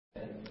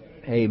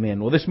Amen.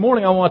 Well, this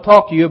morning I want to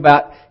talk to you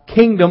about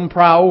kingdom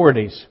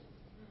priorities.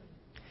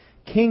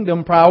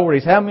 Kingdom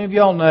priorities. How many of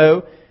y'all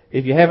know,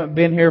 if you haven't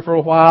been here for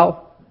a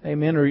while,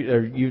 amen, or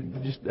you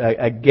just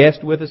a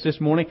guest with us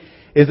this morning,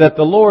 is that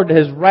the Lord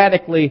has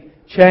radically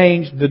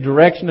changed the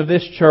direction of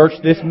this church,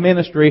 this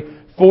ministry,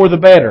 for the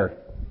better.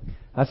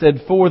 I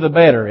said for the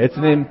better. It's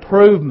an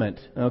improvement,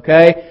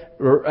 okay?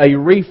 A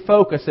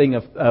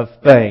refocusing of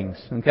things,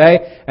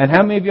 okay? And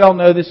how many of y'all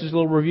know, this is a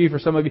little review for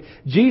some of you,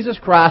 Jesus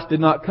Christ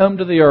did not come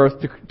to the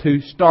earth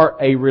to start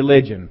a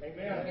religion.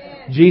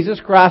 Amen.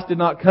 Jesus Christ did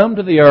not come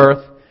to the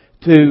earth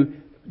to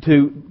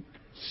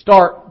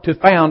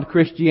found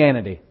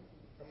Christianity.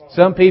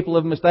 Some people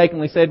have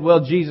mistakenly said,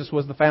 well, Jesus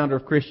was the founder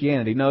of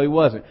Christianity. No, He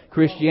wasn't.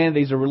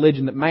 Christianity is a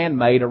religion that man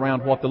made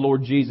around what the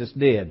Lord Jesus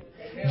did.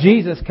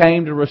 Jesus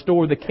came to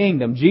restore the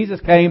kingdom.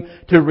 Jesus came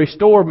to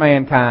restore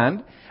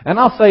mankind. And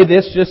I'll say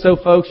this just so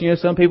folks,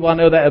 some people I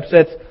know that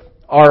upsets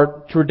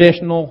our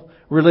traditional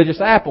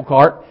religious apple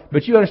cart.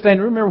 But you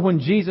understand, remember when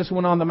Jesus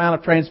went on the Mount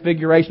of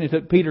Transfiguration, He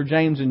took Peter,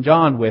 James, and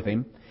John with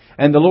Him.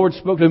 And the Lord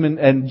spoke to him,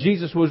 and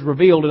Jesus was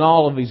revealed in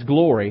all of His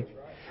glory.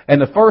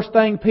 And the first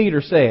thing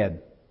Peter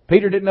said,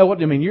 Peter didn't know what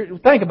to mean.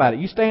 Think about it.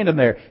 You standing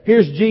there.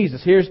 Here's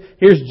Jesus. Here's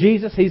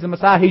Jesus. He's the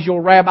Messiah. He's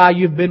your rabbi.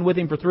 You've been with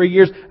Him for 3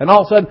 years. And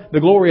all of a sudden, the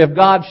glory of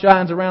God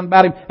shines around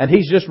about Him. And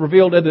He's just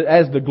revealed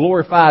as the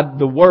glorified,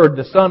 the Word,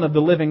 the Son of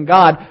the living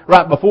God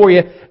right before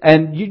you.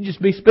 And you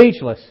just be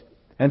speechless.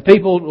 And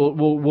people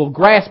will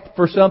grasp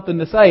for something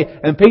to say.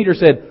 And Peter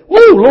said,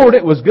 "Woo, Lord,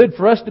 it was good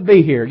for us to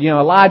be here."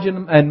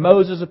 Elijah and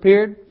Moses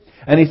appeared.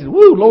 And he said,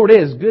 "Woo, Lord, it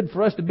is good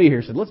for us to be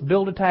here." He said, "Let's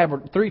build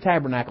 3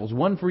 tabernacles.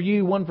 One for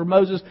you, one for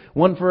Moses,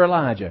 one for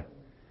Elijah."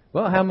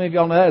 Well, how many of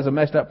y'all know that is a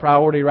messed up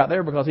priority right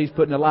there, because He's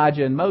putting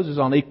Elijah and Moses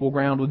on equal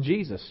ground with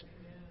Jesus.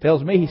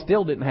 Tells me he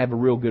still didn't have a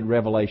real good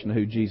revelation of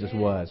who Jesus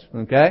was.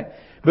 Okay?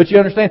 But you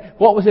understand,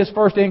 what was his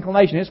first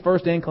inclination? His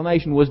first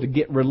inclination was to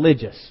get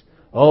religious.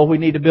 Oh, we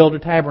need to build a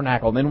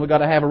tabernacle, and then we've got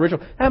to have a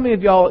ritual. How many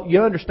of y'all,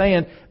 you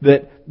understand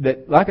that,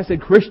 like I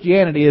said,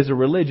 Christianity is a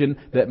religion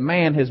that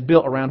man has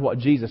built around what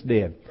Jesus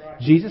did.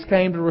 Jesus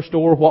came to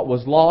restore what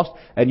was lost,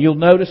 and you'll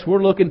notice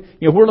we're looking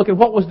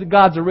what was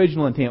God's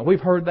original intent.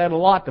 We've heard that a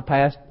lot the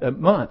past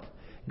month.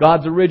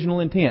 God's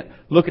original intent.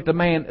 Look at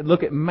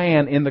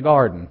man in the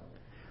garden.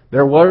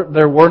 There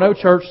were no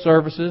church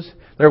services.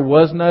 There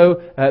was no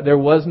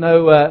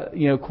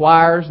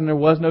choirs, and there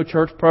was no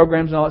church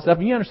programs and all that stuff.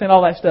 And you understand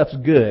all that stuff's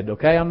good,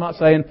 okay? I'm not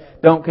saying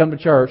don't come to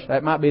church.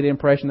 That might be the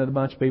impression that a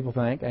bunch of people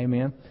think.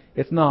 Amen.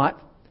 It's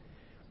not.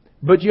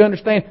 But you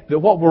understand that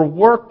what we're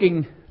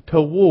working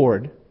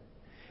toward,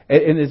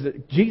 and is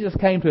that Jesus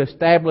came to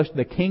establish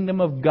the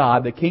kingdom of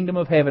God, the kingdom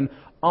of heaven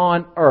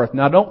on earth.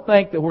 Now, don't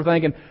think that we're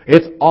thinking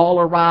it's all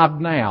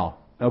arrived now,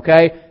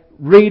 okay?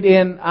 Read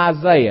in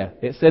Isaiah.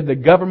 It said the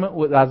government,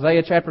 with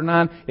Isaiah chapter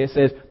 9, it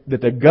says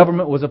that the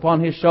government was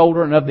upon His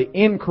shoulder, and of the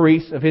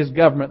increase of His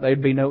government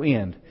there'd be no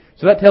end.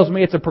 So that tells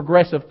me it's a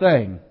progressive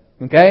thing.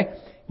 Okay?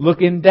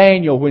 Look in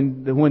Daniel,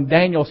 when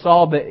Daniel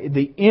saw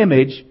the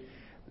image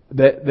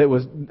that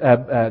was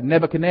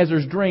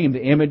Nebuchadnezzar's dream.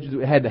 The image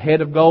had the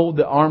head of gold,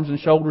 the arms and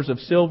shoulders of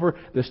silver,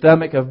 the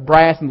stomach of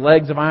brass and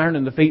legs of iron,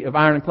 and the feet of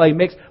iron and clay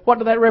mixed. What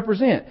did that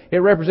represent? It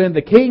represented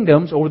the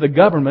kingdoms or the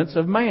governments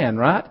of man,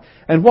 right?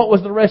 And what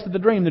was the rest of the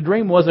dream? The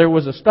dream was there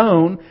was a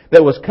stone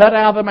that was cut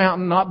out of the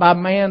mountain, not by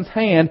man's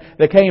hand,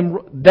 that came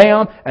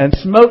down and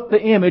smote the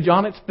image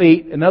on its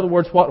feet. In other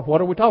words, what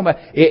are we talking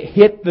about? It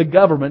hit the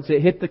governments,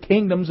 it hit the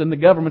kingdoms and the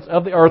governments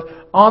of the earth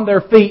on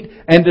their feet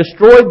and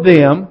destroyed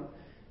them.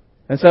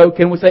 And so,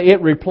 can we say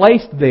it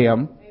replaced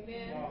them?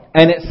 Amen.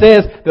 And it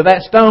says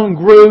that stone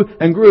grew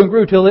and grew and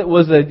grew till it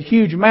was a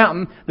huge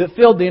mountain that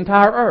filled the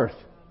entire earth.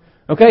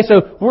 Okay,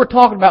 so we're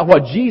talking about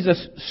what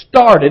Jesus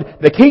started.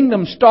 The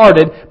kingdom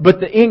started, but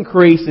the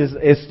increase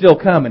is still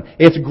coming.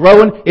 It's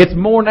growing. It's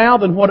more now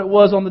than what it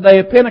was on the day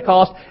of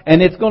Pentecost,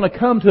 and it's going to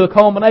come to a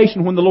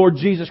culmination when the Lord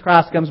Jesus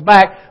Christ comes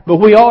back. But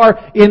we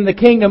are in the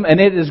kingdom, and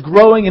it is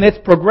growing and it's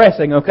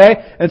progressing,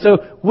 okay? And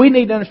so we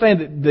need to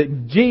understand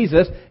that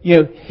Jesus,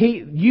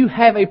 you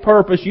have a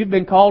purpose. You've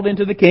been called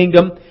into the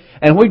kingdom.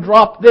 And we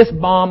dropped this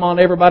bomb on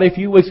everybody a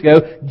few weeks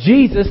ago.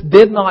 Jesus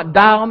did not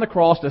die on the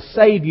cross to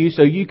save you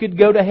so you could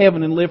go to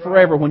heaven and live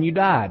forever when you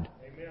died.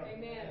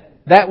 Amen.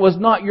 That was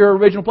not your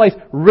original place.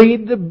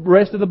 Read the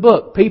rest of the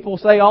book. People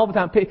say all the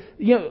time,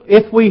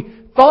 if we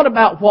thought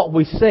about what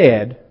we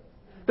said,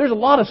 there's a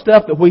lot of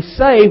stuff that we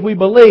say we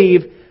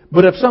believe,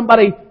 but if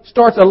somebody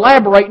starts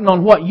elaborating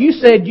on what you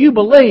said you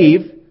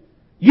believe,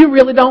 you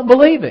really don't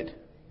believe it.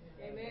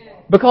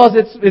 Because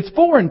it's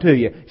foreign to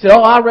you. You said,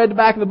 I read the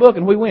back of the book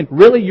and we win.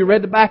 Really? You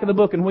read the back of the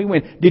book and we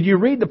win. Did you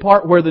read the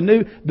part where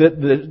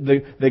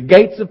the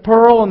gates of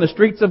pearl and the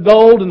streets of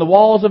gold and the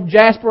walls of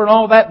jasper and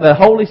all that, the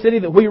holy city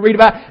that we read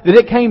about, that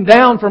it came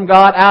down from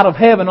God out of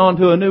heaven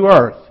onto a new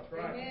earth?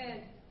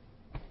 Amen.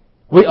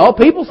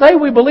 People say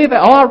we believe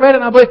that. Oh, I read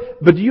it and I believe it.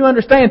 But do you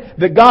understand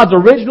that God's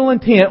original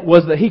intent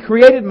was that He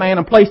created man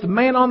and placed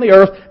man on the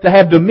earth to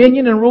have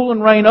dominion and rule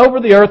and reign over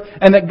the earth,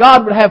 and that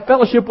God would have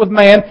fellowship with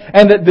man,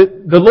 and that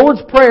the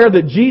Lord's Prayer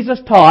that Jesus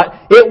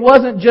taught, it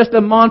wasn't just a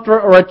mantra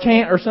or a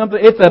chant or something.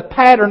 It's a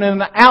pattern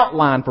and an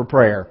outline for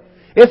prayer.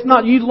 It's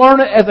not, you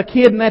learn it as a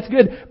kid and that's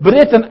good, but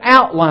it's an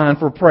outline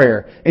for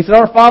prayer. He said,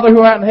 Our Father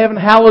who art in heaven,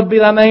 hallowed be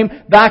Thy name.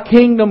 Thy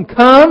kingdom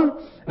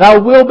come. Thy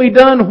will be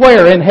done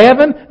where? In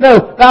heaven?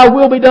 No, Thy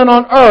will be done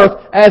on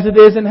earth as it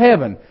is in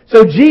heaven.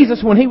 So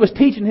Jesus, when He was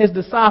teaching His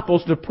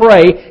disciples to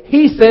pray,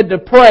 He said to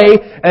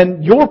pray,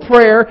 and your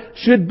prayer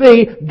should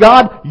be,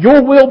 God,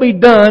 Your will be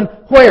done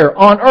where?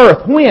 On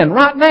earth. When?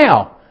 Right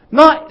now.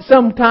 Not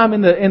sometime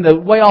in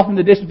the way off in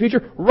the distant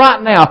future.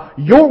 Right now.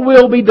 Your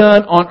will be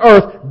done on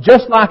earth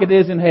just like it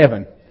is in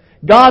heaven.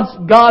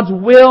 God's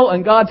will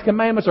and God's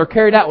commandments are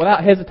carried out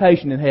without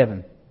hesitation in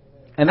heaven.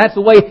 And that's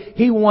the way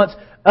He wants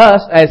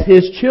us as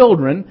His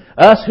children,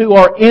 us who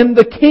are in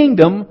the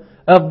kingdom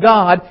of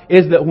God,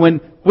 is that when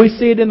we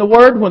see it in the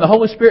Word, when the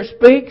Holy Spirit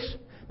speaks,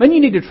 then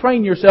you need to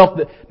train yourself.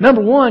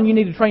 Number one, you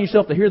need to train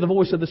yourself to hear the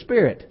voice of the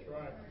Spirit.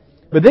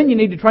 But then you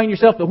need to train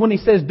yourself that when He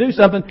says do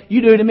something,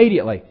 you do it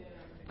immediately.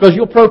 Because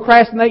you'll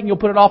procrastinate and you'll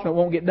put it off and it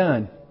won't get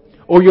done.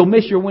 Or you'll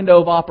miss your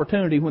window of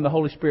opportunity when the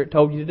Holy Spirit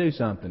told you to do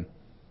something.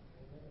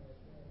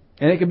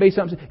 And it could be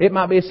something, it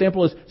might be as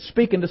simple as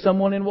speaking to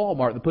someone in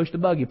Walmart that pushed a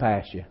buggy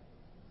past you.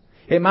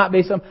 It might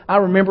be I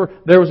remember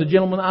there was a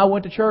gentleman I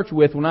went to church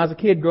with when I was a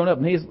kid growing up,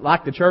 and he's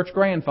like the church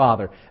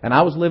grandfather. And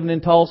I was living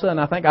in Tulsa, and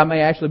I think I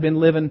may actually been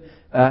living,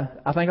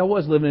 I think I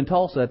was living in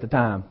Tulsa at the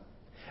time.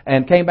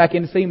 And came back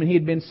in to see him, and he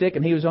had been sick,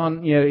 and he was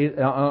on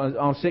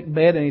a sick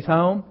bed in his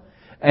home.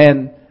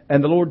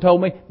 And the Lord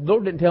told me, the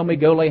Lord didn't tell me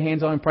go lay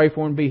hands on him, pray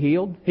for him, and be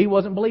healed. He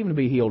wasn't believing to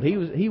be healed.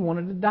 He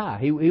wanted to die.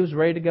 He was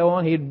ready to go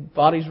on. He'd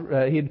fought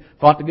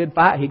the good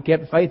fight. He'd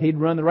kept the faith. He'd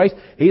run the race.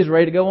 He was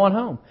ready to go on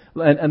home.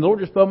 And the Lord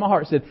just spoke in my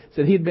heart. Said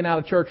he'd been out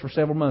of church for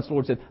several months. The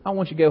Lord said, I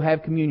want you to go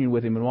have communion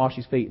with him and wash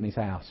his feet in his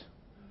house.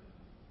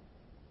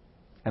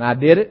 And I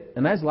did it,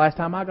 and that's the last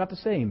time I got to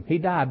see him. He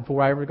died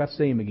before I ever got to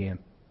see him again.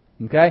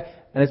 Okay?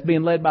 And it's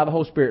being led by the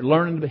Holy Spirit,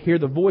 learning to hear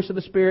the voice of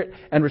the Spirit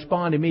and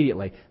respond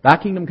immediately. Thy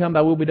kingdom come,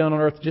 Thy will be done on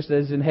earth just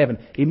as in heaven.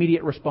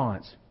 Immediate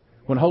response.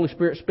 When the Holy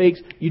Spirit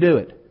speaks, you do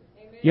it.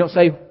 Amen. You don't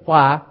say,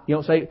 why? You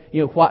don't say,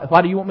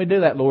 why do you want me to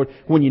do that, Lord?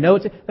 When you know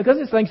it's... Because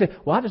this thing says,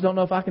 well, I just don't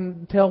know if I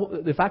can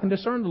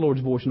discern the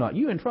Lord's voice or not.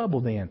 You're in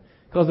trouble then.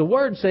 Because the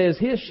Word says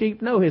His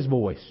sheep know His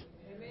voice.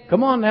 Amen.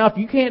 Come on now, if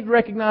you can't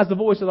recognize the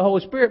voice of the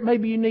Holy Spirit,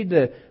 maybe you need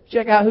to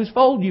check out whose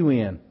fold you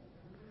in.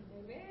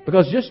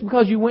 Because just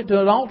because you went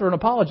to an altar and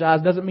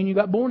apologized doesn't mean you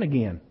got born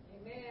again.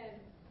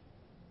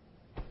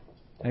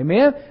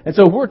 Amen? And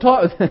so we're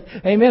talking...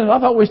 Amen. I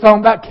thought we were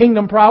talking about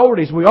kingdom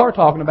priorities. We are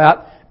talking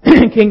about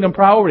kingdom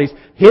priorities.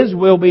 His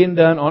will being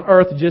done on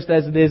earth just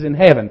as it is in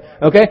heaven.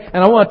 Okay?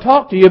 And I want to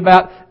talk to you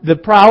about the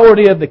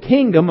priority of the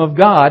kingdom of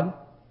God.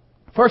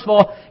 First of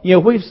all,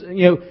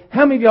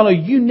 how many of y'all know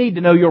you need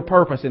to know your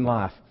purpose in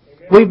life?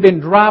 We've been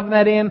driving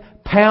that in,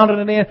 pounding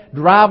it in,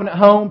 driving it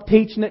home,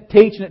 teaching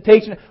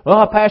it.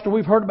 Well, Pastor,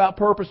 we've heard about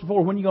purpose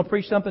before. When are you going to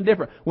preach something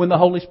different? When the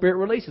Holy Spirit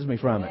releases me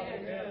from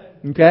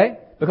it. Okay?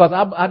 Because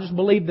I just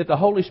believe that the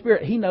Holy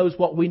Spirit, He knows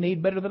what we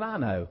need better than I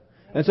know.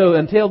 And so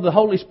until the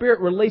Holy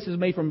Spirit releases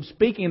me from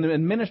speaking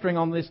and ministering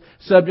on this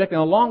subject and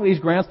along these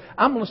grounds,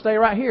 I'm going to stay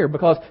right here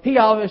because He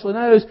obviously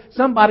knows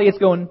somebody is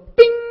going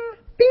bing,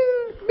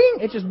 bing, bing.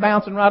 It's just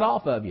bouncing right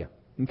off of you.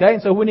 Okay?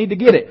 And so we need to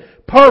get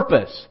it.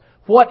 Purpose.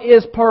 What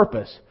is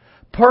purpose?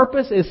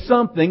 Purpose is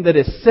something that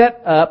is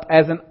set up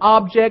as an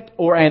object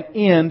or an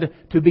end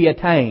to be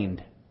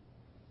attained.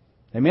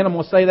 Amen. I'm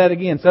going to say that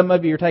again. Some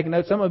of you are taking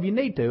notes. Some of you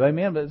need to.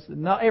 Amen. But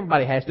not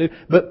everybody has to.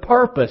 But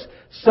purpose.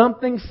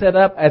 Something set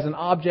up as an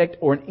object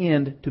or an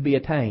end to be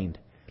attained.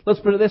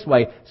 Let's put it this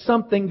way.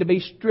 Something to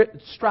be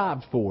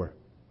strived for.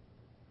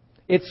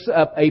 It's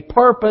a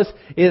purpose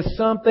is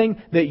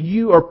something that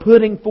you are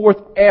putting forth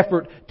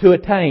effort to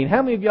attain.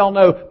 How many of y'all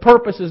know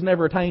purpose is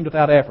never attained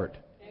without effort?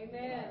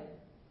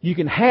 You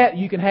can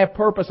have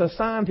purpose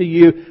assigned to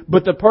you,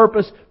 but the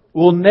purpose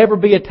will never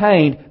be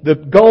attained. The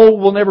goal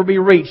will never be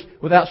reached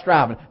without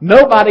striving.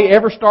 Nobody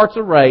ever starts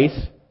a race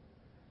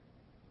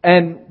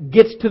and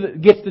gets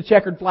the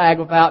checkered flag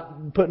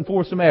without putting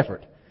forth some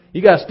effort.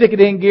 You got to stick it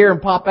in gear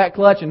and pop that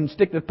clutch and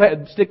stick the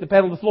pedal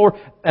to the floor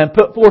and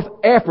put forth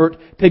effort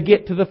to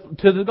get to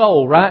the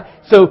goal, right?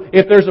 So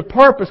if there's a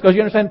purpose, because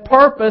you understand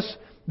purpose,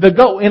 the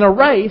goal in a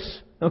race,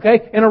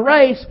 okay? In a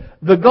race,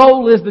 the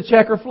goal is the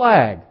checker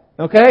flag.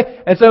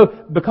 Okay? And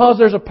so, because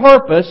there's a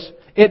purpose,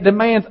 it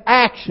demands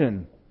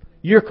action.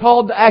 You're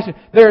called to action.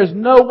 There is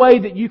no way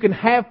that you can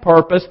have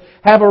purpose,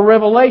 have a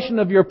revelation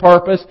of your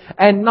purpose,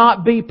 and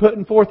not be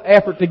putting forth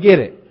effort to get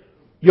it.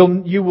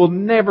 You will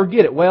never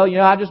get it. Well,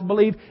 I just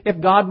believe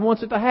if God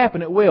wants it to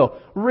happen, it will.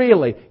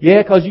 Really?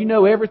 Yeah, because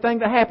everything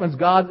that happens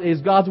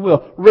is God's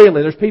will.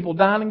 Really? There's people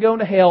dying and going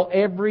to hell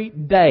every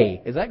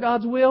day. Is that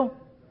God's will?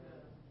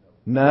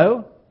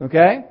 No.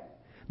 Okay?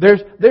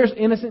 There's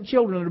innocent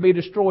children that are being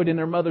destroyed in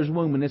their mother's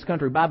womb in this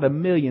country by the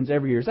millions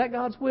every year. Is that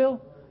God's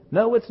will?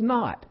 No, it's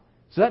not.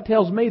 So that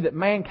tells me that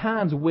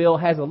mankind's will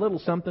has a little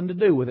something to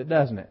do with it,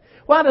 doesn't it?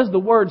 Why does the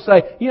Word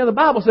say, the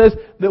Bible says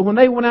that when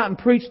they went out and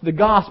preached the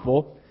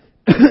gospel,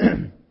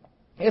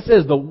 it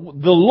says the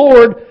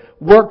Lord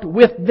worked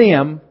with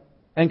them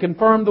and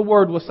confirmed the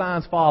Word with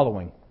signs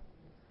following.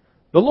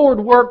 The Lord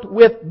worked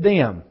with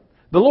them.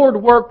 The Lord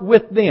worked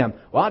with them.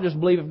 Well, I just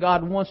believe if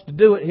God wants to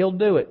do it, He'll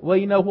do it. Well,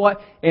 you know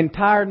what?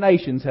 Entire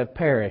nations have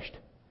perished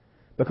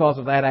because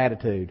of that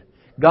attitude.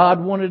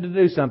 God wanted to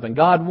do something.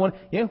 God wanted...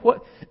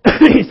 what?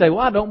 You say, well,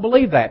 I don't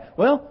believe that.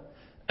 Well,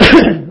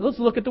 let's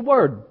look at the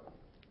Word.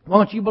 Why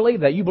don't you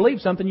believe that? You believe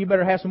something, you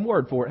better have some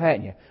Word for it,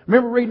 hadn't you?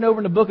 Remember reading over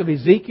in the book of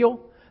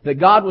Ezekiel that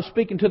God was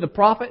speaking to the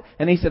prophet,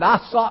 and He said,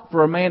 I sought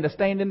for a man to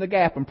stand in the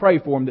gap and pray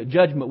for him that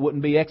judgment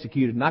wouldn't be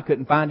executed, and I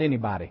couldn't find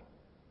anybody.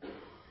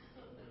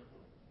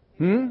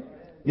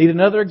 Need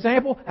another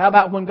example? How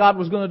about when God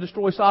was going to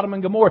destroy Sodom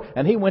and Gomorrah,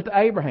 and He went to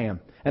Abraham,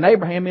 and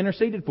Abraham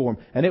interceded for him.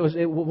 And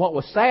what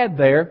was sad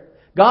there,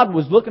 God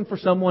was looking for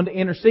someone to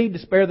intercede to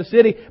spare the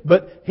city,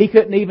 but He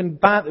couldn't even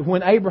find,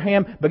 when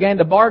Abraham began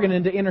to bargain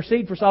and to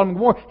intercede for Sodom and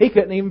Gomorrah, he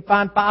couldn't even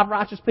find 5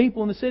 righteous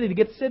people in the city to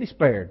get the city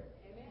spared.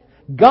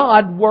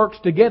 God works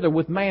together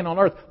with man on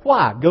earth.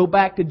 Why? Go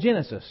back to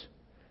Genesis.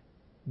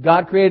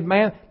 God created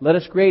man. Let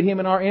us create him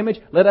in our image.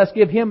 Let us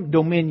give him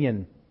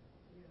dominion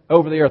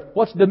over the earth.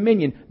 What's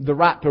dominion? The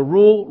right to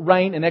rule,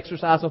 reign, and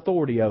exercise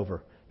authority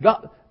over.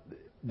 God.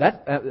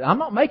 I'm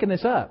not making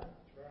this up.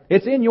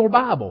 It's in your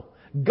Bible.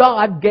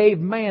 God gave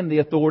man the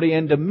authority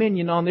and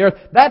dominion on the earth.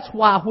 That's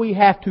why we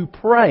have to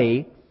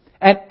pray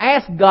and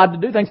ask God to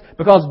do things,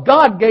 because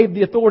God gave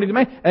the authority to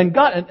man. And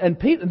God and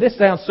people, this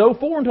sounds so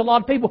foreign to a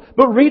lot of people,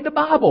 but read the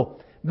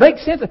Bible.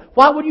 Makes sense.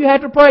 Why would you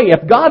have to pray?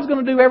 If God's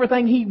going to do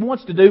everything He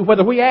wants to do,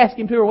 whether we ask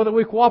Him to or whether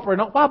we cooperate or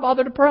not, why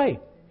bother to pray?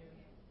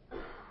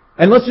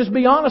 And let's just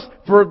be honest,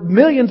 for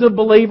millions of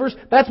believers,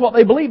 that's what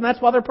they believe, and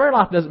that's why their prayer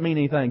life doesn't mean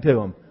anything to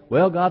them.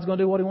 Well, God's going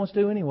to do what He wants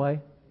to do anyway.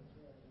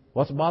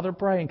 What's the bother of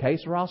praying? Que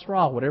sera,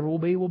 sera. Whatever will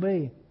be, will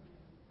be.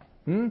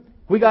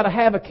 We got to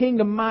have a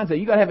kingdom mindset.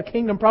 You got to have a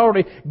kingdom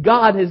priority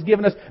God has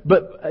given us.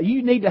 But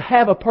you need to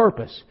have a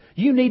purpose.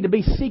 You need to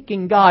be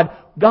seeking God.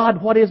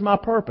 God, what is my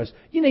purpose?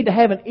 You need to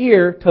have an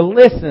ear to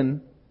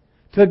listen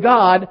to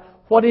God.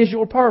 What is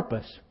your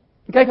purpose?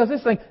 Okay, because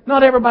this thing,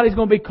 not everybody's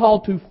going to be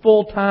called to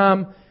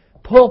full-time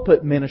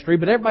pulpit ministry,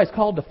 but everybody's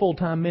called to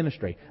full-time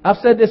ministry. I've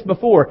said this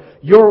before.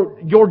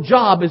 Your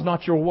job is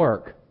not your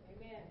work.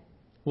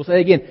 We'll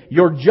say again,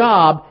 your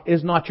job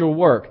is not your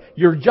work.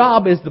 Your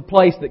job is the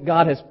place that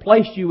God has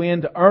placed you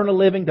in to earn a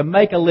living, to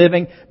make a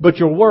living, but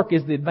your work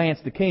is to advance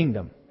the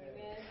kingdom.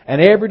 Amen. And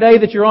every day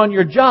that you're on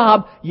your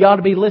job, you ought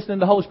to be listening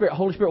to the Holy Spirit.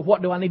 Holy Spirit,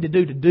 what do I need to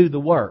do the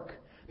work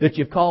that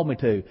you've called me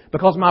to?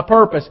 Because my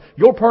purpose,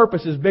 your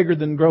purpose is bigger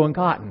than growing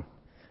cotton.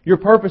 Your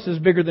purpose is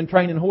bigger than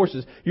training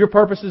horses. Your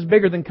purpose is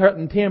bigger than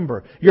cutting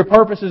timber. Your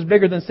purpose is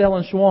bigger than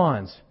selling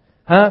swans.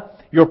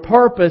 Your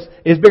purpose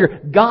is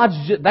bigger.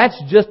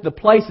 That's just the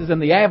places and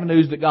the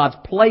avenues that God's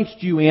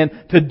placed you in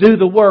to do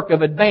the work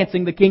of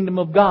advancing the kingdom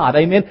of God.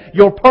 Amen.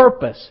 Your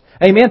purpose.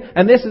 Amen.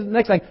 And this is the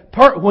next thing.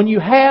 When you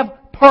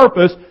have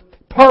purpose,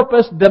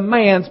 purpose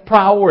demands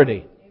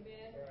priority.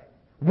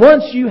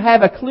 Once you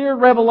have a clear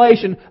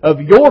revelation of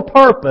your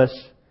purpose,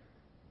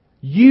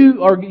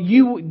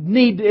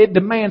 it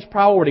demands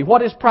priority.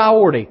 What is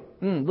priority?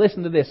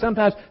 Listen to this.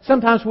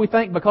 Sometimes we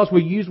think because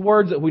we use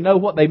words that we know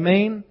what they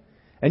mean,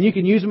 and you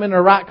can use them in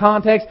the right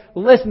context.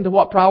 Listen to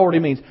what priority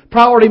means.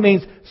 Priority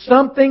means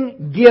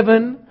something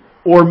given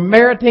or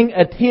meriting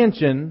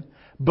attention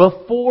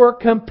before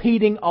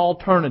competing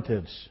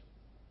alternatives.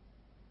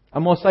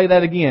 I'm going to say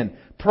that again.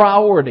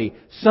 Priority.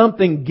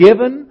 Something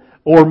given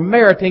or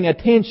meriting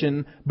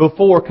attention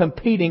before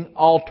competing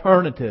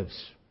alternatives.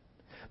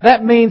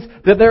 That means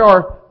that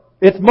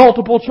it's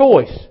multiple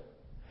choice.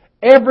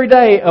 Every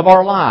day of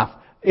our life,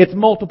 it's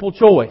multiple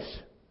choice.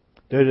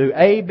 To do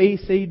A, B,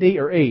 C, D,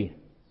 or E.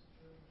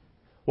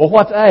 Well,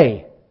 what's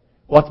A?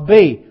 What's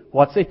B?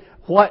 What's C?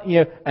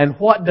 And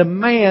what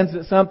demands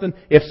that something,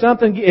 if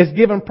something is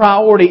given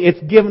priority, it's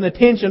given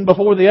attention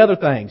before the other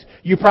things.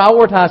 You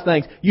prioritize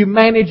things. You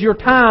manage your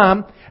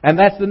time, and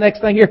that's the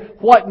next thing here.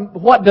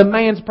 What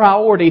demands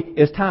priority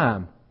is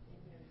time.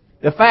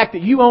 The fact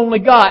that you only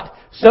got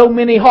so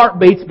many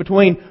heartbeats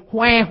between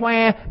whah,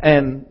 whah,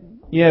 and,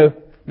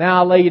 now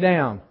I'll lay you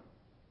down.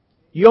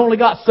 You only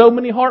got so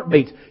many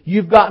heartbeats.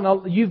 You've got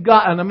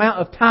an amount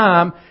of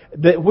time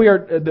that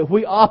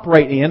we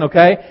operate in,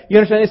 okay? You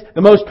understand this?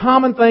 The most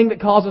common thing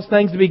that causes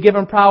things to be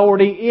given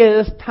priority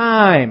is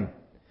time.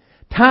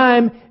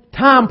 Time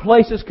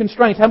places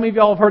constraints. How many of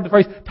y'all have heard the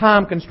phrase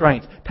time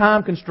constraints?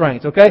 Time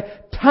constraints,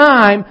 okay?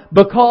 Time,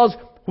 because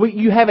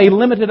you have a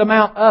limited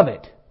amount of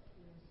it.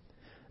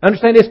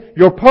 Understand this,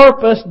 your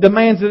purpose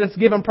demands that it's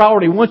given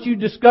priority. Once you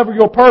discover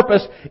your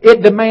purpose,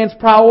 it demands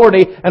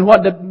priority. And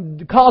what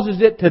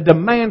causes it to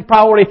demand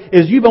priority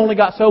is you've only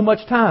got so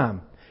much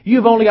time.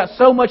 You've only got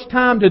so much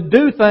time to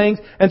do things.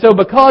 And so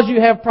because you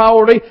have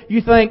priority,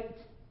 you think,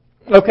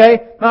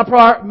 Okay,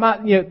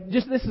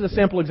 just this is a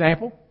simple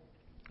example.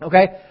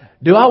 Okay,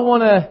 do I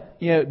want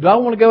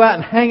to go out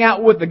and hang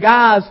out with the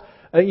guys?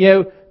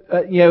 Once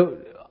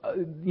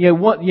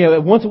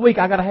a week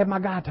I got to have my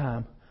guy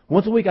time.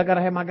 Once a week I got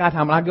to have my guy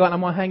time, and I go out and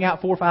I'm going to hang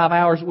out 4 or 5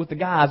 hours with the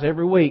guys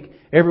every week.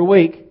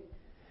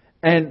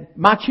 And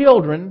my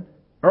children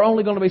are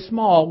only going to be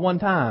small one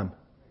time.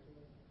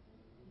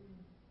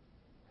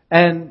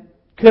 And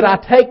could I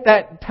take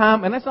that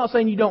time? And that's not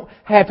saying you don't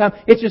have time.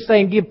 It's just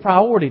saying give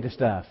priority to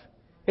stuff.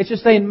 It's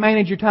just saying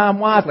manage your time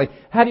wisely.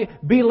 How do you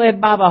be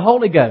led by the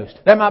Holy Ghost?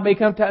 That might be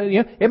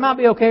it might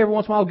be okay every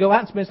once in a while to go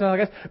out and spend some time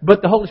like that.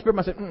 But the Holy Spirit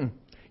might say,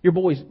 your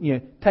boys,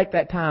 take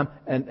that time.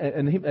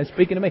 And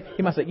speaking to me,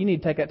 He might say, you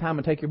need to take that time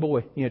and take your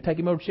boy, take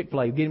him over to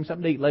Chick-fil-A, get him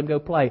something to eat, let him go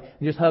play,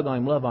 and just hug on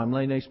him, love on him,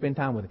 let him spend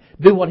time with him.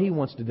 Do what He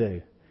wants to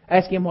do.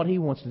 Ask Him what He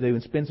wants to do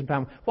and spend some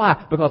time.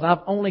 Why? Because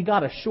I've only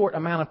got a short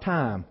amount of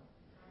time.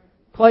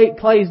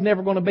 Clay's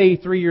never going to be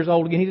 3 years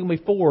old again. He's going to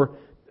be 4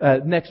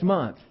 next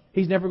month.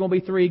 He's never going to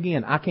be 3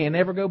 again. I can't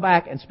ever go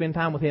back and spend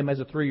time with him as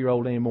a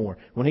 3-year-old anymore.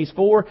 When he's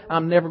 4,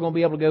 I'm never going to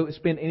be able to go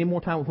spend any more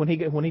time with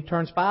him. When he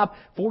turns 5,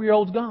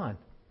 4-year-old's gone.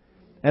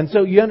 And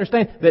so you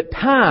understand that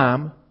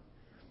time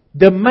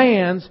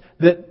demands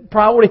that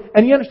priority.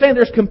 And you understand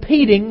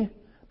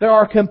there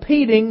are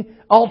competing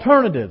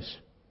alternatives.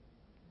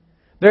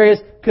 There is,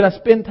 could I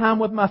spend time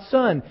with my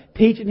son,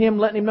 teaching him,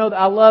 letting him know that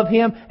I love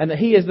him and that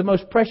he is the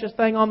most precious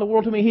thing on the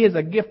world to me. He is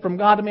a gift from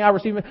God to me. I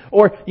receive it.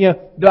 Or,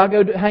 do I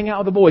go hang out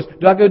with the boys?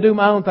 Do I go do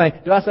my own thing?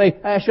 Do I say,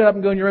 hey, shut up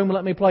and go in your room and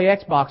let me play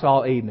Xbox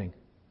all evening?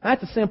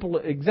 That's a simple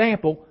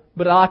example,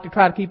 but I like to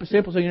try to keep it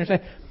simple so you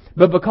understand.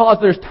 But because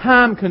there's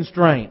time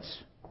constraints,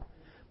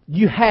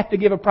 you have to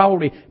give a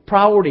priority,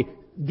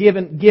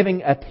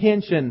 giving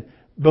attention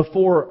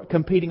before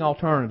competing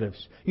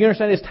alternatives. You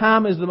understand this?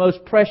 Time is the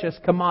most precious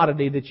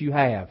commodity that you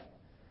have.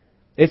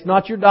 It's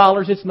not your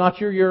dollars, it's not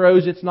your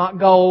euros, it's not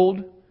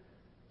gold.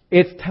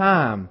 It's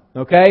time.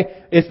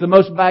 Okay? It's the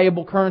most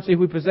valuable currency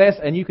we possess,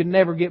 and you can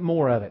never get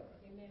more of it.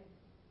 Amen.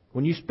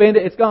 When you spend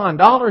it, it's gone.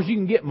 Dollars, you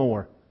can get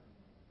more.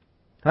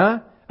 Huh?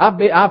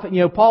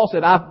 Paul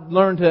said, I've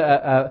learned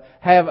to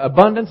have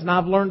abundance, and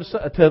I've learned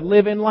to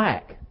live in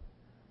lack.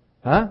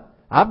 Huh?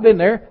 I've been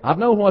there. I've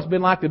known what it's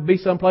been like to be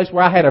someplace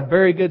where I had a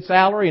very good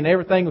salary and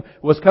everything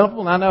was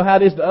comfortable. And I know how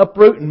it is to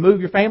uproot and move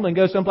your family and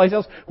go someplace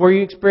else where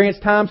you experience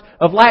times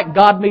of lack.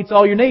 God meets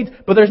all your needs,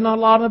 but there's not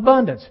a lot of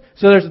abundance.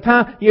 So there's a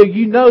time,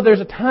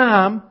 there's a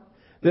time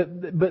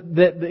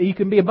that you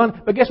can be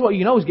abundant. But guess what? You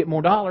can always get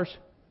more dollars.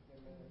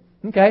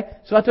 Okay,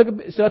 so I took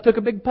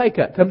a big pay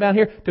cut. Come down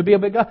here to be a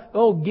big guy.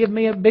 Oh, give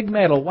me a big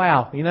medal.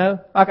 Wow,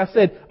 like I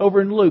said over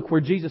in Luke,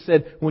 where Jesus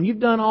said, when you've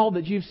done all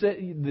that you've said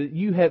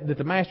that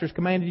the Master's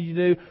commanded you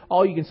to do,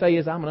 all you can say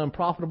is, I'm an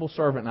unprofitable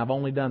servant, and I've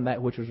only done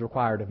that which was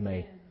required of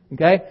me.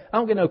 Okay, I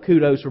don't get no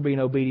kudos for being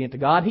obedient to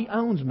God. He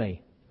owns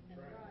me.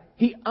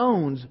 He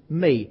owns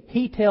me.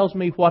 He tells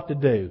me what to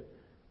do.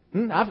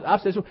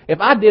 I've said so. If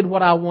I did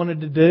what I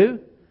wanted to do,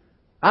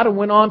 I'd have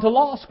went on to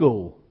law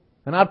school.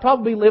 And I'd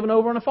probably be living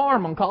over on a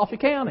farm in Coffee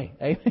County.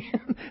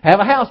 Amen.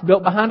 Have a house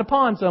built behind a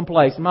pond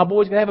someplace. And my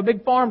boys could have a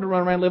big farm to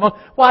run around and live on.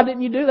 Why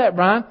didn't you do that,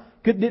 Brian?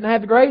 Didn't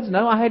have the grades?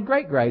 No, I had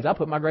great grades. I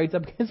put my grades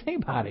up against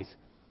anybody's.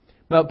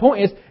 But the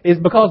point is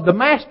because the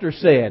Master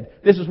said,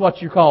 this is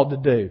what you're called to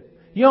do.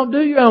 You don't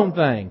do your own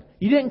thing.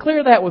 You didn't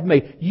clear that with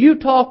me. You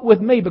talk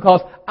with me because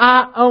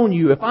I own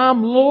you. If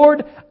I'm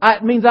Lord,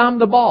 it means I'm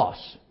the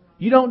boss.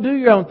 You don't do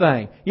your own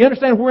thing. You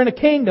understand we're in a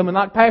kingdom, and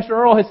like Pastor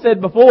Earl has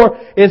said before,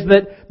 is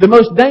that the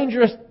most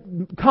dangerous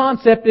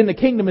concept in the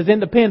kingdom is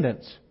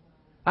independence.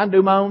 I can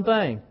do my own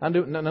thing.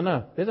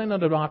 No. This ain't no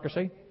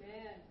democracy.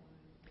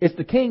 It's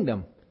the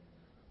kingdom.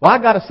 Well,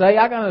 I got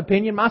an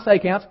opinion. My say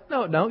counts.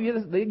 No, it don't. You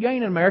ain't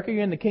in America.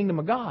 You're in the kingdom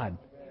of God.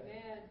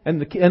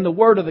 And the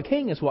word of the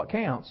king is what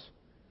counts.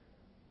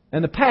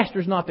 And the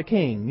pastor's not the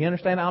king. You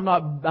understand? I'm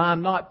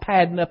not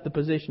padding up the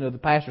position of the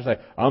pastor. Say,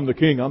 I'm the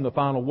king. I'm the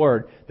final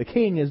word. The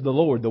king is the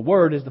Lord. The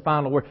word is the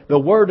final word. The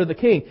word of the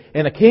king.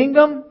 In a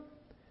kingdom,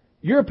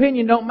 your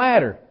opinion don't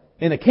matter.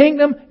 In a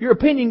kingdom, your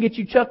opinion gets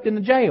you chucked in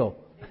the jail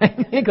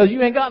because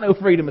you ain't got no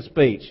freedom of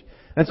speech.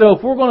 And so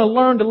if we're going to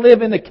learn to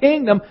live in the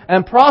kingdom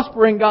and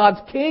prosper in God's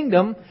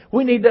kingdom,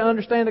 we need to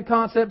understand the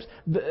concepts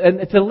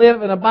and to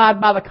live and abide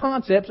by the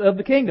concepts of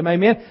the kingdom.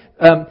 Amen.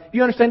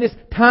 You understand this?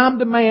 Time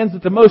demands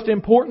that the most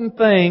important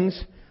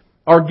things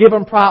are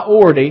given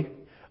priority,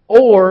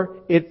 or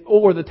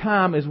the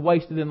time is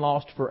wasted and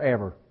lost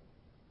forever.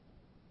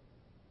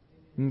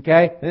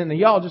 Okay? And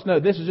y'all just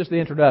know this is just the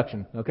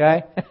introduction.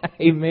 Okay?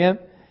 Amen.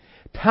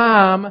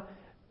 Time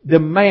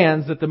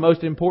demands that the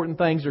most important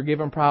things are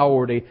given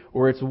priority,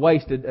 or it's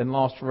wasted and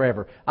lost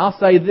forever. I'll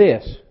say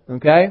this,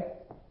 okay?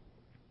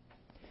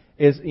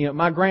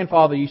 My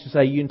grandfather used to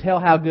say, you can tell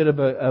how good of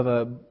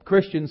a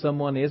Christian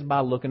someone is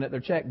by looking at their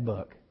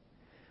checkbook.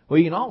 Well,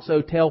 you can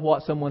also tell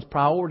what someone's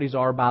priorities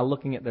are by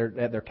looking at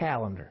their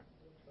calendar.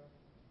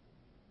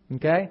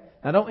 Okay?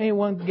 Now, don't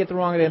anyone get the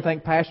wrong idea and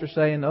think Pastor's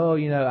saying, what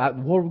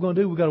are we going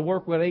to do? We've got to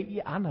work with it.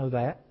 Yeah, I know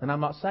that, and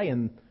I'm not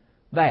saying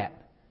that.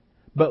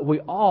 But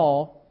we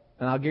all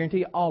And I'll guarantee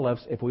you, all of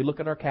us, if we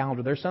look at our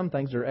calendar, there's some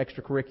things that are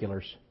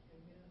extracurriculars.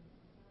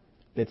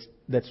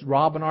 That's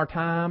robbing our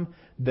time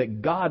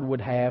that God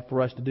would have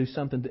for us to do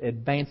something to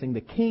advancing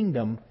the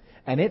kingdom.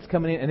 And it's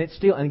coming in, and it's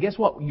still, and guess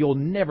what? You'll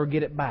never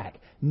get it back.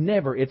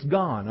 Never. It's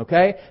gone,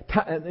 okay?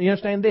 You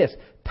understand this?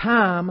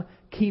 Time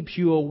keeps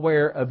you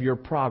aware of your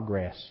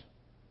progress.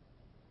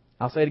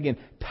 I'll say it again.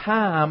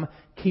 Time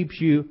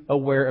keeps you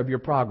aware of your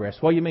progress.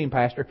 What do you mean,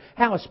 Pastor?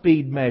 How is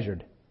speed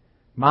measured?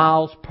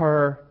 Miles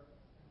per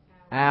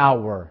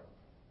hour.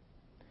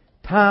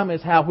 Time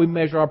is how we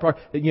measure our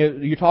progress.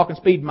 You're talking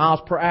speed, miles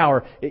per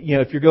hour.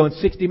 If you're going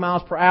 60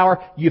 miles per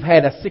hour, you've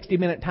had a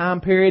 60-minute time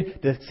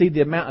period to see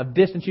the amount of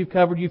distance you've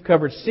covered. You've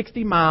covered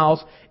 60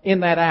 miles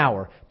in that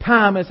hour.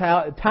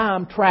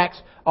 Time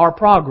tracks our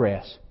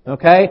progress.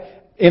 Okay?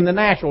 In the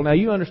natural. Now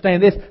you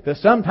understand this, that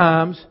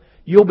sometimes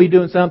you'll be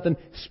doing something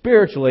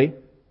spiritually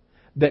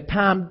that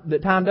time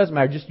doesn't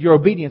matter. Just your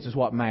obedience is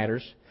what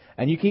matters.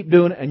 And you keep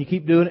doing it, and you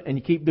keep doing it, and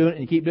you keep doing it,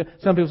 and you keep doing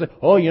it. Some people say,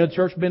 oh, the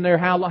church has been there.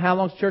 How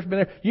long's the church been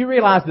there? You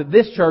realize that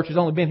this church has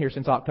only been here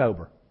since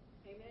October.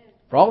 Amen.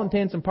 For all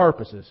intents and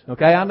purposes.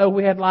 Okay, I know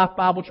we had Life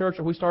Bible Church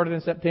that we started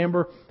in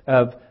September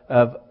of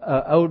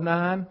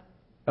 09,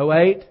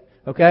 08.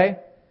 Okay?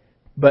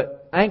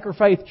 But Anchor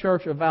Faith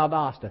Church of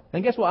Valdosta.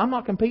 And guess what? I'm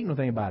not competing with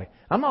anybody.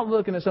 I'm not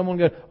looking at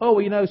someone and going, oh,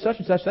 well, such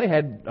and such, they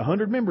had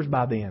 100 members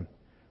by then.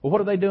 Well,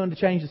 what are they doing to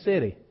change the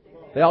city?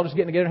 They all just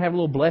getting together and have a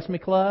little bless me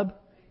club?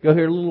 Go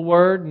hear a little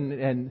word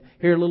and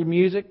hear a little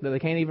music that they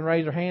can't even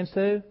raise their hands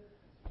to?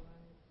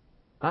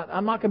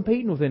 I'm not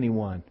competing with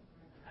anyone.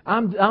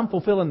 I'm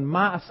fulfilling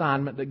my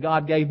assignment that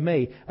God gave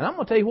me. And I'm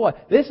going to tell you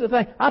what, this is the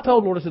thing. I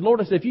told Lord,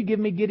 Lord, if you give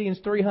me Gideon's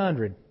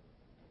 300.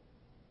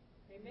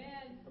 Amen.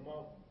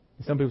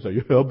 Some people say,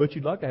 yeah, I bet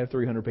you'd like to have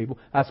 300 people.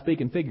 I'm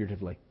speaking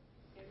figuratively.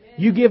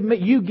 You give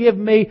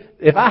me,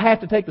 if I have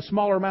to take the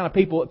smaller amount of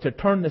people to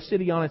turn the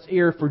city on its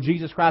ear for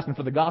Jesus Christ and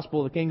for the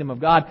gospel of the kingdom of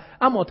God,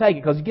 I'm going to take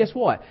it. Because guess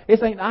what?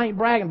 I ain't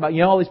bragging about,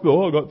 all these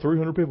people, I got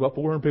 300 people, I got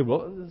 400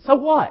 people. So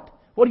what?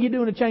 What are you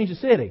doing to change the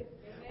city?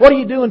 What are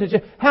you doing to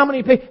change? How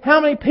many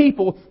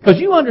people, because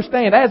you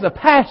understand, as a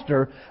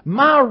pastor,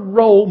 my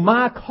role,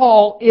 my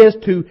call is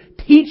to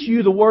teach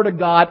you the Word of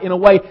God in a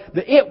way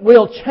that it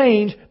will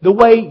change the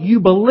way you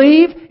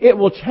believe, it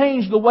will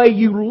change the way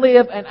you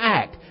live and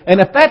act. And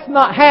if that's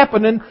not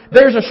happening,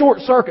 there's a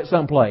short circuit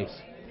someplace.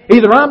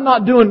 Either I'm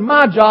not doing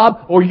my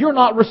job or you're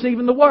not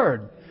receiving the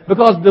Word.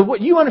 Because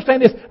you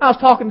understand this. I was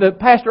talking to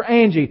Pastor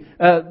Angie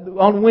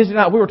on Wednesday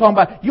night. We were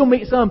talking about, you'll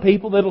meet some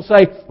people that'll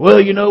say, well,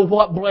 you know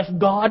what, bless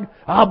God,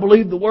 I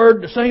believe the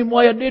Word the same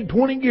way I did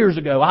 20 years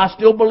ago. I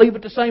still believe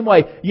it the same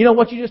way. You know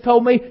what you just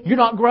told me? You're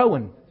not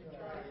growing.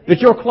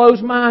 That you're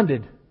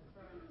closed-minded.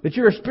 That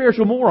you're a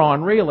spiritual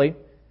moron, really.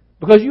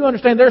 Because you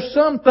understand there's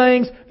some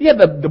things,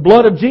 the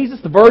blood of Jesus,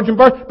 the virgin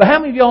birth, but how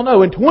many of y'all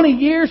know in 20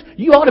 years,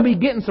 you ought to be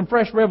getting some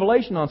fresh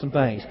revelation on some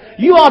things.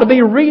 You ought to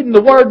be reading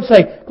the Word and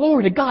say,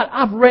 glory to God,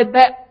 I've read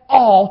that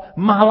all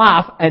my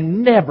life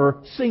and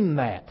never seen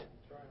that.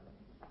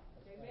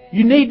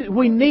 We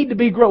need to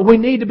be growing.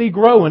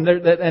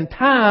 And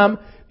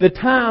the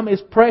time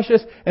is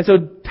precious, and so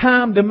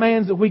time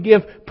demands that we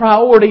give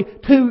priority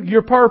to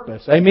your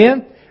purpose.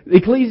 Amen?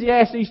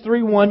 Ecclesiastes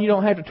 3:1, you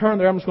don't have to turn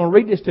there. I'm just going to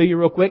read this to you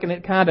real quick, and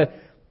it kind of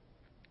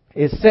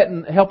is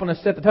helping us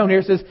set the tone here.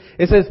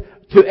 It says,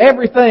 to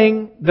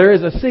everything there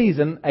is a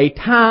season, a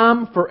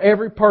time for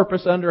every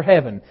purpose under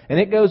heaven. And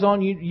it goes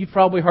on, you've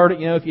probably heard it,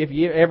 if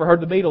you ever heard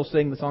the Beatles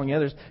sing the song,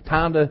 there's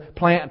time to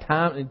plant,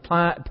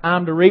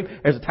 time to reap,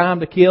 there's a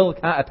time to kill,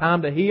 a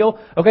time to heal.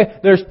 Okay,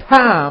 there's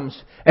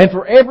times. And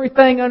for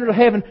everything under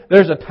heaven,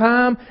 there's a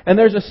time and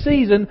there's a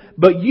season,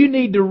 but you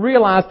need to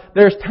realize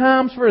there's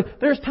times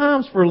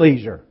for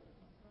leisure.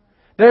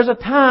 There's a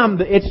time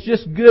that it's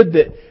just good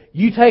that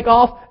you take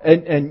off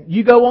and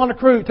you go on a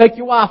cruise, take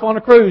your wife on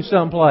a cruise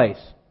someplace.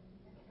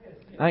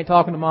 I ain't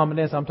talking to Mom and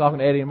Dad, I'm talking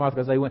to Eddie and Martha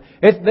because they went.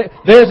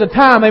 There's a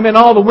time, amen,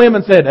 all the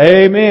women said,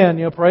 amen,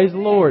 praise the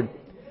Lord.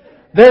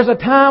 There's a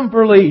time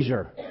for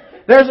leisure.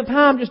 There's a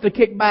time just to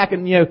kick back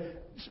and,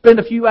 spend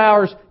a few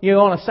hours,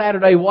 on a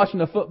Saturday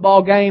watching a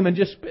football game and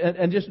just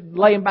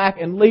laying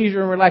back and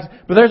leisure and relax.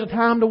 But there's a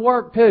time to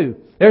work too.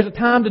 There's a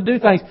time to do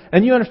things.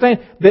 And you understand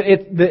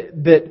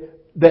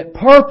that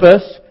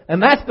purpose,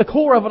 and that's the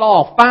core of it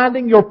all,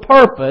 finding your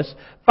purpose,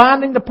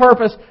 finding the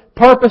purpose.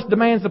 Purpose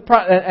demands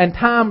and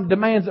time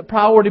demands that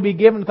priority be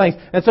given to things.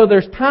 And so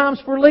there's times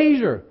for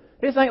leisure.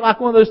 This ain't like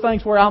one of those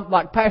things where I'm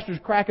like pastors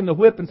cracking the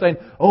whip and saying,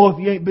 oh, if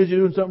you ain't busy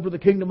doing something for the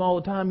kingdom all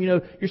the time,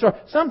 you're sorry.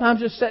 Sometimes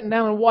just sitting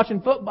down and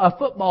watching a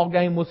football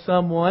game with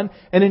someone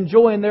and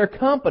enjoying their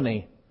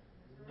company.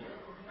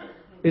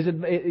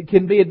 It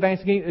can be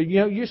advancing.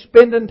 You're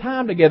spending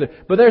time together.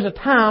 But there's a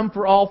time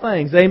for all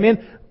things.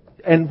 Amen.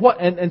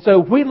 And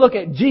so if we look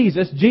at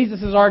Jesus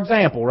is our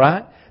example,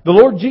 right? The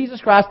Lord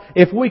Jesus Christ,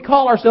 if we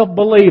call ourselves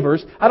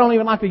believers, I don't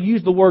even like to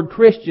use the word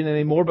Christian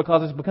anymore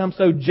because it's become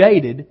so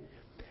jaded.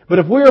 But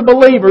if we are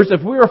believers,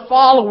 if we are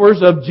followers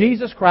of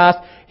Jesus Christ,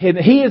 and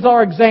He is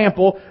our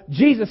example.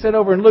 Jesus said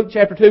over in Luke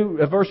chapter 2,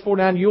 verse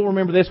 49, you'll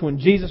remember this, when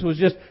Jesus was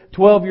just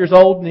 12 years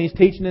old and He's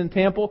teaching in the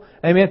temple.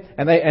 Amen.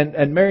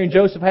 And Mary and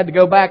Joseph had to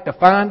go back to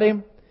find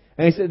Him.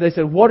 And they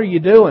said, what are you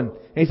doing?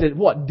 And He said,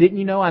 what? Didn't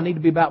you know I need to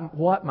be about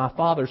what? My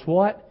Father's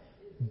what?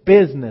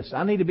 Business.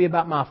 I need to be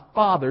about my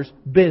Father's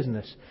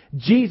business.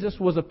 Jesus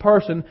was a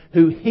person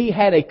who He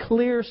had a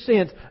clear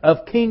sense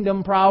of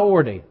kingdom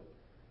priority.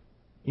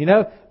 You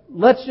know,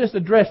 let's just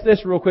address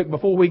this real quick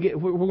before we're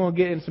going to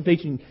get into some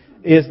teaching,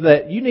 is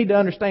that you need to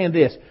understand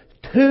this.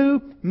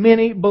 Too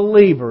many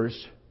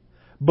believers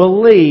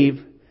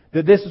believe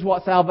that this is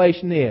what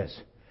salvation is.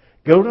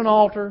 Go to an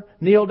altar,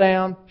 kneel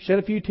down, shed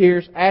a few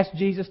tears, ask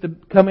Jesus to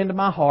come into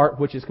my heart,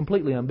 which is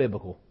completely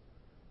unbiblical.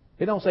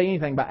 It don't say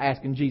anything about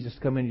asking Jesus to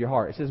come into your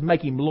heart. It says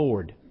make Him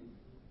Lord.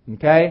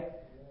 Okay?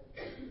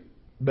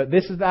 But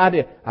this is the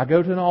idea. I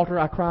go to an altar,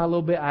 I cry a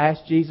little bit, I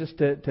ask Jesus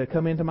to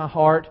come into my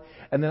heart,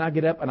 and then I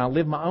get up and I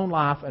live my own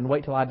life and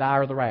wait till I die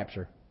or the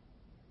rapture.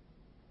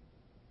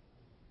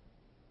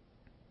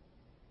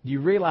 Do you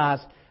realize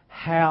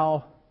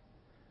how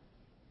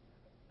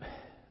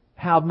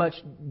much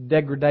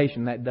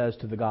degradation that does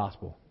to the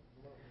gospel?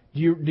 Do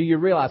you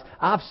realize,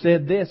 I've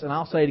said this and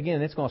I'll say it again,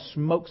 and it's going to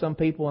smoke some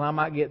people and I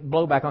might get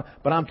blowback on,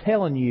 but I'm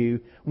telling you,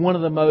 one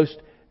of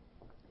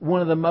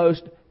the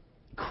most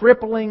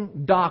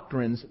crippling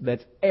doctrines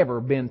that's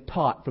ever been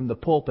taught from the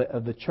pulpit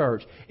of the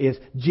church is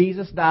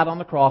Jesus died on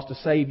the cross to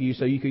save you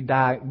so you could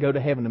go to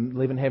heaven and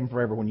live in heaven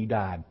forever when you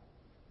died.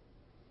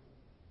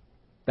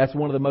 That's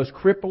one of the most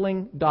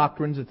crippling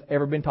doctrines that's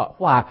ever been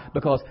taught. Why?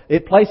 Because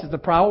it places the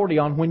priority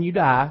on when you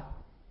die.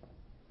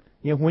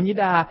 You know, when you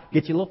die,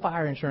 get your little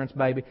fire insurance,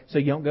 baby, so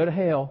you don't go to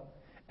hell.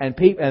 And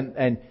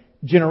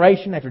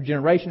generation after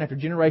generation after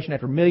generation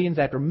after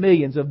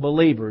millions of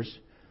believers,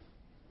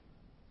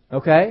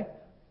 okay,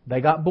 they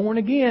got born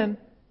again.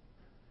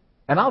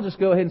 And I'll just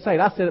go ahead and say it.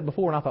 I said it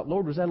before and I thought,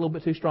 Lord, was that a little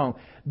bit too strong?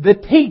 The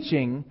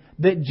teaching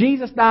that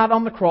Jesus died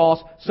on the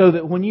cross so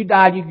that when you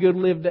died you could go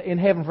live in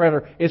heaven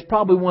forever is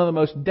probably one of the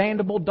most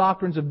damnable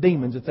doctrines of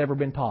demons that's ever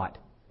been taught.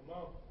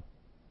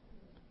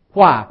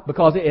 Why?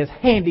 Because it has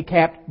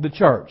handicapped the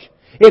church.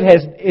 It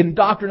has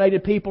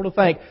indoctrinated people to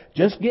think,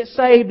 just get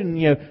saved and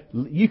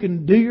you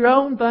can do your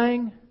own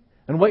thing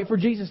and wait for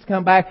Jesus to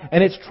come back.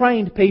 And it's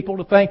trained people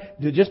to think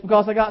that just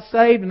because they got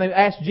saved and they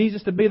asked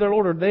Jesus to be their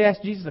Lord, or they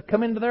asked Jesus to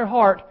come into their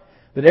heart,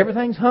 that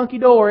everything's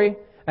hunky-dory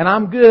and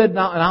I'm good and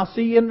I'll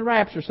see you in the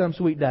rapture some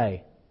sweet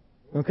day.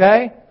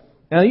 Okay?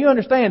 Now you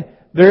understand,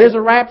 there is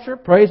a rapture,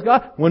 praise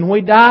God. When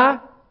we die,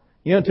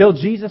 until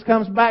Jesus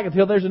comes back,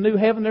 until there's a new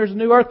heaven, there's a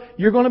new earth,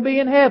 you're going to be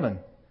in heaven.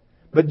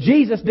 But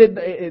Jesus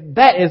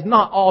that is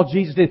not all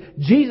Jesus did.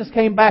 Jesus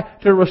came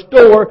back to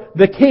restore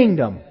the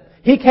kingdom.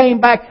 He came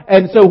back,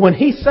 and so when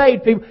He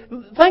saved people,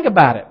 think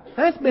about it.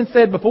 That's been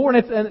said before,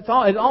 and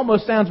it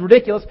almost sounds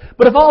ridiculous,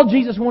 but if all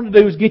Jesus wanted to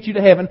do was get you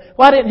to heaven,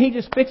 why didn't He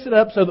just fix it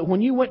up so that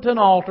when you went to an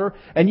altar,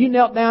 and you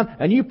knelt down,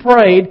 and you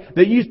prayed,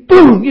 that you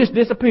just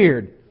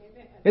disappeared?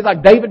 It's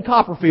like David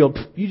Copperfield.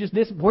 You just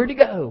disappeared. Where'd He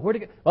go?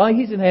 Well,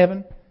 He's in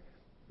heaven.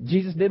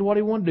 Jesus did what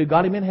He wanted to do,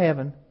 got Him in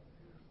heaven.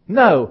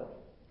 No.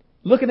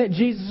 Looking at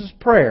Jesus'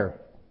 prayer.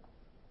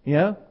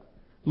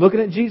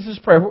 Looking at Jesus'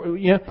 prayer.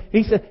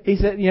 He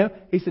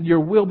said, your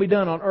will be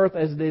done on earth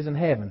as it is in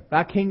heaven.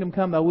 Thy kingdom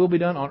come, thy will be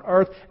done on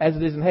earth as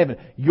it is in heaven.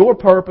 Your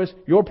purpose,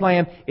 your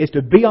plan is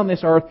to be on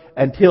this earth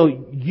until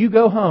you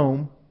go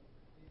home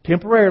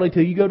temporarily,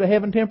 till you go to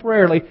heaven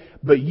temporarily,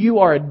 but you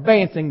are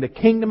advancing the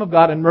kingdom of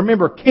God. And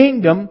remember,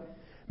 kingdom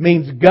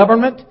means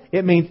government,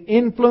 it means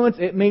influence,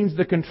 it means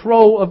the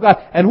control of God.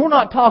 And we're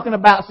not talking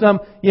about some,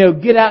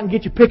 get out and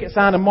get your picket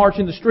sign and march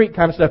in the street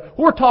kind of stuff.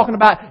 We're talking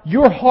about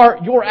your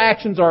heart, your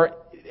actions are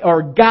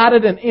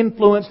guided and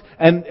influenced,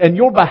 and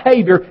your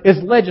behavior is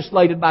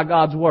legislated by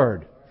God's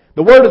Word.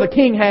 The Word of the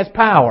King has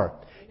power.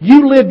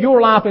 You live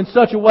your life in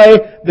such a way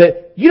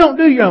that you don't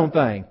do your own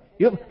thing.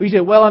 You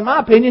say, well, in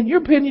my opinion,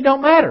 your opinion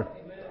don't matter.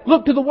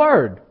 Look to the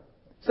Word.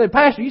 Say,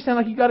 Pastor, you sound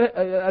like you got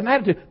an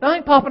attitude. No, I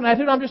ain't popping an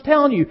attitude. I'm just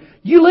telling you.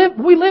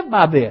 We live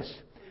by this.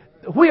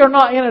 We are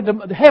not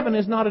heaven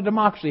is not a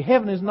democracy.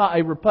 Heaven is not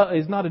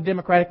a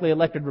democratically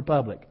elected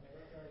republic.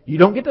 You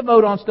don't get to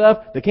vote on stuff.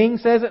 The King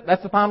says it.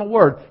 That's the final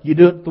word. You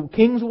do it the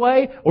King's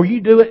way, or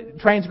you do it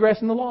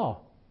transgressing the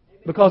law.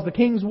 Because the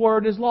King's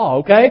word is law,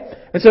 okay?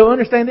 And so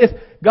understand this.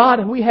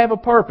 God, we have a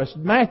purpose.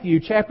 Matthew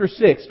chapter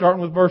 6,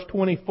 starting with verse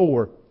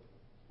 24.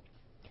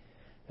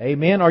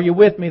 Amen. Are you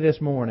with me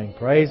this morning?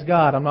 Praise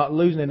God. I'm not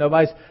losing it.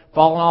 Nobody's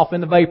falling off in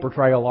the vapor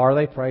trail, are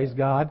they? Praise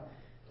God.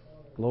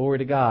 Glory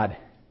to God.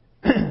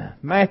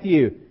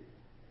 Matthew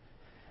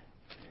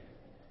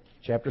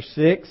chapter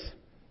 6.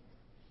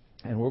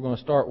 And we're going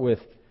to start with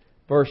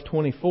verse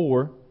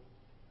 24.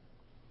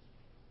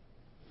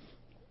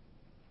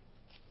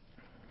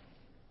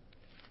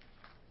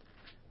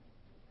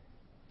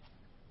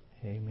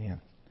 Amen.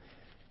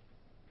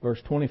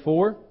 Verse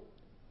 24.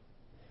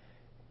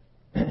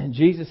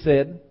 Jesus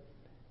said,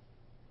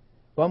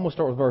 well, I'm going to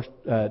start with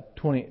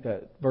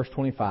verse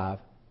 25,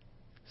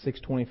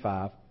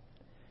 6:25.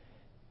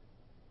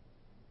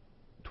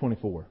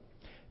 24.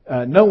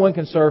 No one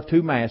can serve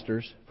two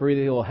masters, for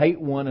either he will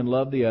hate one and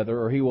love the other,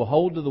 or he will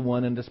hold to the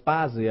one and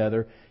despise the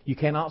other. You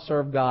cannot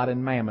serve God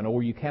and mammon,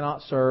 or you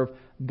cannot serve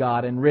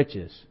God and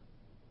riches.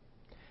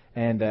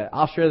 And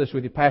I'll share this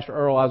with you. Pastor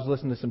Earl, I was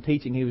listening to some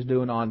teaching he was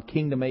doing on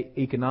kingdom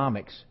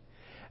economics.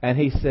 And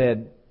he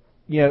said,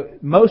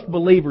 most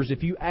believers,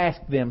 if you ask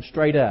them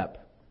straight up,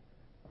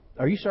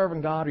 are you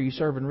serving God or are you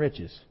serving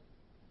riches?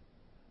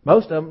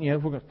 Most of them, we're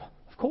going,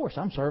 of course,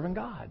 I'm serving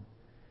God.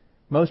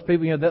 Most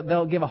people,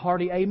 they'll give a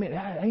hearty amen.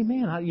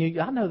 Amen.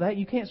 I know that.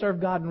 You can't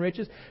serve God and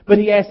riches. But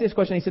he asked this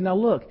question. He said, now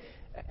look,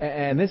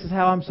 and this is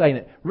how I'm saying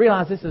it.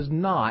 Realize this is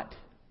not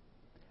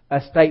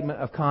a statement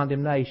of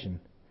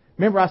condemnation.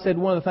 Remember I said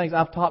one of the things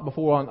I've taught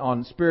before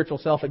on spiritual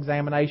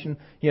self-examination,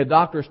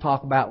 doctors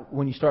talk about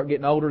when you start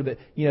getting older that,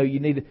 you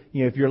need to,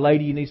 if you're a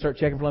lady, you need to start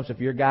checking for lumps. If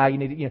you're a guy, you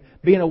need to,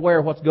 being aware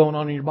of what's going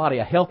on in your body.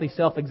 A healthy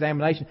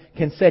self-examination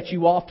can set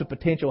you off to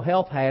potential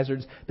health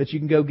hazards that you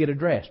can go get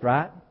addressed,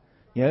 right?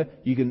 You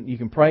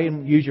can pray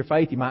and use your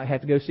faith. You might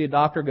have to go see a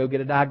doctor, go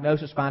get a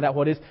diagnosis, find out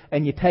what it is,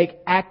 and you take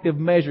active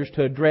measures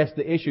to address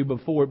the issue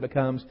before it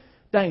becomes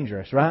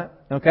dangerous, right?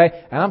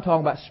 Okay? And I'm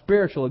talking about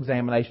spiritual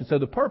examination. So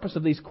the purpose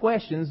of these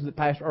questions that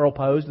Pastor Earl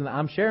posed and that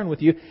I'm sharing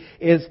with you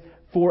is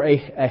for a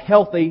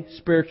healthy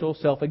spiritual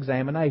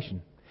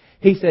self-examination.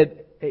 He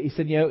said,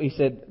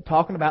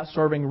 talking about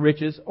serving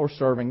riches or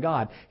serving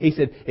God. He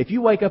said, if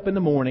you wake up in the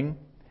morning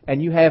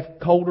and you have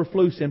cold or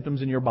flu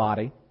symptoms in your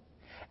body,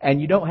 and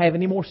you don't have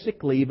any more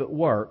sick leave at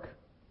work,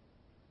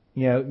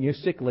 your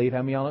sick leave,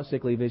 how many of y'all know what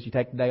sick leave is? You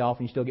take the day off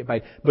and you still get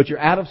paid. But you're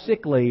out of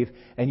sick leave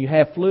and you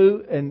have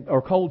flu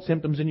or cold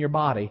symptoms in your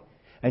body,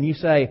 and you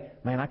say,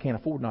 man, I can't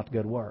afford not to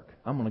go to work.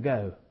 I'm going to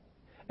go.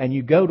 And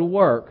you go to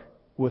work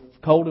with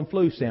cold and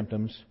flu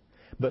symptoms,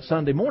 but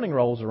Sunday morning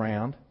rolls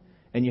around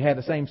and you have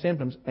the same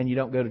symptoms and you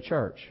don't go to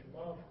church.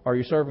 Are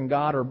you serving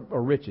God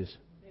or riches?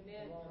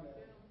 Amen.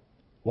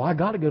 Well, I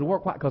got to go to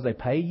work. Why? Because they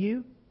pay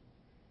you?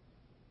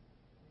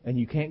 And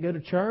you can't go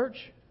to church?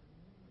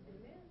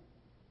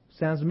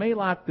 Sounds to me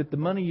like that the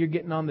money you're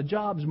getting on the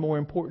job is more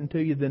important to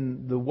you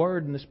than the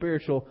Word and the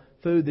spiritual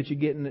food that you're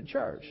getting at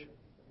church.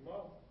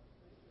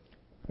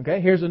 Okay,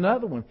 here's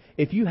another one.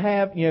 If you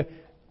have,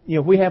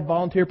 we have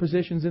volunteer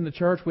positions in the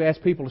church. We ask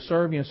people to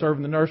serve, serve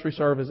in the nursery,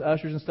 serve as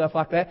ushers and stuff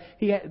like that.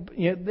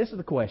 This is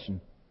the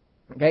question.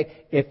 Okay,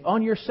 if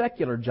on your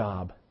secular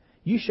job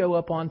you show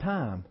up on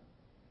time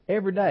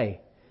every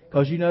day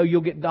because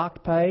you'll get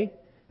docked pay.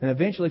 And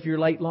eventually, if you're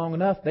late long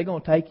enough, they're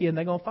going to take you and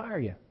they're going to fire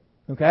you.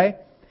 Okay?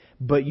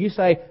 But you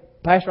say,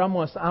 Pastor, I'm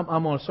going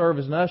to serve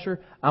as an usher.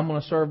 I'm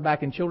going to serve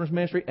back in children's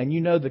ministry. And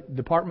the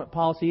department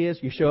policy is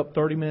you show up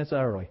 30 minutes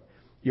early.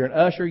 You're an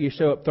usher. You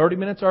show up 30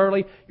 minutes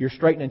early. You're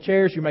straightening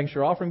chairs. You're making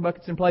sure offering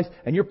buckets in place.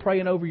 And you're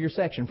praying over your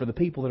section for the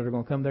people that are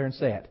going to come there and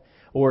sit.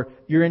 Or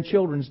you're in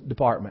children's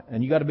department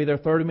and you got to be there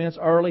 30 minutes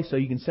early so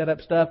you can set up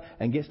stuff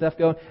and get stuff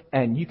going.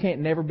 And you can't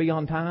never be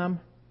on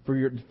time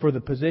for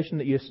the position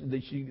that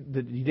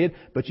you did,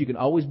 but you can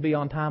always be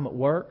on time at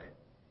work,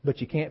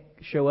 but you can't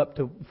show up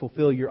to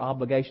fulfill your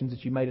obligations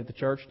that you made at the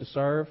church to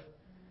serve.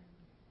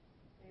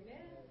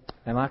 Amen.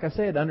 And like I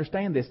said,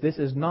 understand this.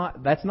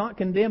 That's not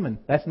condemning.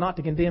 That's not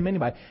to condemn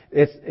anybody.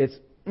 It's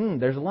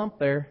there's a lump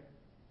there.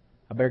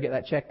 I better get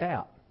that checked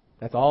out.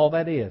 That's all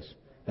that is.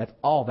 That's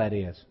all that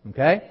is.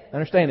 Okay?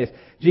 Understand this.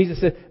 Jesus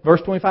said,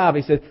 verse 25,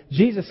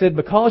 Jesus said,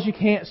 because you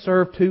can't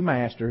serve two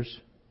masters,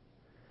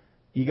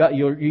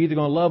 you're either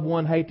going to love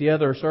one, hate the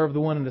other, or serve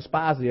the one and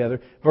despise the other.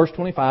 Verse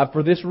 25,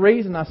 for this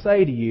reason I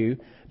say to you,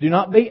 do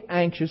not be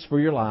anxious for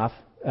your life,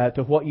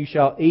 to what you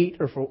shall eat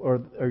or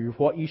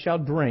what you shall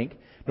drink,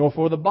 nor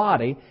for the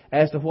body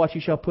as to what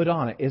you shall put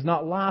on it. Is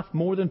not life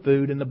more than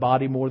food, and the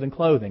body more than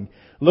clothing?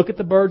 Look at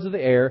the birds of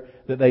the air,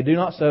 that they do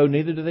not sow,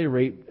 neither do they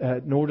reap,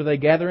 nor do they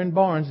gather in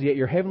barns, yet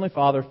your heavenly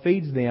Father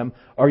feeds them.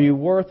 Are you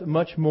worth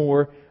much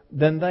more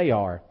than they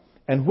are?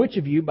 And which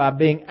of you, by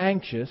being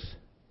anxious,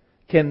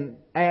 can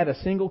add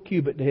a single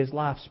cubit to his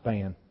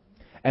lifespan?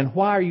 And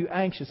why are you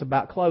anxious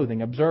about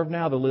clothing? Observe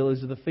now the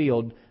lilies of the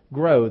field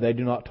grow. They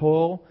do not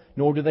toil,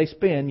 nor do they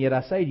spin. Yet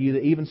I say to you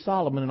that even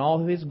Solomon in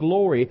all of his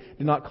glory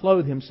did not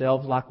clothe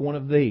himself like one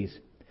of these.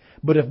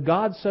 But if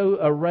God so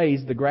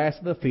arrays the grass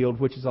of the field,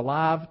 which is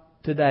alive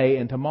today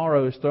and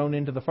tomorrow is thrown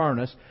into the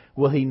furnace,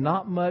 will He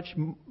not much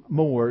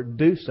more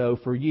do so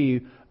for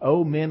you,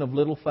 O men of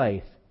little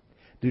faith?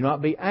 Do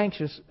not be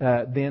anxious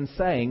then,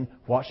 saying,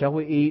 what shall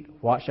we eat,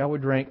 what shall we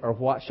drink, or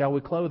with what shall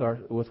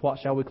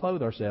we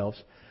clothe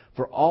ourselves?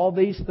 For all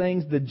these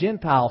things the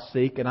Gentiles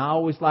seek, and I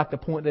always like to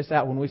point this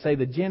out when we say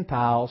the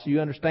Gentiles,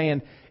 you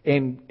understand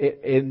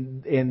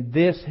in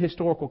this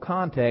historical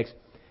context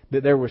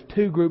that there was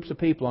two groups of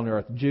people on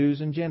earth,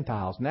 Jews and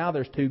Gentiles. Now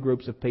there's two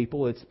groups of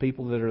people. It's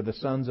people that are the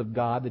sons of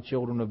God, the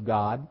children of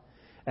God,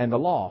 and the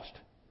lost.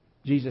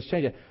 Jesus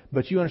changed it.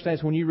 But you understand,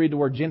 so when you read the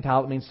word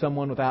Gentile, it means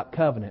someone without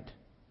covenant.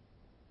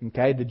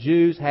 Okay, the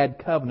Jews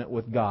had covenant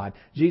with God.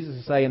 Jesus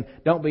is saying,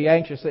 don't be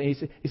anxious. He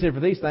said,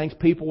 for these things,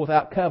 people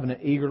without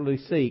covenant eagerly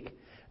seek.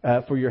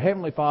 For your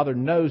heavenly Father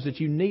knows that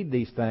you need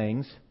these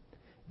things.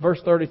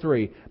 Verse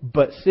 33,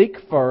 but seek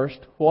first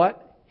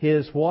what?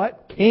 His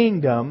what?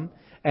 Kingdom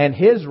and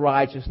His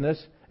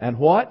righteousness, and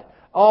what?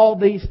 All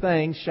these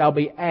things shall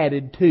be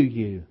added to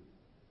you.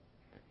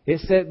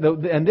 It said,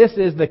 and this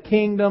is the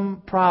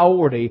kingdom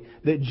priority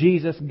that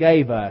Jesus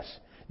gave us.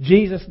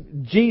 Jesus,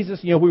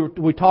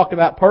 we talked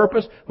about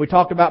purpose, we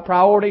talked about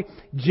priority.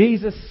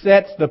 Jesus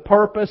sets the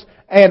purpose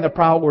and the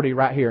priority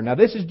right here. Now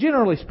this is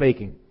generally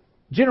speaking.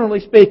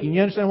 Generally speaking,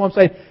 you understand what I'm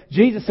saying?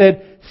 Jesus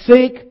said,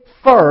 seek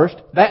first.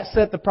 That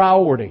set the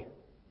priority.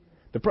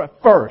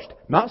 First,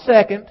 not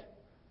second,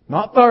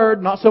 not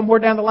third, not somewhere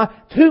down the line.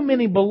 Too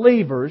many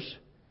believers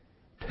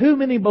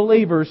living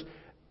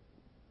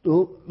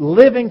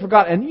for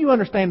God. And you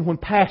understand when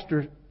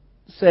Pastor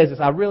says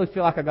this, I really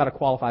feel like I've got to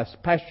qualify.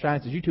 Pastor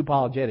Shine says, you're too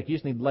apologetic. You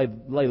just need to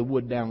lay the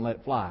wood down and let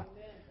it fly.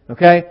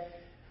 Okay?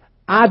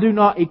 I do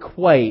not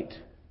equate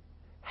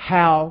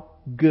how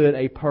good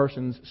a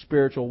person's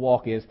spiritual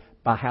walk is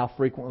by how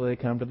frequently they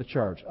come to the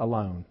church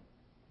alone.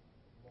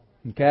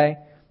 Okay?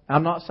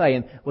 I'm not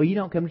saying, well, you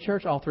don't come to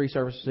church all 3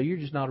 services, so you're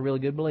just not a really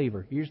good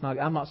believer.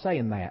 I'm not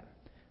saying that.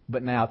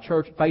 But now,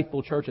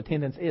 faithful church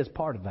attendance is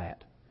part of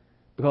that.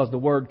 Because the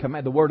word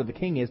of the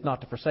King is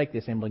not to forsake the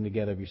assembling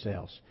together of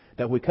yourselves.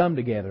 That we come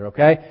together,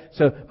 okay?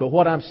 But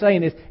what I'm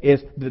saying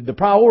is the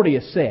priority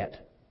is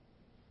set.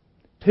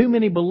 Too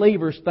many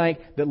believers think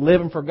that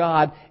living for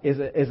God is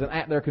an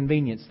at their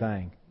convenience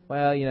thing.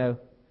 Well, if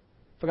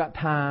I got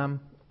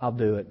time, I'll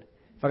do it.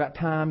 If I got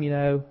time,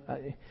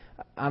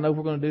 I know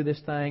we're going to do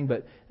this thing,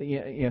 but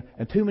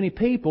and too many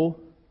people,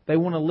 they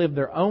want to live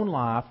their own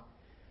life.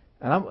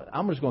 And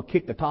I'm just going to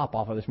kick the top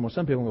off of this more.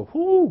 Some people go,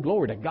 whoo,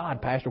 glory to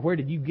God, Pastor. Where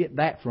did you get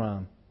that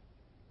from?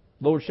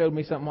 The Lord showed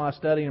me something while I was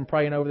studying and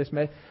praying over this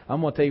message. I'm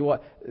going to tell you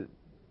what.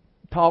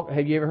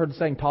 Have you ever heard the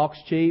saying, talk's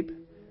cheap?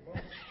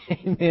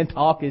 Amen.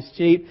 Talk is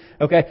cheap.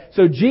 Okay.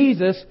 So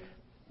Jesus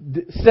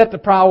set the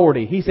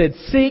priority. He said,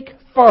 seek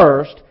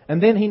first,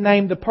 and then He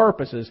named the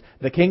purposes.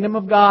 The kingdom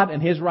of God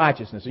and His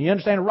righteousness. And you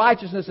understand,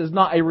 righteousness is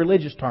not a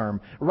religious term.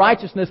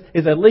 Righteousness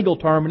is a legal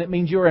term, and it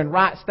means you're in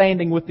right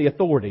standing with the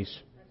authorities.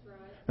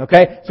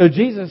 Okay, so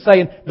Jesus is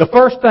saying, the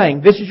first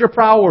thing, this is your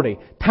priority.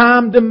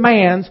 Time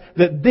demands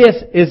that this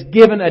is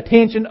given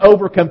attention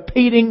over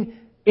competing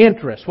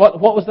interests.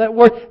 What was that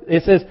word?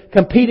 It says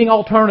competing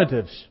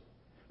alternatives.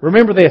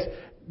 Remember this.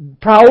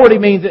 Priority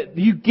means that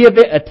you give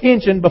it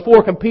attention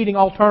before competing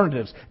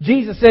alternatives.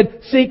 Jesus said,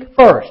 seek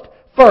first.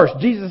 First,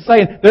 Jesus is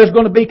saying there's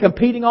going to be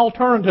competing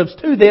alternatives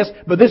to this,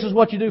 but this is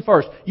what you do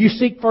first. You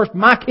seek first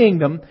my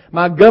kingdom,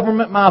 my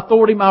government, my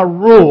authority, my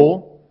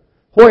rule.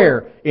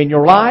 Where? In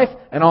your life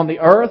and on the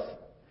earth,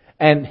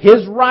 and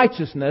His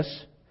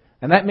righteousness,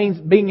 and that means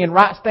being in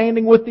right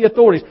standing with the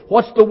authorities.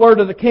 What's the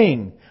word of the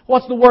King?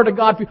 What's the word of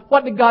God?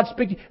 What did God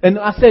speak to you? And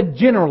I said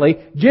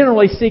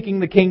generally seeking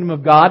the kingdom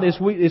of God.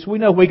 As we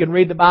know, we can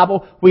read the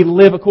Bible, we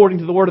live according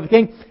to the word of the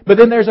King. But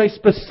then there's a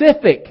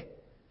specific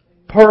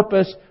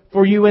purpose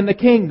for you in the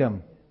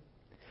kingdom.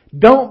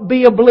 Don't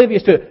be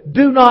oblivious to it.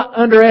 Do not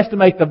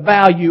underestimate the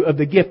value of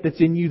the gift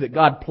that's in you that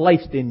God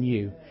placed in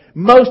you.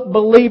 Most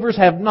believers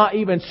have not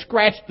even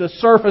scratched the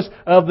surface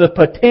of the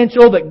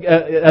potential of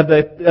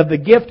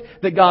the gift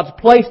that God's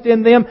placed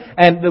in them.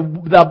 And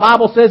the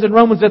Bible says in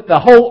Romans that the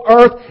whole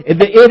earth,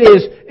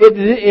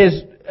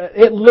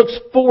 it looks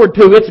forward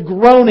to, it's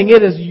groaning,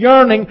 it is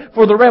yearning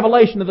for the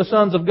revelation of the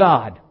sons of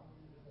God.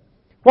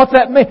 What's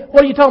that mean?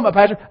 What are you talking about,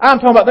 Pastor? I'm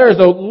talking about there is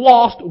a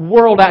lost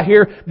world out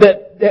here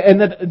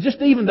that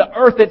just even the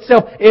earth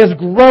itself is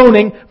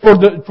groaning for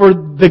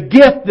the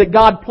gift that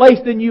God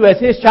placed in you as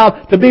His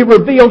child to be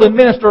revealed and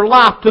minister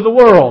life to the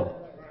world.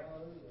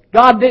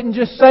 God didn't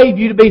just save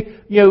you to be,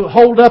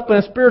 holed up in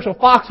a spiritual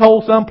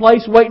foxhole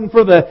someplace waiting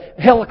for the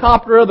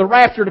helicopter or the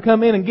rapture to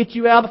come in and get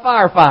you out of the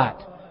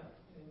firefight.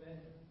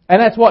 And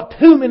that's what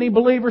too many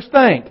believers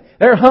think.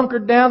 They're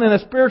hunkered down in a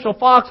spiritual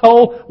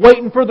foxhole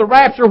waiting for the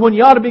rapture when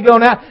you ought to be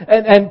going out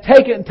and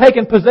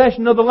taking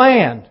possession of the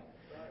land.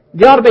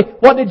 You ought to be,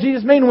 what did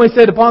Jesus mean when He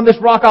said, upon this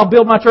rock I'll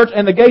build my church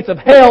and the gates of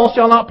hell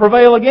shall not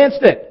prevail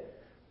against it?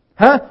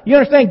 Huh? You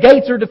understand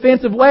gates are a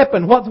defensive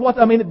weapon.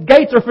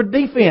 Gates are for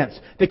defense,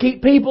 to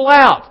keep people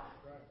out.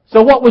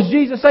 So what was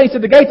Jesus saying? He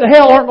said, the gates of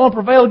hell aren't going to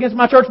prevail against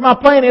my church. My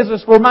plan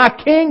is for my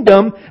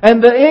kingdom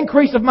and the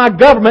increase of my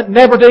government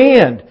never to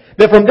end.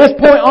 That from this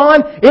point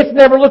on, it's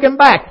never looking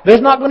back. There's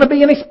not going to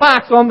be any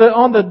spikes on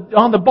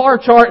the bar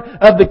chart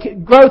of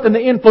the growth and the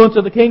influence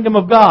of the kingdom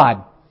of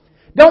God.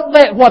 Don't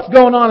let what's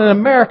going on in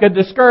America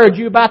discourage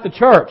you about the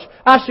church.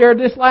 I shared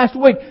this last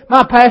week.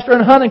 My pastor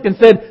in Huntington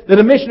said that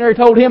a missionary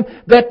told him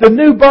that the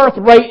new birth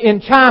rate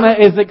in China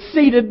has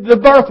exceeded the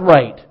birth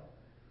rate.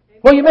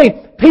 What do you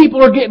mean?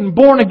 People are getting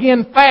born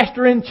again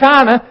faster in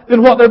China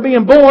than what they're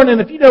being born.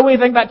 And if you know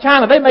anything about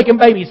China, they're making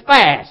babies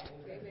fast.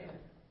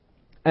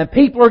 And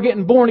people are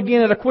getting born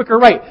again at a quicker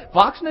rate.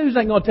 Fox News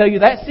ain't going to tell you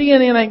that.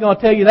 CNN ain't going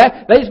to tell you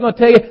that. They're just going to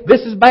tell you,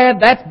 this is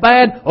bad, that's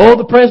bad. Oh,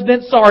 the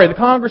President's sorry. The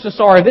Congress is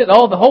sorry. The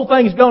whole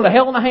thing is going to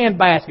hell in a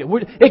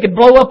handbasket. It could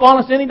blow up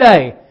on us any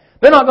day.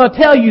 They're not going to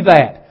tell you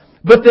that.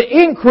 But the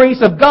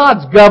increase of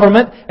God's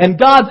government and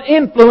God's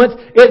influence,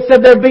 it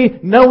said there'd be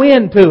no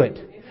end to it.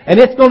 And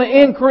it's going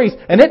to increase.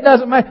 And it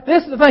doesn't matter.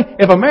 This is the thing.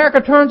 If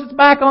America turns its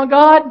back on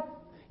God,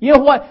 you know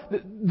what?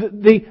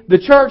 The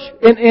church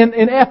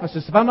in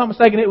Ephesus, if I'm not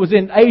mistaken, it was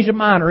in Asia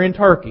Minor, in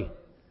Turkey.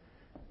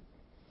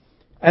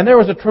 And there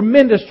was a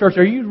tremendous church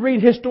there. You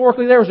read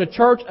historically, there was a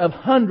church of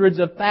hundreds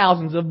of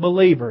thousands of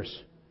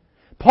believers.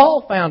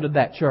 Paul founded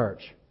that church.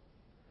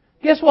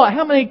 Guess what?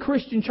 How many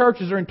Christian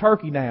churches are in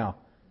Turkey now?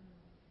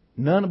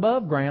 None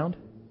above ground.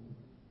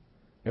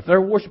 If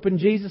they're worshiping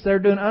Jesus, they're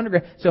doing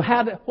underground. So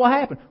what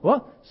happened?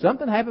 Well,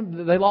 something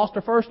happened. They lost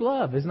their first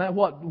love. Isn't that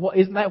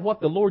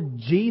what the Lord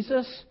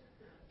Jesus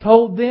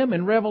told them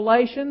in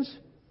Revelations?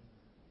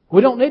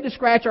 We don't need to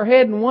scratch our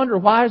head and wonder,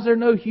 why is there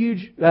no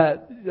huge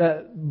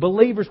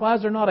believers? Why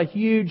is there not a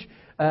huge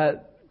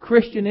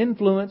Christian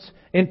influence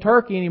in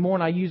Turkey anymore?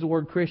 And I use the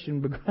word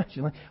Christian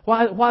begrudgingly.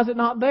 Why is it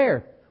not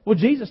there? Well,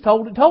 Jesus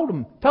told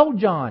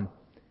John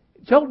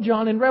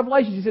in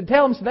Revelation. He said,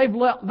 "Tell them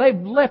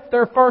they've left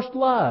their first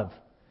love,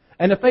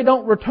 and if they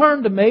don't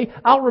return to me,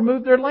 I'll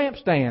remove their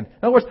lampstand." In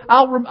other words,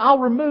 I'll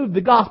remove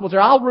the gospels there.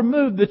 I'll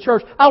remove the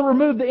church. I'll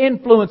remove the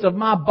influence of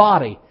my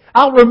body.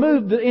 I'll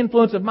remove the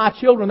influence of my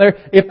children there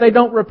if they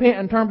don't repent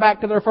and turn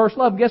back to their first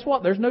love. Guess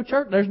what? There's no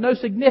church. There's no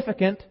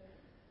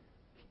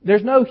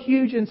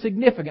huge and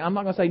significant, I'm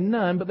not going to say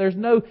none, but there's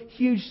no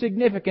huge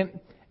significant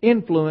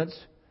influence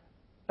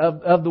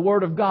of the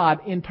Word of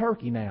God in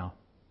Turkey now.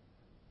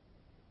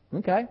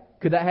 Okay.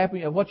 Could that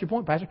happen? What's your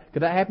point, Pastor?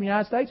 Could that happen in the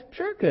United States?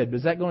 Sure it could.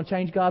 Is that going to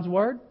change God's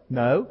Word?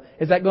 No.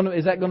 Is that going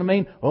to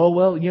mean,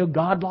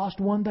 God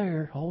lost one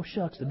there. Oh,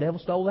 shucks, the devil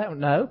stole that one.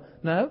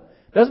 No.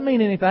 Doesn't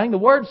mean anything. The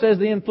Word says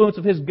the influence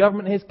of His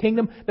government and His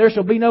kingdom, there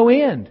shall be no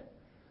end.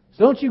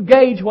 So don't you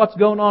gauge what's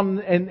going on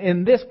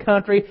in this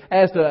country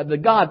as to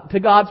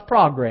God's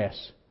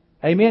progress.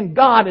 Amen.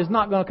 God is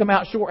not going to come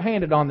out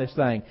short-handed on this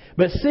thing.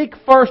 But seek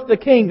first the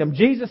kingdom.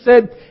 Jesus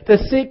said to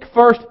seek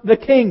first the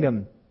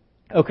kingdom.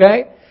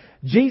 Okay?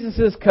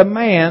 Jesus'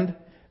 command,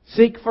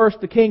 seek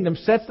first the kingdom,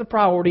 sets the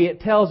priority. It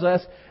tells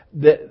us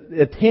that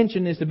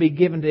attention is to be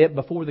given to it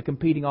before the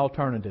competing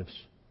alternatives.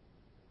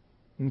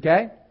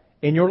 Okay?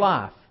 In your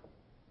life.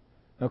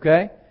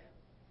 Okay?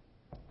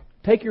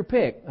 Take your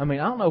pick. I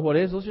don't know what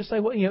it is. Let's just say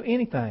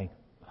anything.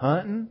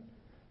 Hunting,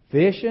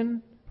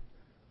 fishing,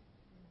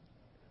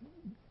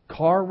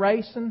 car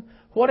racing,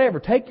 whatever.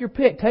 Take your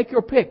pick. Take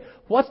your pick.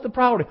 What's the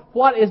priority?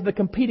 What is the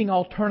competing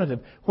alternative?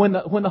 When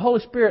the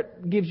Holy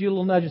Spirit gives you a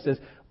little nudge and says,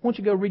 "Why don't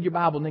you go read your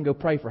Bible and then go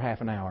pray for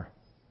half an hour?"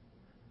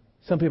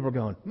 Some people are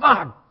going,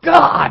 "My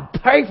God,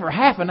 pray for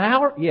half an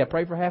hour?" Yeah,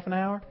 pray for half an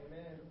hour.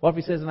 Amen. What if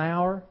He says an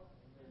hour?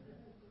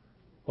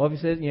 What if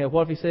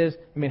He says,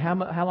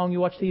 how long you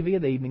watch TV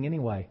in the evening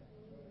anyway?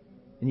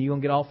 And you're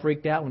going to get all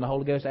freaked out when the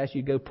Holy Ghost asks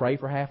you to go pray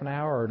for half an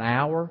hour or an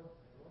hour?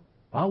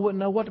 Well, I wouldn't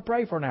know what to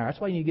pray for an hour. That's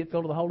why you need to get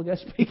filled with the Holy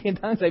Ghost, speak in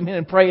tongues, amen,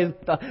 and pray.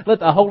 Let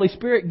the Holy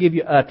Spirit give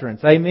you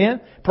utterance,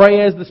 amen. Pray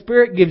as the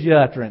Spirit gives you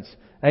utterance,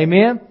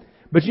 amen.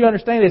 But you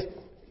understand this,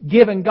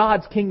 giving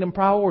God's kingdom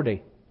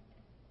priority.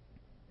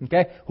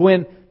 Okay?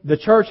 When the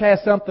church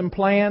has something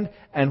planned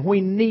and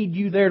we need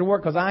you there to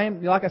work, because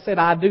like I said,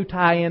 I do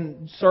tie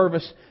in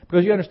service,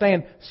 because you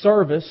understand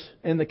service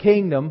in the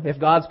kingdom, if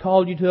God's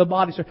called you to a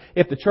body service,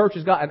 if the church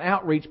has got an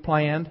outreach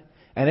planned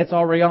and it's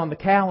already on the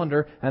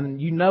calendar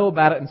and you know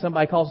about it and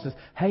somebody calls and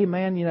says, "Hey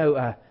man,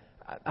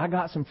 I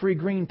got some free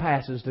green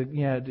passes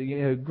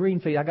to green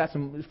fee. I got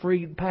some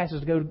free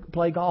passes to go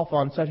play golf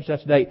on such and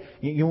such date.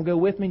 You want to go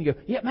with me?" And you go,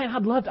 "Yeah, man,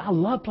 I'd love to. I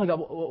love playing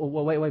golf."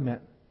 Well, wait a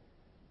minute.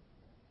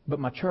 But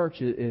my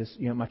church is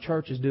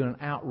doing an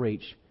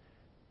outreach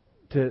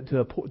to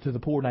the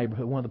poor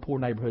neighborhood, one of the poor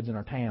neighborhoods in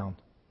our town.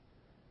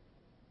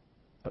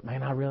 But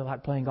man, I really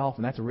like playing golf,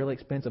 and that's a really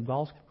expensive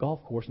golf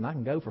course, and I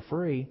can go for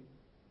free.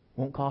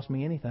 Won't cost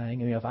me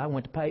anything. If I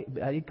went to pay,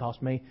 it'd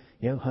cost me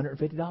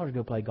 $150 to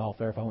go play golf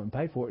there if I went and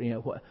paid for it.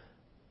 What?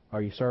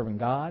 Are you serving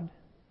God?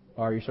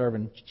 Or are you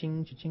serving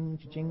cha-ching, cha-ching,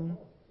 cha-ching?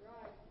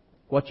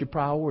 What's your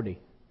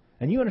priority?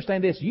 And you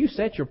understand this. You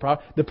set your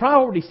priority. The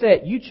priority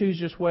set. You choose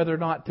just whether or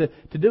not to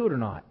do it or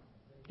not.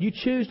 You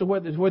choose to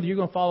whether you're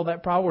going to follow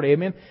that priority.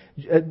 Amen.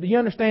 Do you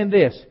understand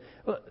this?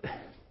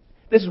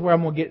 This is where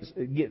I'm going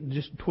to get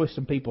just twist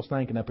some people's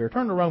thinking up here.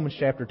 Turn to Romans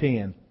chapter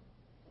 10.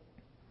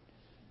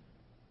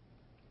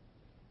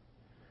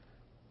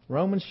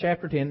 Romans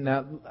chapter 10.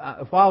 Now,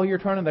 while you're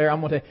turning there,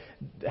 I'm going to tell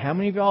you, how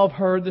many of y'all have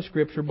heard the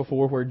scripture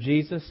before where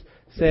Jesus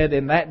said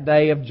in that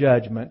day of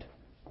judgment,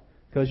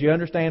 because you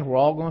understand we're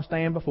all going to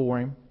stand before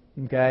Him,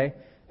 okay?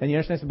 And you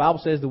understand the Bible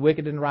says the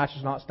wicked and the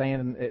righteous not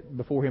stand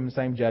before Him in the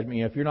same judgment.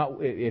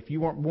 If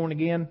you weren't born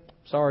again,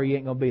 sorry, you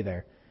ain't going to be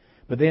there.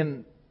 But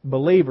then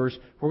believers,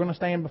 we're going to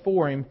stand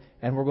before Him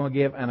and we're going to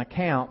give an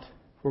account.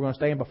 We're going to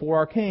stand before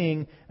our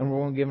King and we're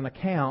going to give an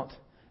account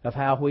of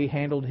how we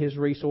handled His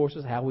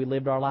resources, how we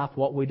lived our life,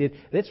 what we did.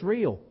 It's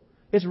real.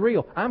 It's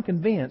real. I'm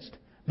convinced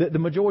that the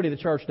majority of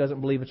the church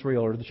doesn't believe it's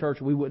real, or the church,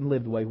 we wouldn't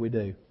live the way we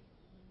do.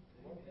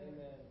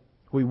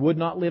 We would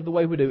not live the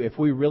way we do if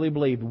we really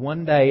believed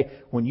one day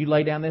when you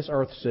lay down this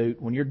earth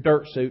suit, when your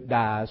dirt suit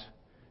dies,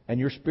 and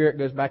your spirit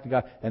goes back to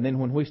God. And then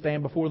when we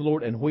stand before the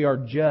Lord and we are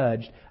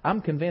judged, I'm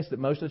convinced that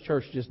most of the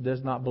church just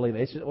does not believe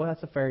it. It's just, well,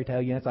 that's a fairy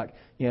tale. It's like,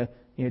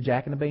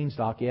 Jack and the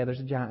Beanstalk. Yeah, there's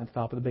a giant at the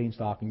top of the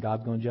beanstalk, and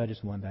God's going to judge us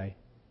one day.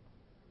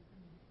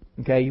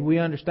 Okay, we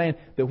understand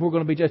that we're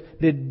going to be judged.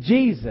 Did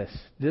Jesus,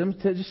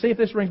 just see if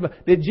this rings,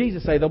 but did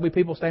Jesus say, there'll be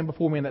people standing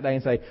before me in that day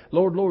and say,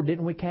 Lord, Lord,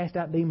 didn't we cast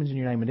out demons in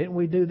your name? And didn't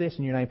we do this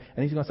in your name?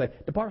 And He's going to say,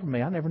 depart from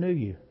me, I never knew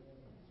you.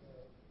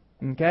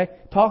 Okay?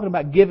 Talking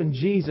about giving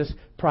Jesus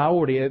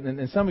priority.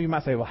 And some of you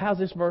might say, well, how's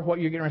this verse, what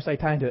you're getting ready to say,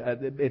 tying to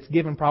it's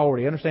given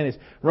priority? Understand it's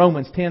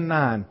Romans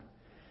 10:9.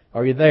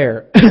 Are you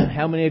there?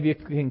 How many of you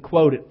can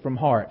quote it from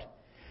heart?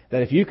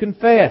 That if you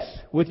confess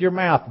with your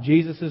mouth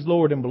Jesus is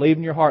Lord and believe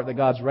in your heart that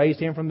God's raised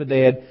Him from the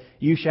dead,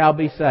 you shall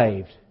be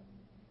saved.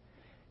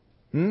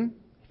 If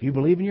you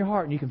believe in your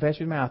heart and you confess with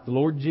your mouth the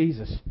Lord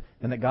Jesus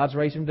and that God's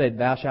raised Him from the dead,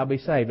 thou shalt be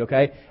saved.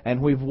 Okay?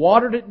 And we've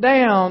watered it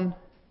down.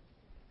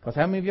 Because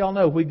how many of y'all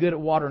know we're good at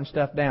watering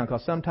stuff down?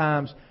 Because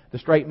sometimes the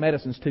straight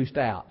medicine's too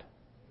stout.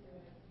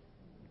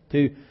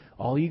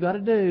 All you got to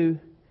do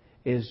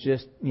is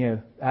just,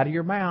 out of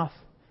your mouth,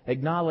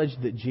 acknowledge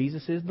that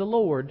Jesus is the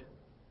Lord,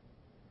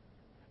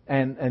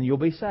 and you'll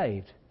be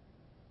saved.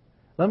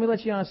 Let me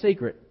let you on a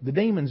secret. The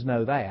demons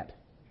know that.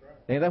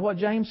 Ain't that what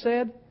James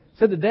said? He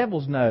said the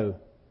devils know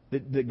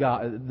that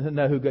God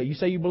know who God. You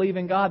say you believe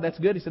in God, that's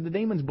good. He said the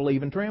demons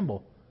believe and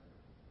tremble.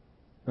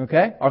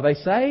 Okay? Are they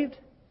saved?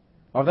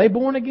 Are they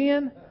born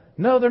again?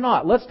 No, they're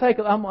not. Let's take.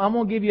 I'm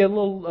going to give you a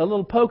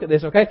little poke at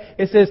this. Okay?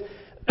 It says,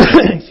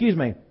 excuse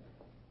me.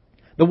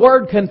 The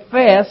word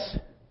confess.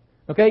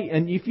 Okay,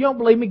 and if you don't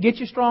believe me, get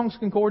your Strong's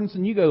Concordance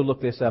and you go look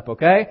this up.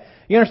 Okay?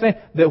 You understand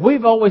that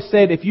we've always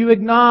said if you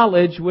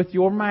acknowledge with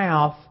your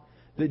mouth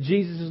that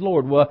Jesus is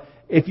Lord. Well,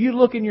 if you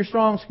look in your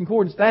Strong's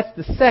Concordance, that's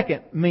the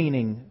second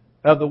meaning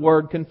of the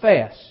word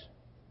confess.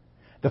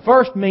 The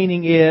first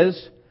meaning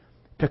is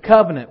to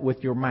covenant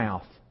with your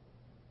mouth.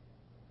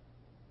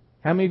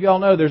 How many of y'all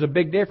know there's a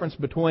big difference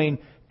between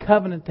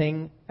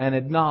covenanting and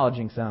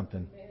acknowledging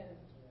something?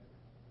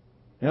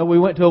 We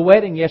went to a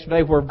wedding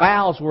yesterday where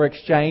vows were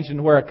exchanged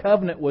and where a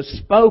covenant was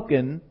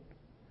spoken.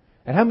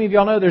 And how many of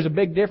y'all know there's a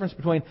big difference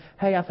between,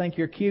 hey, I think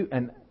you're cute,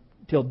 and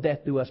till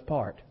death do us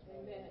part?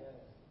 Amen.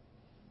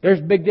 There's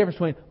a big difference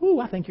between, ooh,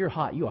 I think you're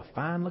hot, you a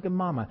fine-looking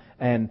mama,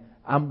 and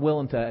I'm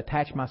willing to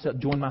attach myself,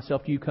 join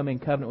myself to you, come in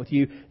covenant with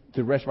you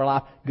through the rest of our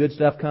life. Good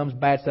stuff comes,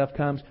 bad stuff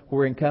comes.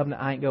 We're in covenant,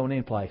 I ain't going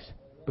in place.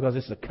 Because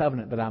it's a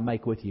covenant that I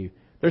make with you.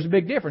 There's a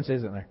big difference,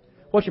 isn't there?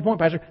 What's your point,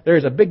 Pastor? There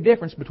is a big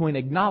difference between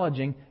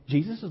acknowledging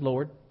Jesus is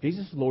Lord,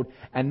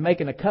 and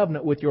making a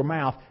covenant with your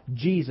mouth,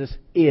 Jesus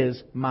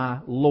is my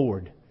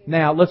Lord.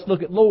 Now, let's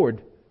look at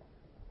Lord.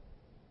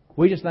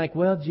 We just think,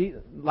 well,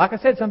 like I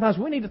said, sometimes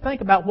we need to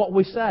think about what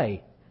we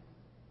say.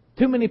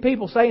 Too many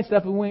people saying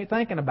stuff and we ain't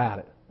thinking about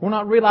it. We're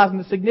not realizing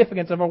the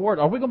significance of our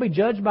words. Are we going to be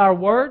judged by our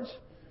words?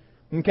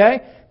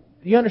 Okay?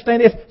 You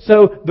understand this?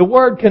 So the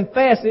word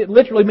confess, it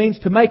literally means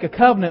to make a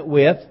covenant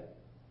with.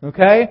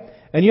 Okay?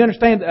 And you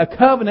understand that a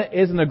covenant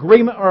is an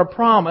agreement or a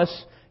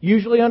promise,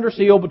 usually under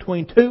seal,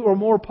 between two or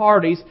more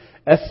parties,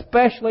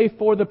 especially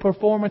for the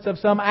performance of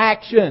some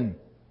action.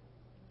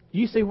 Do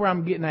you see where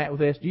I'm getting at with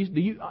this?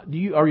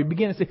 Are you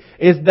beginning to see?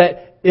 Is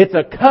that it's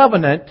a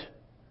covenant.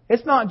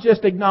 It's not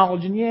just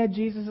acknowledging, yeah,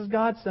 Jesus is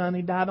God's Son.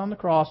 He died on the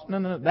cross.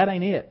 No, that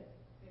ain't it.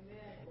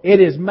 Amen. It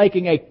is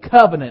making a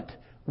covenant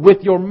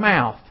with your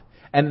mouth.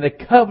 And the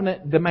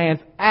covenant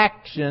demands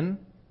action.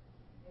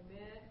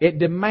 Amen. It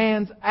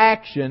demands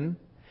action.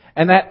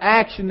 And that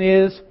action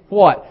is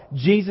what?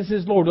 Jesus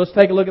is Lord. Let's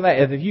take a look at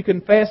that. If you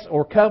confess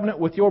or covenant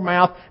with your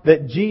mouth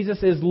that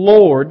Jesus is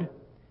Lord,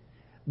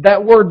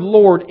 that word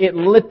Lord, it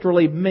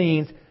literally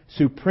means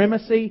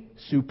supremacy,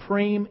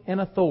 supreme in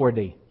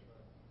authority.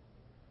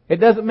 It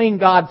doesn't mean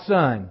God's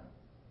Son.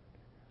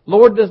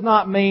 Lord does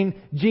not mean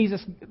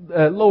Jesus,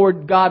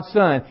 Lord, God's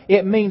Son.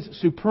 It means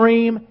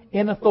supreme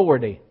in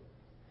authority.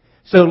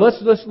 So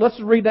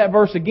let's read that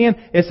verse again.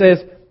 It says,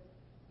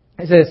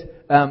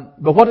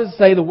 but what does it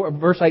say?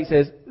 Verse 8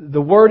 says,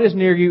 the word is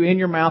near you in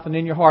your mouth and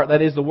in your heart.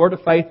 That is the word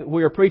of faith that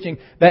we are preaching.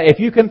 That if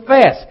you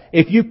confess,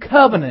 if you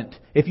covenant,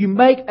 if you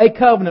make a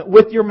covenant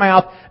with your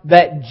mouth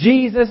that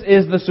Jesus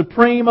is the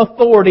supreme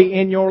authority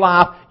in your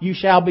life, you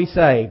shall be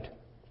saved.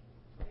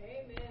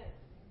 Amen.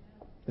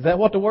 Is that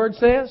what the word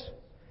says?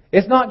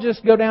 It's not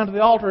just go down to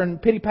the altar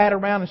and pity-pat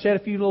around and shed a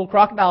few little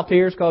crocodile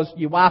tears because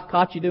your wife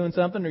caught you doing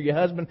something, or your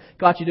husband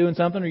caught you doing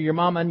something, or your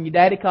mama and your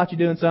daddy caught you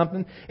doing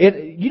something.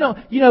 You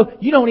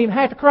don't even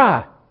have to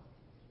cry.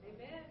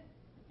 Amen.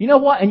 You know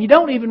what? And you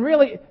don't even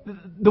really,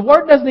 the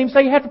Word doesn't even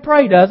say you have to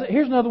pray, does it?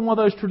 Here's another one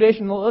of those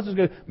traditional, let's just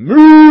go,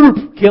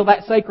 kill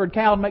that sacred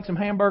cow and make some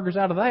hamburgers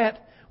out of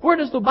that. Where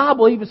does the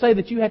Bible even say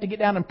that you have to get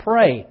down and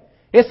pray?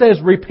 It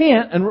says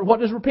repent, and what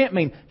does repent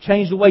mean?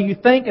 Change the way you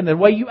think and the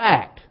way you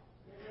act.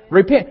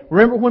 Repent.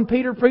 Remember when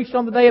Peter preached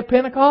on the day of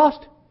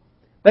Pentecost?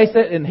 They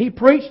said, and he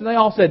preached, and they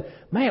all said,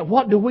 man,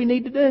 what do we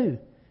need to do?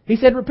 He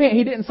said repent.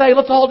 He didn't say,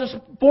 let's all just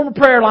form a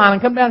prayer line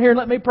and come down here and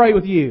let me pray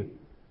with you.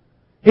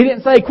 He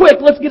didn't say, quick,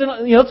 let's get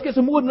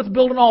some wood and let's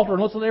build an altar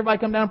and let's let everybody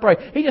come down and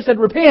pray. He just said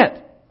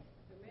repent.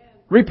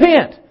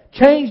 Repent.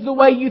 Change the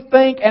way you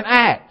think and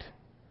act.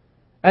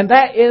 And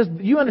that is,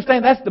 you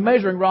understand, that's the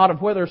measuring rod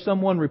of whether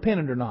someone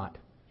repented or not.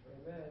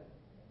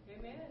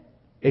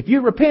 If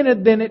you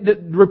repented,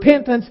 then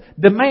repentance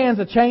demands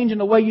a change in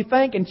the way you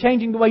think, and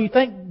changing the way you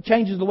think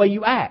changes the way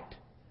you act.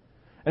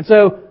 And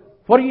so,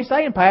 what are you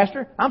saying,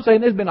 Pastor? I'm saying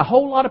there's been a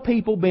whole lot of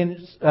people being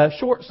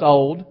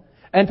short-sold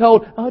and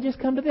told, oh, just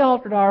come to the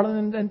altar,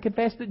 darling, and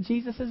confess that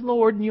Jesus is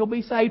Lord and you'll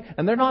be saved.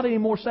 And they're not any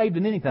more saved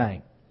than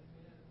anything.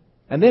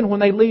 And then when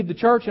they leave the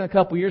church in a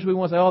couple of years, we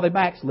want to say, oh, they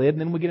backslid.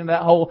 And then we get into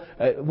that whole,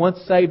 once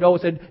saved,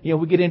 always said,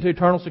 we get into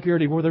eternal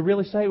security. Were they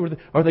really saved?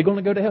 Are they going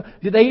to go to hell?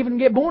 Did they even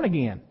get born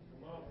again?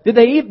 Did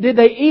they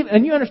even,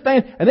 and you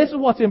understand, and this is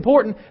what's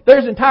important,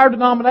 there's entire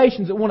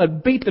denominations that want to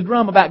beat the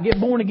drum about get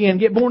born again,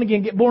 get born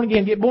again, get born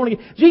again, get born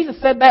again. Jesus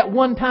said that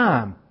one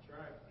time.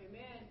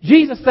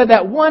 Jesus said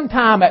that one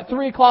time at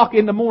 3 o'clock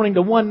in the morning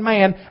to one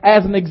man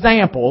as an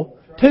example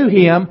to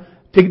him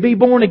to be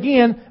born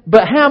again.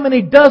 But how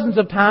many dozens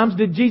of times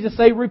did Jesus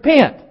say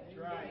repent?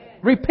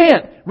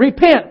 Repent,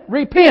 repent,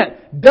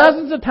 repent.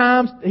 Dozens of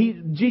times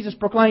Jesus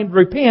proclaimed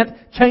repent,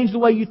 change the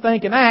way you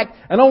think and act.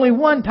 And only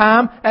one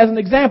time, as an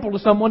example to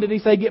someone, did He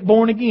say get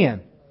born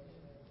again.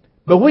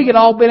 But we get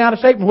all bent out of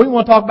shape and we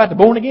want to talk about the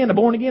born again, the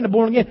born again, the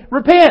born again.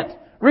 Repent,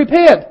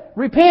 repent,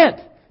 repent.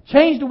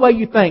 Change the way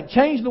you think.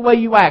 Change the way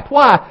you act.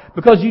 Why?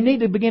 Because you need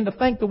to begin to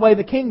think the way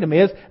the kingdom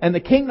is. And the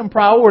kingdom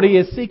priority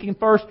is seeking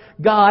first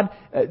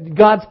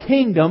God's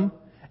kingdom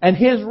and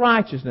His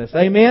righteousness.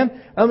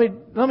 Amen?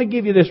 Let me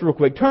give you this real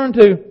quick. Turn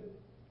to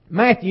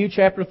Matthew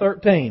chapter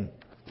 13.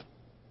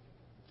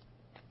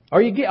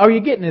 Are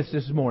you getting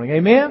this morning?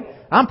 Amen?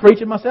 I'm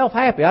preaching myself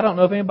happy. I don't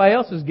know if anybody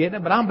else is getting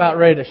it, but I'm about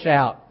ready to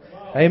shout.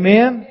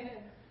 Amen?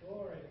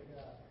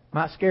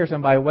 Might scare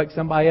somebody, wake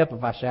somebody up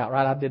if I shout,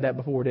 right? I did that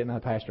before, didn't I,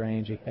 Pastor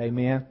Angie?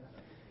 Amen.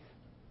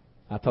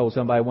 I told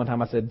somebody one time,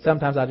 I said,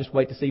 sometimes I just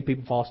wait to see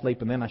people fall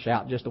asleep and then I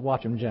shout just to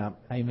watch them jump.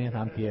 Amen.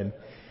 I'm kidding.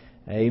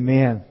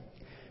 Amen.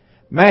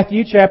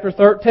 Matthew chapter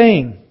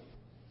 13.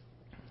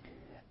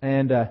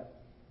 And I'm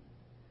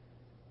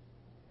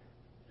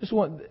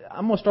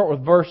going to start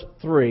with verse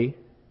 3.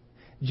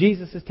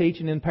 Jesus is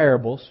teaching in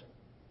parables.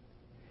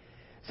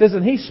 It says,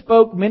 and He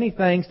spoke many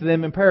things to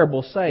them in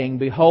parables, saying,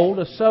 behold,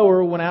 a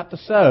sower went out to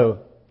sow.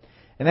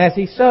 And as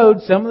he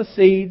sowed, some of the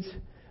seeds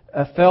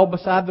fell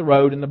beside the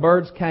road, and the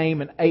birds came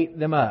and ate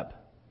them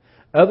up.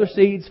 Other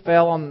seeds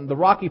fell on the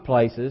rocky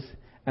places,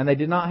 and they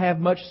did not have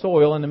much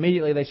soil, and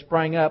immediately they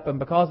sprang up, and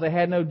because they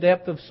had no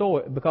depth of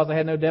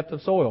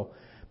soil.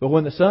 But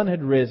when the sun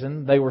had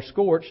risen, they were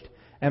scorched,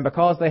 and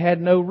because they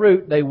had no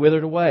root, they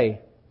withered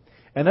away.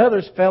 And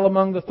others fell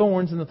among the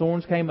thorns, and the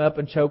thorns came up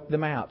and choked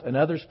them out. And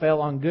others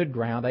fell on good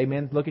ground.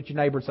 Amen. Look at your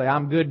neighbor and say,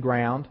 I'm good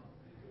ground.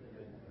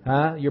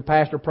 Your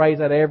pastor prays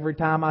that every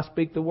time I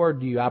speak the word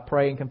to you. I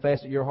pray and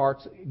confess that your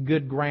heart's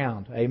good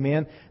ground.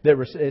 Amen.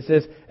 It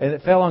says, and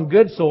it fell on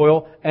good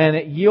soil, and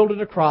it yielded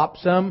a crop,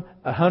 some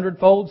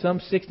 100-fold, some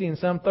 60, and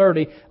some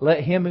 30.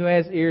 Let him who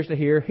has ears to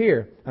hear,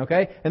 hear.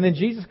 Okay? And then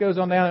Jesus goes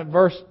on down at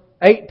verse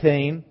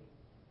 18,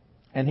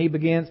 and He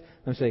begins,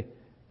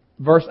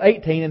 verse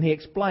 18, and He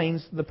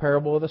explains the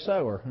parable of the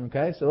sower.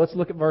 Okay, so let's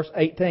look at verse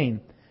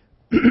 18.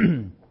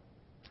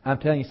 I'm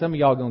telling you, some of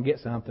y'all are going to get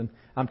something.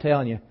 I'm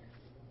telling you.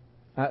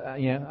 I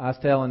was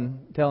telling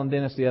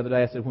Dennis the other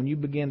day, I said, when you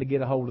begin to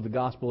get a hold of the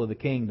gospel of the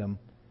kingdom,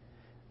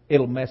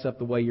 it'll mess up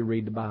the way you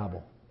read the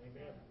Bible.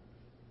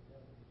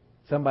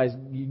 Somebody's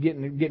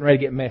getting ready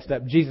to get messed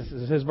up. Jesus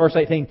says, verse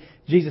 18,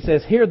 Jesus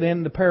says, hear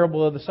then the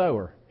parable of the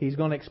sower. He's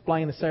going to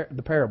explain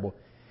the parable.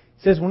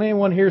 It says, when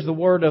anyone hears the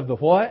word of the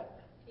what?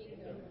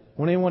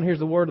 When anyone hears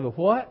the word of the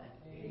what?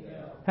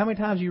 How many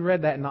times have you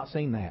read that and not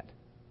seen that?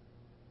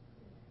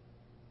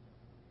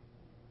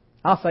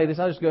 I'll say this.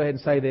 I'll just go ahead and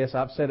say this.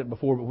 I've said it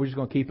before, but we're just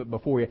going to keep it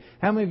before you.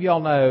 How many of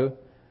y'all know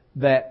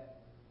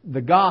that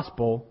the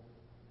gospel,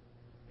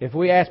 if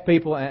we ask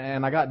people,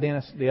 and I got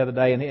Dennis the other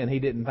day, and he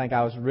didn't think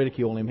I was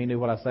ridiculing him. He knew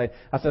what I said.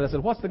 I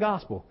said, what's the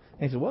gospel?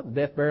 And he said, well, the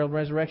death, burial, and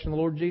resurrection of the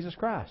Lord Jesus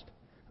Christ.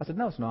 I said,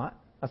 no, it's not.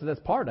 I said, that's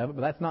part of it,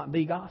 but that's not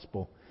the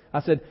gospel.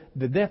 I said,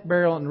 the death,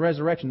 burial, and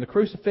resurrection, the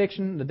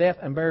crucifixion, the death,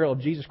 and burial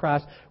of Jesus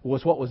Christ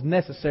was what was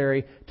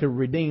necessary to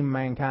redeem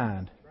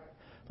mankind.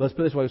 Let's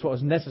put it this way, it's what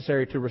was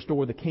necessary to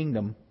restore the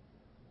kingdom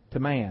to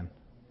man.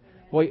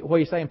 What are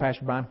you saying,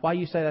 Pastor Brian? Why do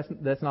you say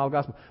that's not all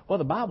gospel? Well,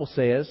 the Bible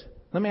says,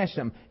 let me ask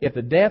you something. If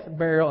the death,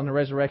 burial, and the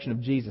resurrection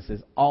of Jesus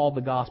is all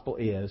the gospel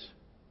is,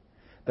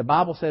 the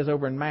Bible says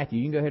over in Matthew,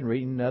 you can go ahead and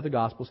read in the other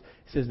Gospels,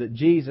 it says that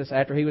Jesus,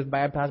 after He was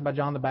baptized by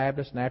John the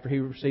Baptist, and after He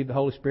received the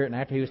Holy Spirit, and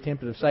after He was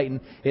tempted of Satan,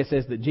 it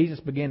says that Jesus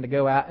began to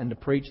go out and to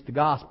preach the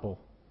gospel.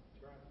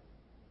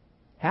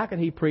 How could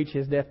He preach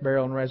His death,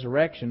 burial, and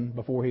resurrection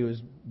before He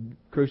was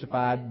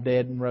crucified,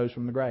 dead, and rose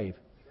from the grave?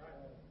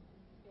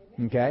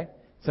 Okay?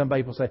 Some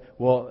people say,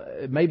 well,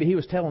 maybe He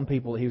was telling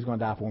people that He was going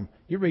to die for them.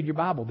 You read your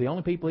Bible. The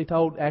only people He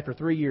told, after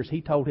 3 years, He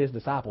told His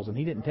disciples, and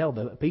He didn't tell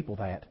the people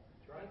that.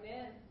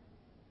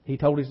 He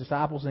told His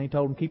disciples and He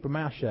told them keep their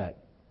mouth shut.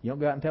 You don't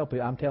go out and tell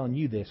people. I'm telling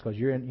you this because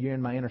you're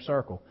in my inner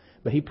circle.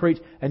 But he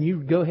preached, and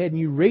you go ahead and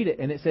you read it,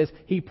 and it says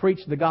he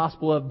preached the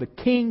gospel of the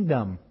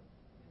kingdom.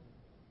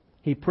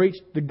 He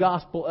preached the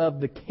gospel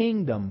of the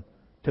kingdom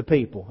to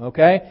people.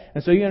 Okay?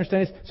 And so you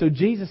understand this? So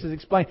Jesus is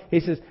explaining. He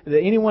says that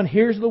anyone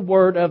hears the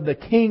word of the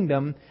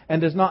kingdom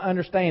and does not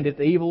understand it,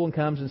 the evil one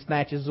comes and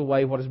snatches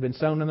away what has been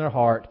sown in their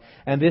heart.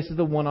 And this is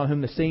the one on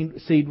whom the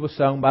seed was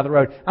sown by the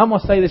road. I'm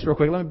going to say this real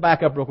quick. Let me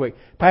back up real quick.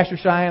 Pastor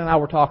Cheyenne and I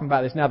were talking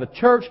about this. Now the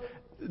church,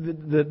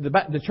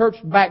 the church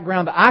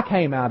background that I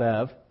came out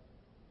of,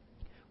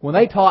 when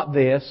they taught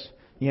this,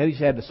 you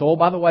had the soil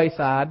by the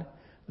wayside,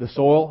 the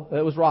soil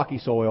that was rocky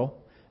soil,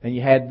 and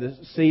you had the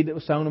seed that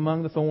was sown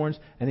among the thorns,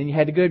 and then you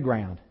had the good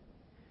ground.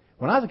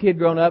 When I was a kid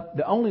growing up,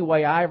 the only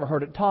way I ever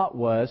heard it taught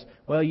was,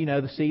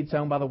 the seed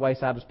sown by the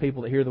wayside was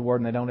people that hear the word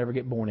and they don't ever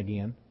get born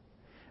again.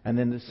 And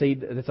then the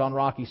seed that's on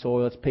rocky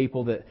soil, it's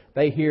people that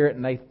they hear it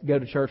and they go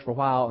to church for a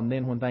while, and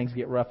then when things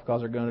get rough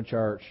because they're going to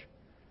church,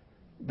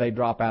 they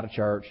drop out of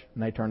church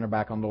and they turn their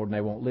back on the Lord and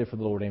they won't live for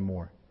the Lord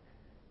anymore.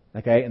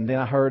 Okay, and then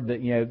I heard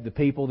that the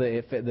people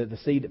that the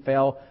seed that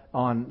fell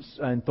on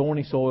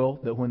thorny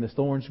soil, that when the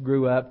thorns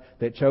grew up,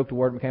 that choked the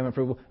word and became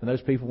unfruitful, and those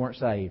people weren't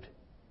saved.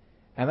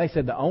 And they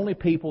said the only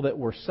people that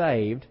were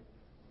saved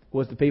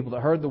was the people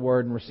that heard the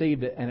word and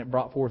received it, and it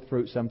brought forth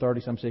fruit, some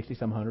 30, some 60,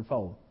 some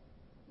 100-fold.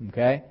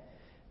 Okay,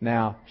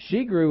 now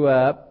she grew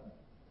up,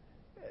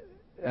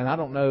 and I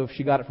don't know if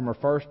she got it from her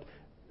first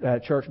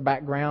church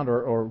background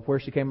or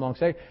where she came along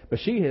saved, but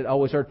she had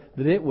always heard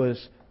that it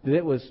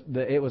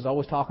was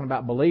always talking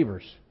about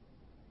believers.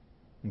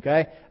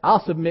 Okay?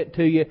 I'll submit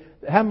to you,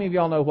 how many of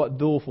y'all know what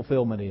dual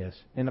fulfillment is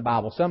in the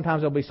Bible?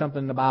 Sometimes there'll be something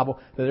in the Bible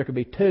that there could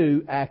be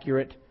two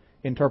accurate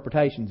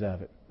interpretations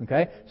of it.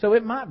 Okay? So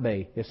it might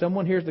be. If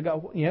someone hears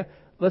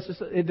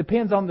it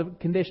depends on the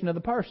condition of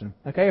the person.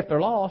 Okay? If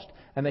they're lost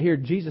and they hear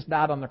Jesus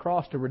died on the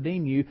cross to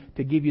redeem you,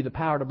 to give you the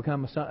power to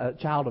become a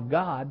child of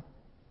God,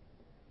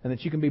 and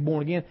that you can be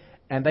born again,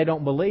 and they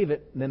don't believe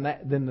it, then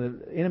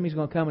the enemy's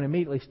going to come and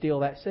immediately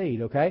steal that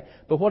seed, okay?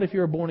 But what if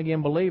you're a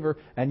born-again believer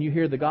and you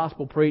hear the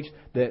gospel preached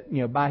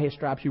that, by His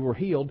stripes you were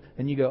healed,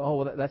 and you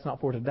go, that's not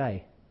for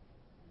today.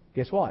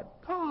 Guess what?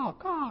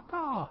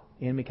 The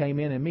enemy came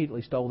in and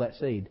immediately stole that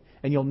seed.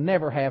 And you'll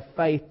never have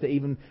faith to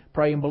even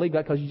pray and believe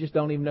God because you just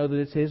don't even know that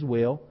it's His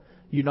will.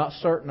 You're not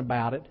certain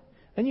about it.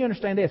 And you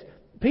understand this.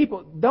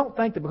 People don't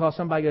think that because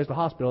somebody goes to the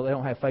hospital they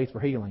don't have faith for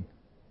healing.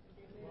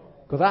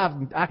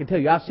 Because I can tell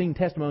you, I've seen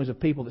testimonies of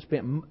people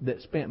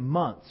that spent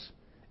months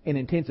in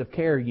intensive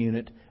care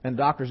unit, and the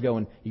doctor's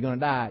going, "You're going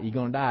to die, you're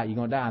going to die, you're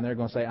going to die," and they're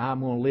going to say, "I'm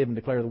going to live and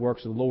declare the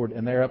works of the Lord,"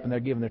 and they're up and they're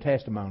giving their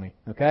testimony.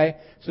 Okay,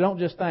 so don't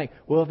just think,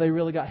 if they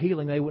really got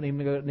healing, they wouldn't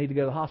even need to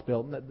go to the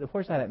hospital.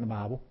 Where's that at in the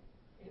Bible?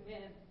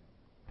 Amen.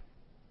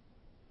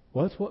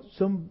 Well, that's what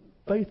some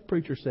faith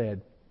preacher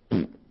said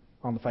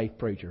on the faith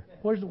preacher.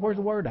 Where's the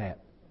word at?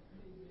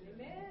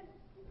 Amen.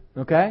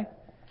 Okay.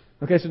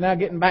 Okay, so now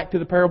getting back to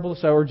the parable of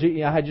the sower,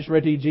 I had just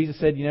read to you, Jesus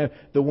said,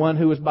 the one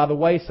who was by the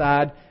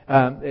wayside,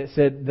 it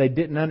said they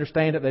didn't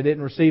understand it, they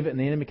didn't receive it, and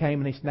the enemy came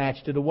and he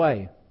snatched it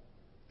away.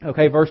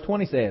 Okay, verse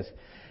 20 says,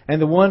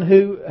 and the one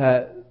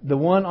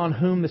on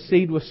whom the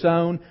seed was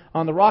sown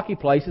on the rocky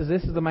places,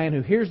 this is the man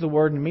who hears the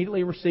word and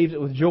immediately receives it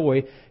with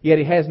joy, yet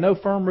he has no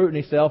firm root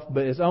in himself,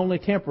 but is only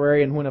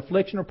temporary, and when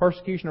affliction or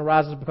persecution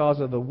arises because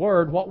of the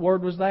word, what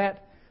word was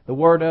that? The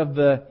word of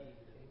the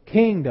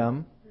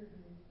kingdom.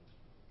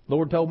 The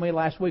Lord told me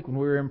last week when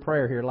we were in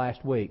prayer here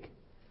last week,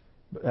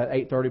 at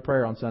 8:30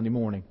 prayer on Sunday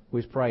morning, we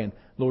was praying.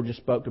 The Lord just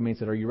spoke to me and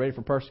said, "Are you ready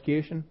for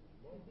persecution?"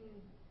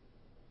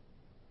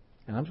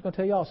 And I'm just going to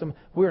tell you all something.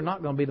 We're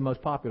not going to be the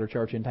most popular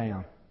church in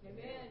town.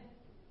 Amen.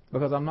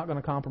 Because I'm not going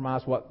to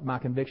compromise what my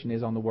conviction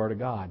is on the Word of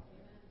God.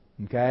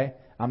 Okay?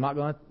 I'm not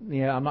going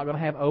to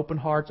have open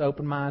hearts,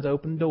 open minds,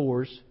 open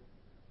doors.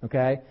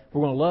 Okay,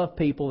 we're going to love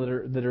people that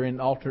are in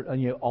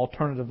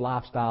alternative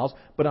lifestyles,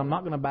 but I'm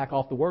not going to back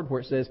off the word where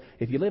it says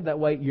if you live that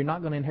way, you're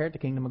not going to inherit the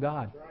kingdom of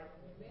God.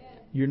 Amen.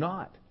 You're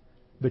not,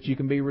 but you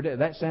can be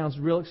redeemed. That sounds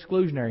real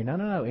exclusionary.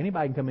 No.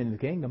 Anybody can come into the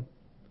kingdom,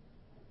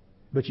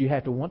 but you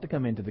have to want to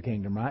come into the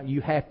kingdom, right?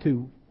 You have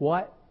to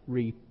what?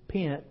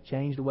 Repent,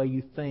 change the way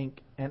you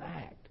think and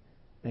act.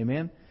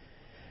 Amen.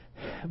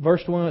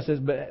 Verse 21 says,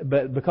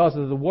 but because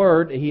of the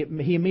word, he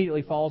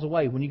immediately falls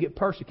away when you get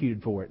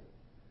persecuted for it.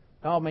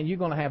 Oh man, you're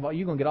going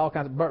to get all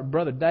kinds of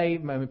Brother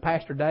Dave,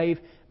 Pastor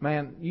Dave.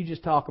 Man, you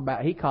just talk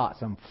about he caught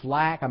some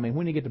flack. I mean,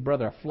 when you get to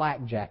Brother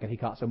Flak Jacket, he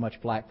caught so much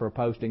flack for a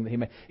posting that he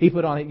made. He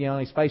put on on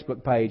his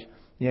Facebook page,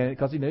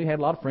 because he knew he had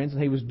a lot of friends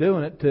and he was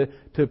doing it to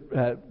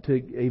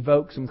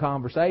evoke some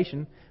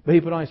conversation. But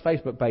he put on his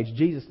Facebook page,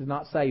 "Jesus did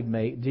not save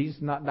me. Jesus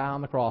did not die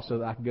on the cross so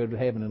that I could go to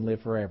heaven and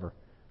live forever."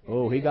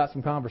 Oh, he got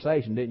some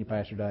conversation, didn't you,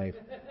 Pastor Dave?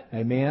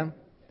 Amen.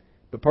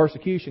 But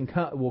persecution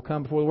will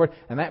come before the word,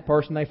 and that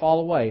person they fall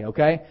away.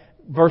 Okay.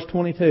 Verse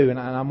 22, and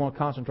I'm going to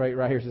concentrate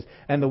right here. It says,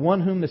 and the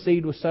one whom the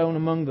seed was sown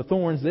among the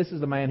thorns, this is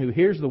the man who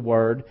hears the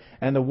word,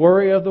 and the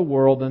worry of the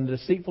world and the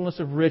deceitfulness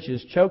of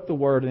riches choke the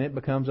word, and it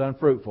becomes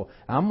unfruitful.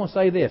 Now, I'm going to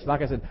say this.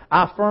 Like I said,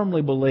 I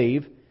firmly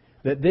believe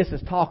that this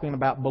is talking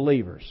about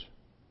believers.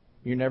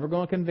 You're never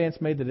going to convince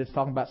me that it's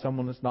talking about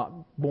someone that's not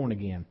born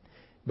again.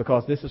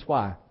 Because this is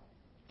why.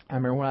 I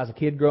remember when I was a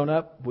kid growing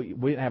up, we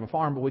didn't have a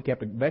farm, but we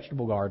kept a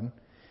vegetable garden.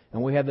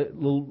 And we had the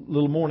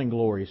little morning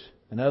glories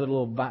and other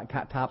little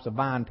types of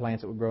vine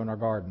plants that would grow in our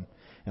garden.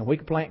 And we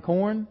could plant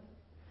corn.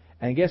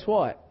 And guess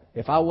what?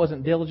 If I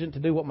wasn't diligent to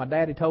do what my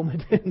daddy told me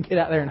to do and get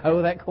out there and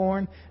hoe that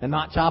corn and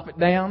not chop it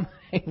down,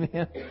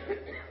 amen.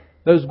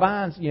 Those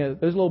vines, those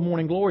little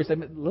morning glories, they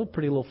little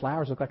pretty little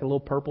flowers, look like a little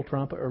purple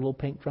trumpet or a little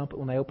pink trumpet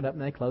when they open up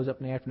and they close up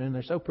in the afternoon.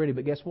 They're so pretty,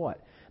 but guess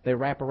what? They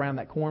wrap around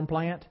that corn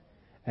plant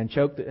and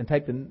choke and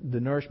take the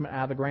nourishment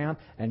out of the ground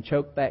and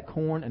choke that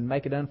corn and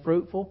make it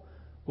unfruitful.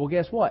 Well,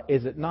 guess what?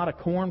 Is it not a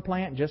corn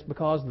plant just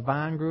because the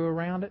vine grew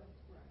around it?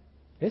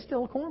 It's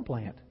still a corn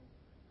plant.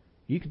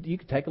 You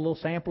could take a little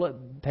sample,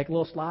 take a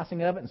little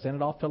slicing of it and send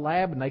it off to a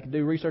lab and they could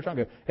do research on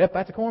it and go, yep,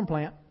 that's a corn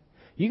plant.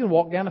 You can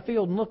walk down the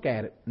field and look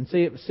at it and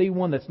see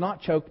one that's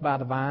not choked by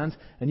the vines,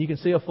 and you can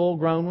see a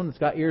full-grown one that's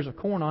got ears of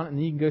corn on it, and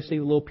then you can go see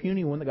the little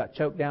puny one that got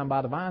choked down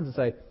by the vines and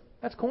say,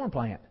 that's a corn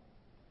plant.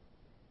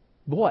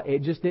 But what?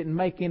 It just didn't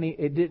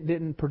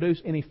didn't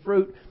produce any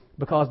fruit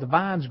because the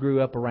vines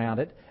grew up around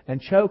it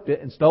and choked it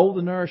and stole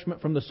the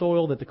nourishment from the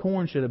soil that the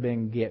corn should have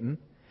been getting.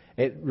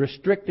 It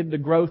restricted the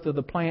growth of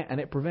the plant, and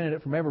it prevented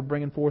it from ever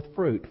bringing forth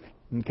fruit.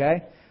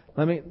 Okay?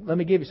 Let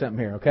me give you something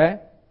here, okay?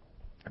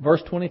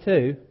 Verse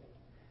 22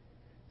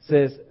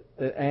 says,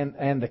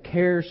 and the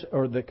cares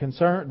or the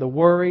concern, the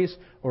worries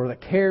or the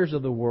cares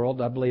of the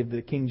world, I believe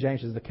the King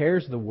James says the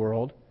cares of the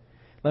world.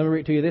 Let me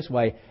read it to you this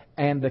way,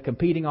 and the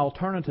competing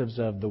alternatives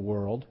of the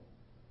world.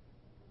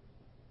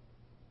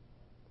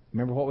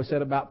 Remember what we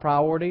said about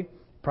priority?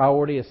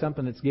 Priority is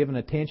something that's given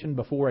attention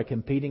before a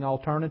competing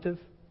alternative.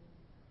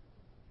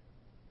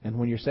 And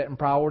when you're setting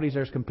priorities,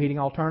 there's competing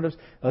alternatives.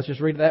 Let's just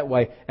read it that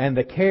way. And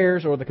the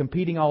cares or the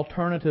competing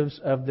alternatives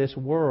of this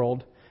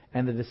world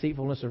and the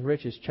deceitfulness of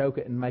riches choke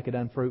it and make it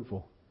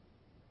unfruitful.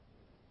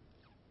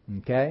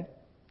 Okay?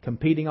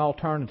 Competing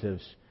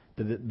alternatives.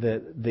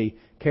 The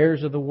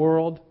cares of the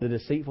world, the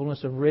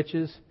deceitfulness of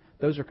riches,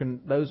 those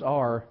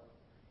are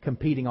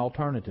competing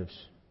alternatives.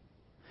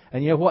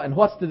 And you know what? And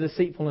what's the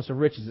deceitfulness of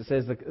riches? It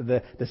says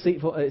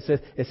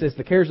it says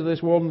the cares of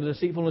this world and the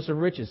deceitfulness of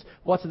riches.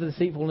 What's the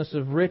deceitfulness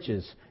of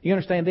riches? You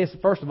understand this?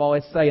 First of all,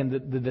 it's saying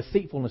the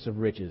deceitfulness of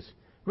riches.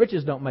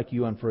 Riches don't make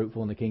you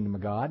unfruitful in the kingdom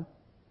of God.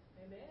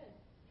 Amen.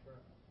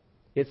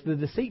 It's the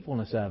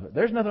deceitfulness of it.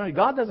 There's nothing.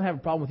 God doesn't have a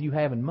problem with you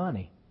having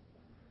money.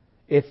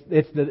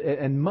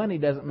 And money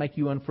doesn't make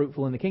you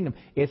unfruitful in the kingdom.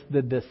 It's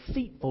the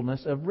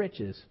deceitfulness of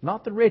riches,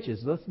 not the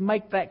riches. Let's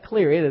make that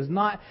clear. It is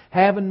not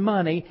having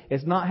money.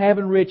 It's not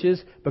having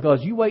riches,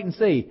 because you wait and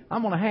see.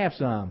 I'm going to have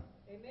some.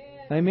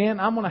 Amen.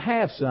 I'm going to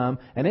have some,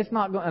 and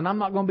I'm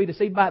not going to be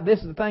deceived by it. This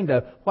is the thing,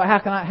 though. How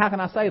can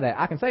I say that?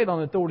 I can say it on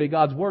the authority of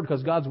God's Word,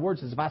 because God's Word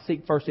says if I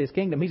seek first His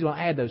kingdom, He's going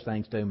to add those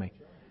things to me.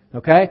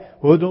 Okay?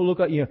 Well, don't look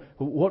like,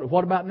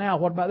 what about now?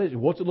 What about this?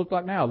 What's it look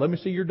like now? Let me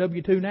see your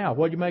W-2 now.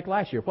 What did you make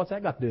last year? What's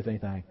that got to do with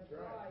anything?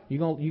 You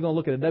going to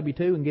look at a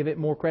W-2 and give it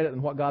more credit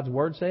than what God's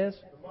Word says?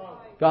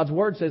 God's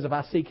Word says if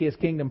I seek His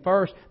kingdom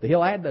first, that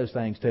He'll add those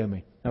things to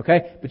me.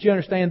 Okay? But you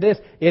understand this.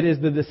 It is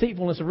the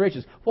deceitfulness of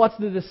riches. What's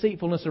the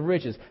deceitfulness of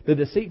riches? The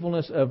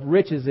deceitfulness of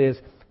riches is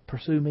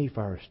pursue me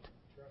first.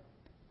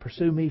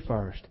 Pursue me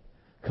first.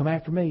 Come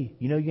after me.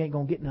 You ain't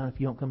going to get none if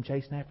you don't come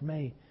chasing after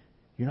me.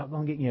 You're not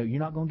going to get, you're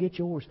not going to get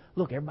yours.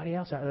 Look, everybody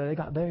else out there, they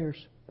got theirs.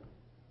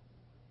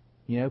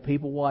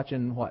 People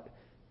watching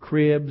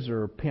Cribs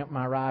or Pimp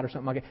My Ride or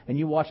something like that, and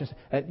you watch this.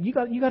 You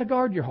got to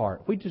guard your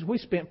heart. We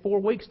spent 4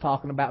 weeks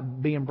talking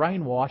about being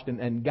brainwashed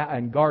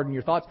and guarding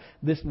your thoughts.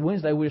 This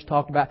Wednesday we just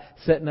talked about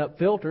setting up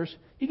filters.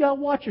 You got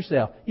to watch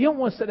yourself. You don't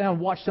want to sit down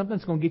and watch something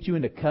that's going to get you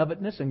into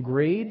covetousness and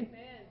greed,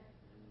 Amen.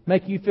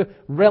 Make you feel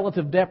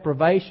relative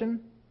deprivation.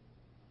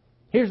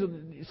 Here's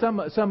some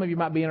of you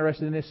might be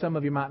interested in this. Some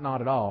of you might not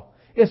at all.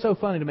 It's so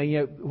funny to me,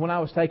 when I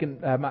was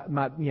taking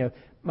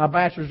my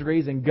bachelor's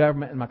degrees in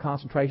government and my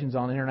concentrations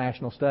on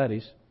international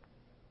studies,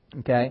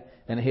 okay,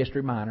 and a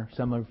history minor.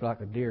 Some of you are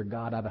like, dear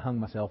God, I'd have hung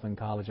myself in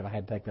college if I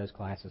had to take those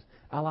classes.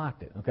 I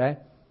liked it, okay?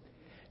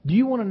 Do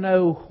you want to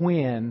know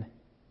when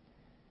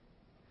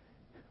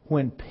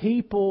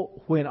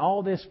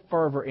all this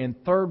fervor in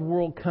third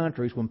world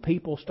countries, when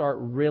people start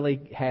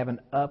really having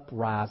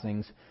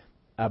uprisings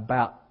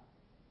about,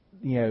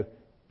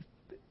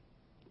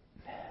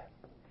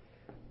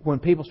 when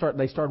people started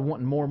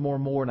wanting more and more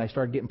and more, and they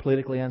started getting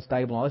politically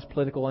unstable, and all this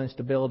political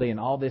instability and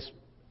all this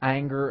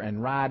anger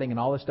and rioting and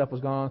all this stuff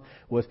was going on,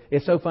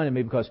 it's so funny to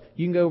me, because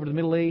you can go over to the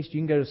Middle East, you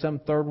can go to some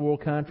third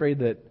world country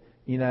that,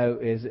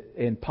 is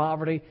in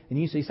poverty, and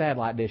you see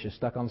satellite dishes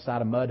stuck on the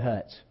side of mud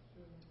huts.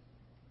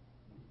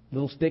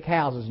 Little stick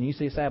houses, and you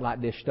see a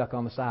satellite dish stuck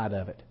on the side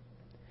of it.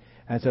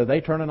 And so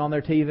they turn it on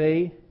their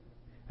TV,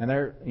 and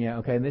they're,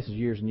 and this is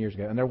years and years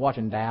ago, and they're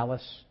watching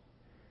Dallas.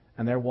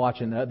 And they're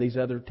watching these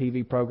other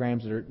TV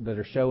programs that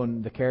are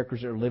showing the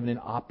characters that are living in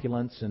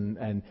opulence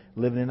and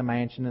living in a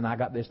mansion, and I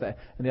got this, that,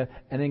 and the other.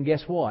 And then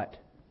guess what?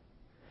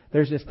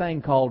 There's this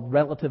thing called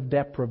relative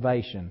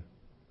deprivation.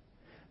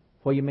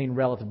 What do you mean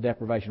relative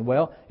deprivation?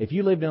 Well, if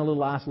you lived in a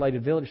little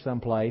isolated village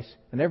someplace,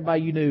 and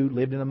everybody you knew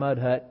lived in a mud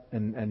hut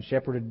and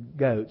shepherded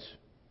goats,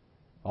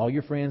 all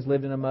your friends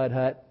lived in a mud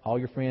hut, all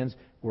your friends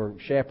were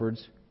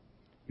shepherds,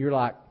 you're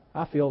like,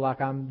 I feel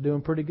like I'm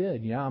doing pretty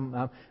good. You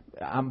know,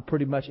 I'm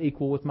pretty much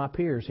equal with my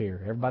peers here.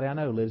 Everybody I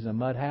know lives in a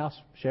mud house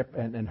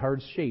and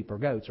herds sheep or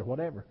goats or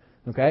whatever.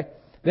 Okay?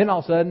 Then all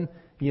of a sudden,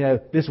 you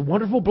know, this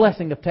wonderful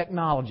blessing of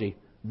technology.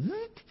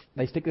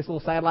 They stick this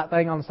little satellite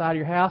thing on the side of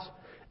your house,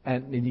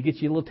 and you get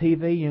you a little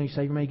TV. You know, you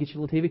say, "Man, get you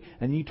a little TV,"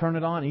 and you turn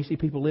it on, and you see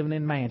people living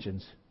in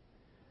mansions,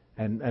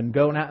 and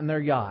going out in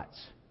their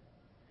yachts,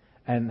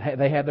 and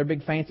they have their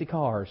big fancy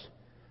cars,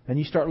 and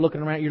you start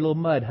looking around your little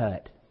mud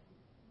hut,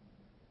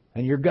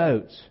 and your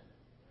goats,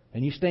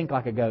 and you stink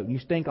like a goat, and you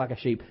stink like a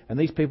sheep, and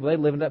these people, they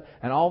live up,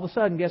 and all of a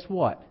sudden, guess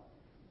what?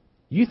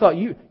 You thought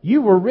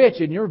you were rich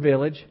in your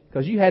village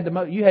because you had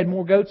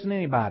more goats than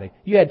anybody.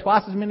 You had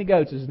twice as many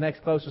goats as the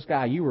next closest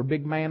guy. You were a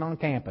big man on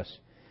campus.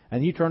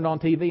 And you turned on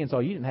TV and saw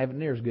you didn't have it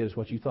near as good as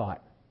what you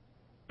thought.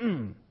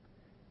 I'm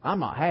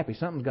not happy.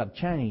 Something's got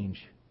to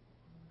change.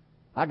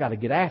 I got to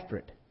get after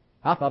it.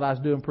 I thought I was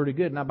doing pretty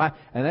good.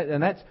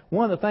 And that's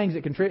one of the things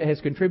that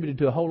has contributed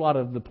to a whole lot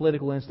of the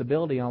political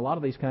instability in a lot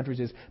of these countries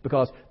is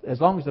because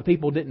as long as the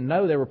people didn't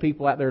know there were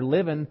people out there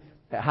living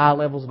at high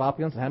levels of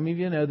opulence, how many of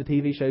you know the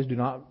TV shows do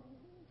not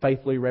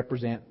faithfully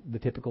represent the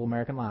typical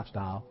American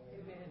lifestyle?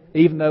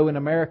 Even though in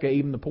America,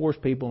 even the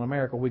poorest people in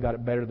America, we got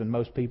it better than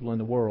most people in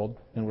the world,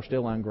 and we're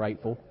still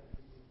ungrateful.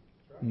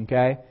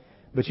 Okay?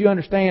 But you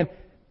understand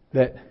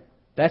that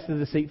that's the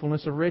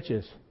deceitfulness of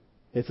riches.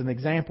 It's an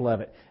example of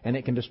it. And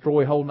it can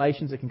destroy whole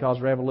nations, it can cause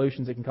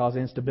revolutions, it can cause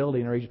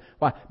instability in a region.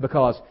 Why?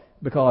 Because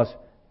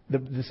the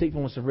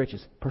deceitfulness of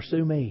riches.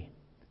 Pursue me.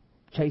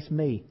 Chase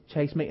me.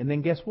 Chase me. And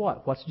then guess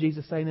what? What's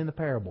Jesus saying in the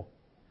parable?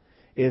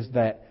 Is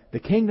that the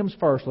kingdom's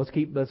first. Let's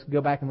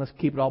go back and let's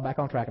keep it all back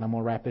on track, and I'm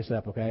going to wrap this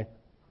up, okay?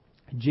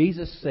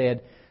 Jesus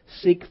said,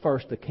 seek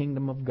first the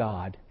kingdom of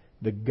God,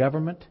 the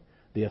government,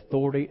 the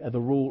authority, the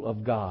rule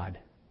of God.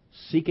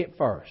 Seek it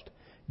first.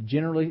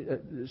 Generally,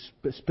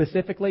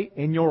 specifically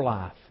in your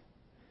life.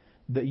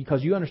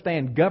 Because you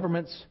understand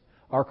governments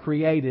are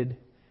created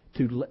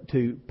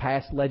to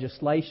pass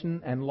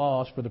legislation and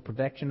laws for the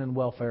protection and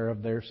welfare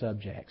of their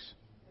subjects.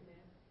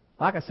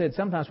 Like I said,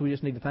 sometimes we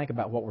just need to think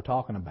about what we're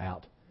talking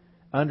about.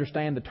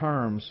 Understand the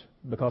terms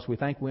because we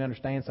think we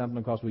understand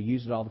something because we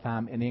use it all the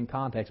time and in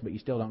context, but you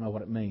still don't know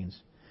what it means.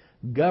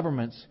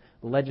 Governments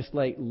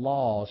legislate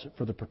laws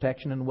for the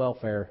protection and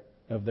welfare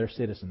of their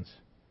citizens.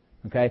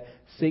 Okay?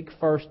 Seek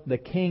first the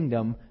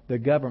kingdom, the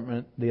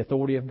government, the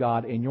authority of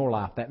God in your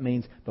life. That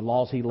means the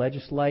laws He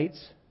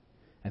legislates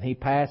and He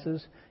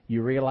passes.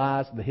 You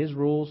realize that His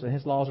rules and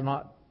His laws are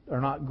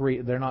not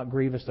grievous,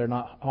 they're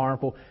not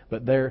harmful,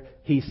 but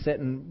He's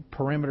setting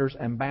perimeters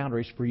and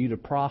boundaries for you to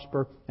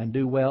prosper and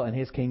do well in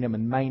His kingdom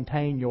and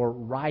maintain your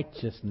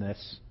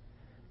righteousness,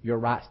 your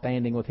right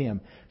standing with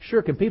Him.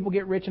 Sure, can people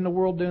get rich in the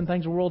world doing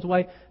things the world's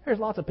way? There's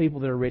lots of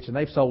people that are rich, and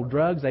they've sold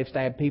drugs, they've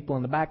stabbed people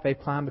in the back, they've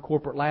climbed the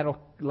corporate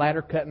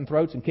ladder cutting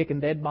throats and kicking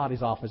dead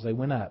bodies off as they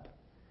went up.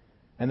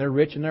 And they're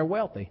rich and they're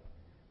wealthy.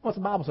 What's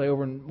the Bible say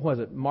over in,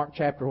 Mark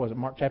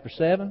chapter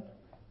 7?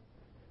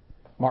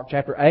 Mark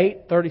chapter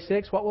 8,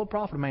 36, what will it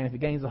profit a man if he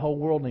gains the whole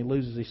world and he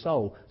loses his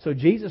soul? So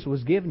Jesus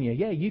was giving you,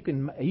 you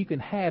can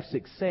have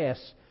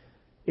success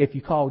if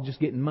you call just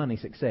getting money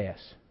success.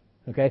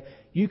 Okay?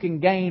 You can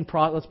gain,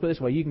 let's put it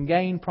this way, you can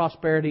gain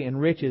prosperity and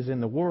riches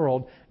in the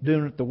world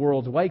doing it the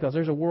world's way because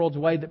there's a world's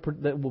way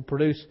that will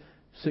produce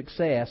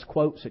success,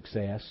 quote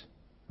success,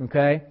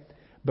 okay?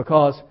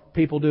 Because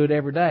people do it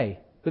every day.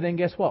 But then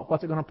guess what?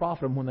 What's it going to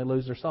profit them when they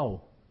lose their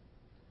soul?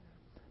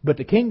 But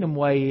the kingdom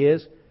way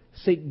is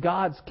seek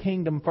God's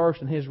kingdom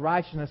first and His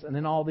righteousness, and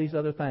then all these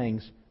other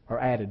things are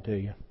added to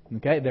you.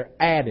 Okay? They're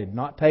added,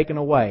 not taken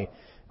away.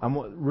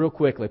 Real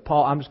quickly,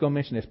 Paul, I'm just going to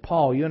mention this.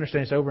 Paul, you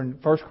understand this over in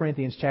 1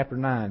 Corinthians chapter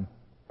 9.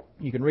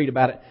 You can read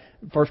about it.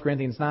 1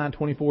 Corinthians 9,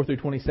 24 through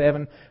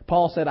 27.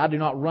 Paul said, I do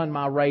not run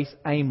my race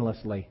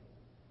aimlessly,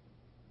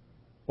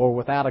 or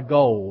without a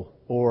goal,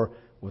 or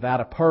without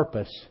a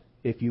purpose,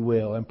 if you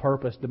will. And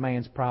purpose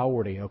demands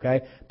priority,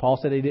 okay? Paul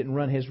said he didn't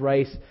run his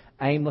race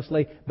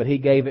aimlessly, but he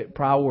gave it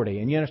priority.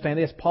 And you understand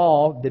this?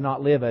 Paul did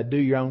not live a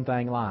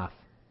do-your-own-thing life.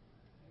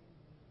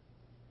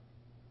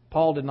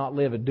 Paul did not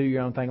live a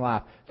do-your-own-thing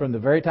life. From the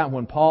very time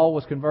when Paul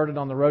was converted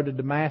on the road to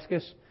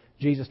Damascus,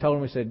 Jesus told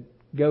him, He said,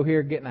 go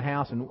here, get in the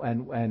house,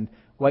 and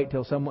wait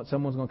till someone's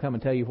going to come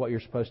and tell you what you're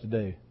supposed to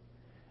do.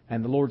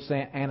 And the Lord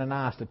sent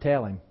Ananias to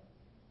tell him.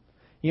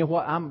 You know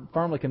what? I'm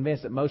firmly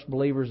convinced that most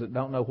believers that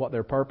don't know what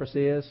their purpose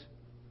is,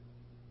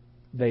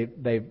 they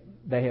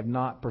have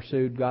not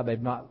pursued God.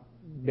 They've not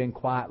been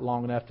quiet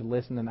long enough to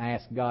listen and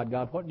ask God,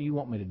 what do you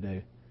want me to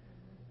do?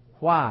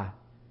 Why?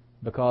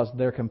 Because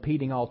they're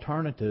competing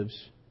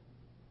alternatives,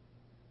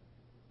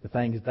 the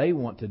things they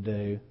want to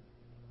do.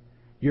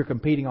 Your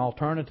competing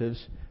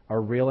alternatives are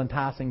real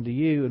enticing to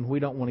you, and we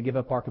don't want to give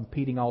up our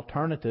competing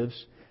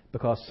alternatives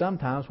Because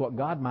sometimes what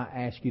God might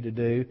ask you to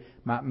do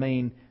might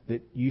mean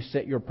that you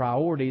set your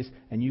priorities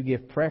and you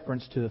give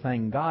preference to the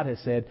thing God has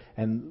said,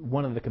 and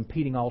one of the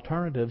competing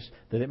alternatives,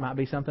 that it might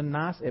be something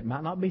nice, it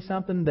might not be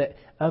something that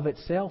of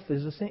itself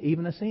is a sin,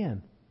 even a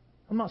sin.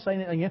 I'm not saying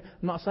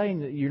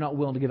that you're not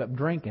willing to give up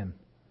drinking.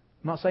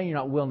 I'm not saying you're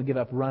not willing to give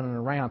up running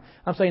around.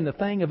 I'm saying the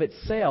thing of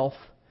itself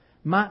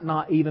might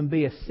not even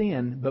be a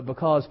sin, but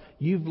because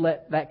you've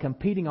let that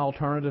competing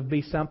alternative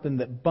be something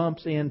that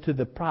bumps into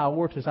the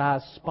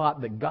prioritized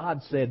spot that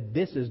God said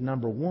this is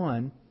number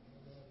one,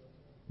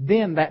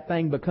 then that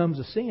thing becomes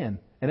a sin.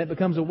 And it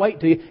becomes a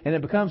weight to you, and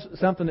it becomes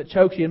something that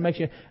chokes you and makes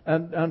you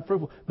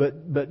unfruitful.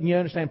 But you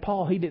understand,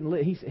 Paul,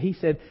 he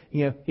said,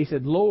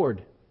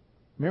 Lord.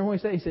 Remember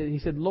what he said? He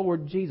said,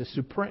 Lord Jesus,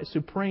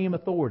 supreme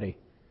authority.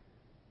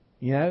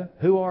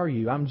 Who are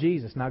you? I'm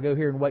Jesus. Now go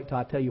here and wait till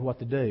I tell you what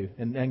to do.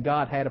 And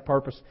God had a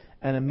purpose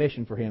and a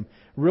mission for him.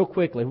 Real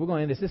quickly, we're going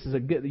to end this. This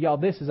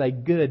is a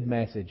good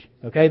message.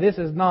 Okay? This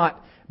is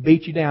not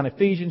beat you down.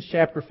 Ephesians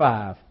chapter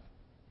 5.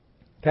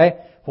 Okay?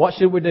 What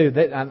should we do?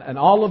 And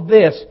all of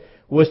this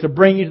was to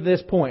bring you to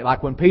this point.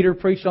 Like when Peter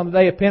preached on the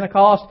day of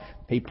Pentecost,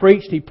 he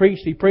preached.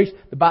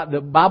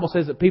 The Bible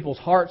says that people's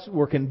hearts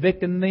were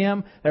convicting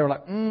them. They were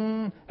like,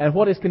 And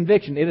what is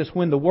conviction? It is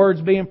when the Word's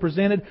being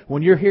presented,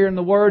 when you're hearing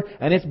the Word,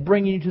 and it's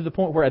bringing you to the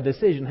point where a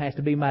decision has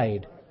to be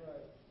made.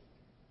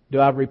 Do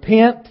I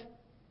repent?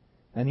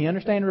 And you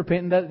understand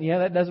repenting,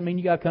 that doesn't mean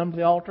you got to come to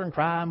the altar and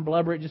cry and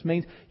blubber. It just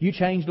means you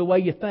change the way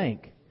you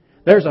think.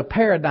 There's a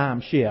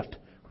paradigm shift.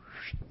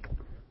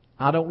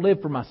 I don't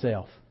live for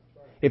myself.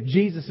 If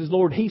Jesus is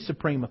Lord, He's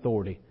supreme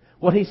authority.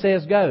 What He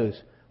says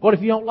goes. What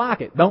if you don't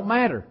like it? Don't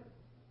matter.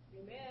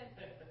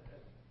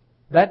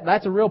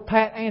 That's a real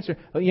pat answer.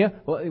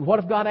 What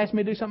if God asks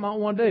me to do something I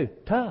don't want to do?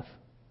 Tough.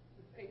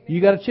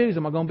 You got to choose.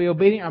 Am I going to be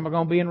obedient or am I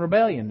going to be in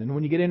rebellion? And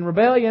when you get in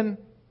rebellion,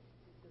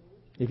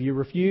 if you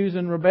refuse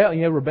and rebel,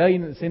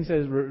 rebellion, the sin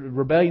says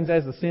rebellion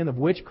is the sin of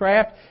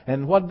witchcraft.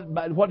 And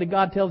what did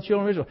God tell the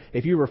children of Israel?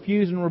 If you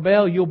refuse and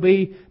rebel, you'll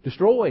be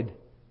destroyed.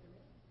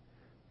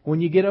 When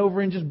you get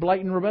over in just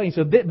blatant rebellion.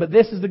 But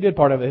this is the good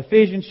part of it.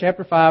 Ephesians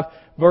chapter 5,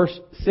 verse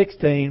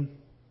 16.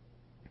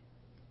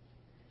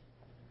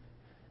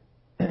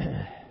 I'm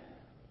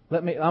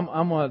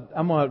going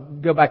to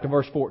go back to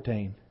verse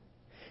 14.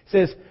 It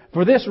says,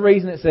 for this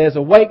reason it says,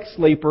 awake,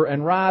 sleeper,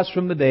 and rise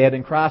from the dead,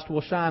 and Christ will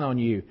shine on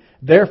you.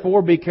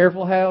 Therefore be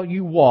careful how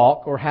you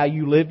walk, or how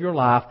you live your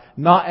life,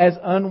 not as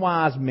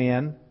unwise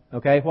men.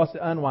 Okay, what's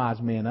the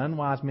unwise men?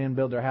 Unwise men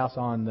build their house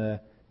on the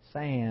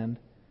sand.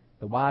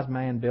 The wise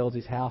man builds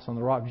his house on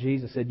the rock.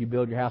 Jesus said, you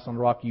build your house on the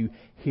rock, you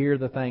hear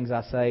the things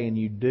I say, and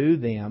you do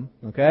them.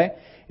 Okay?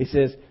 He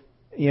says,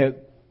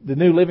 the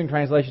New Living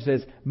Translation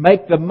says,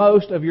 make the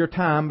most of your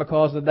time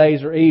because the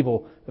days are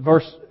evil. Go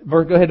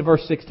ahead to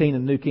verse 16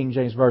 in the New King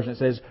James Version. It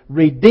says,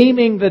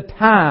 redeeming the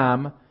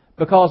time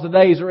because the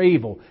days are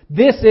evil.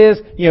 This is,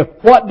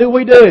 what do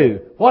we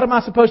do? What am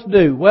I supposed to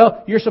do?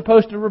 Well, you're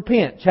supposed to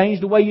repent. Change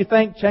the way you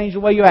think, change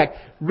the way you act.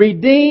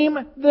 Redeem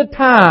the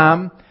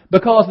time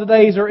because the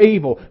days are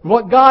evil.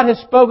 What God has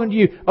spoken to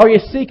you, are you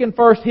seeking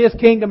first His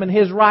kingdom and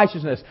His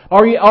righteousness?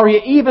 Are you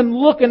even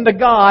looking to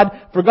God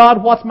for,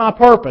 God, what's my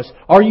purpose?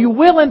 Are you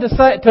willing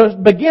to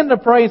begin to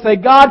pray and say,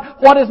 God,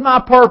 what is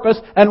my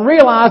purpose? And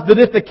realize that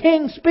if the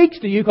King speaks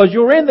to you, because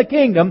you're in the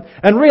kingdom,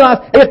 and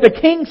realize if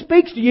the King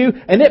speaks to you,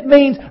 and it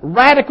means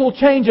radical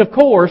change of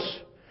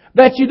course,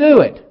 that you do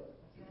it.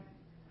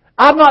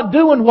 I'm not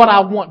doing what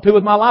I want to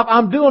with my life.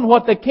 I'm doing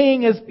what the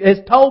King has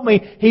told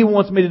me He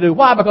wants me to do.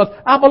 Why? Because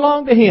I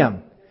belong to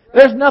Him.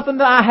 There's nothing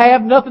that I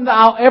have, nothing that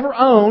I'll ever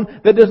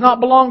own that does not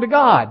belong to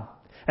God.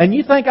 And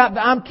you think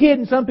I'm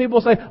kidding. Some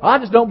people say, I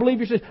just don't believe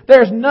you're...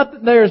 There's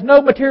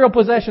no material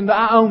possession that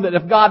I own that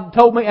if God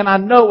told me and I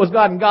know it was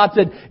God and God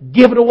said,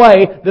 give it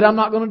away, that I'm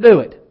not going to do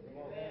it.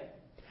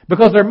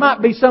 Because there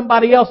might be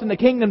somebody else in the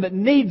kingdom that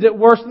needs it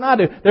worse than I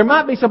do. There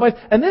might be somebody...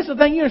 And this is the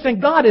thing, you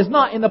understand, God is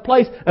not in the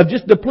place of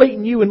just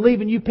depleting you and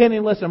leaving you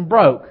penniless and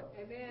broke.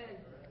 Amen.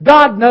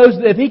 God knows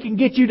that if He can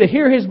get you to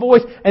hear His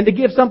voice and to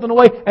give something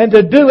away and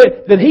to do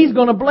it, that He's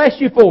going to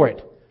bless you for it.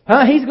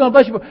 He's going to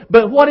bless you for it.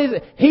 But what is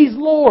it? He's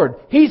Lord.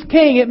 He's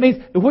King. It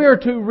means we're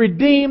to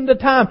redeem the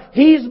time.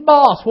 He's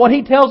boss. What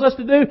He tells us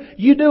to do,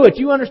 you do it.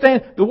 You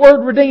understand? The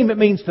word redeem, it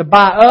means to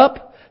buy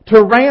up,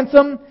 to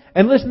ransom,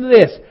 and listen to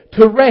this,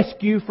 to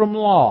rescue from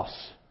loss.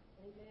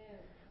 Amen.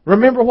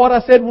 Remember what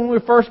I said when we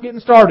were first getting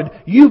started.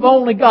 You've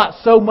only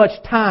got so much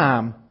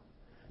time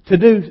to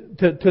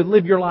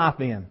live your life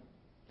in.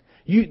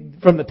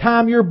 From the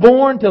time you're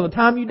born till the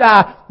time you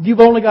die, you've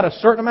only got a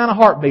certain amount of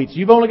heartbeats.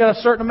 You've only got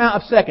a certain amount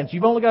of seconds.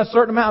 You've only got a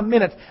certain amount of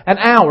minutes and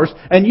hours.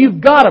 And you've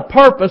got a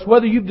purpose,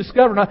 whether you've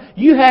discovered or not.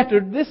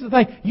 this is the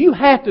thing, you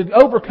have to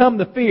overcome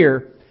the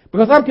fear.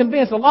 Because I'm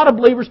convinced a lot of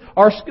believers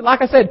are,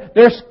 like I said,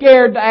 they're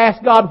scared to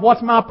ask God,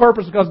 what's my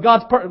purpose? Because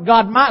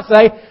God might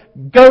say,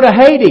 go to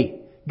Haiti.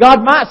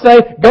 God might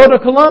say, go to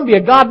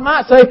Colombia. God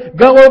might say,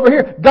 go over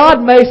here.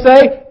 God may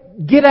say,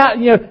 get out,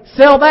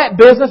 sell that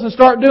business and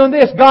start doing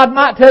this. God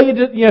might tell you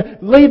to,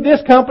 leave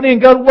this company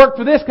and go to work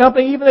for this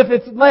company, even if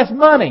it's less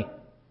money.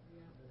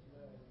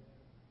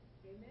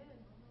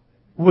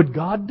 Would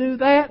God do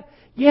that?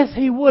 Yes,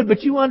 He would,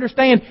 but you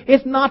understand,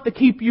 it's not to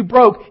keep you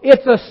broke.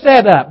 It's a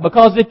setup.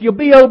 Because if you'll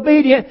be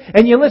obedient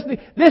and you listen,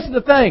 this is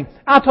the thing.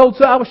 I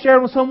was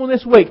sharing with someone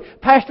this week.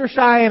 Pastor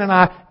Cheyenne and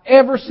I,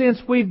 ever since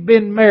we've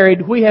been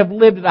married, we have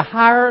lived at a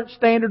higher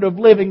standard of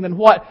living than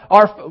what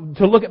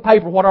to look at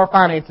paper, what our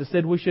finances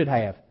said we should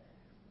have.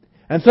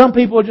 And some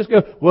people just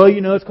go, well,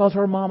 it's because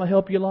her mama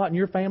helped you a lot and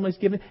your family's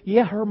given.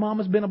 Yeah, her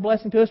mama's been a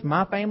blessing to us.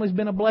 My family's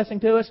been a blessing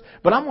to us.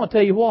 But I'm going to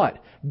tell you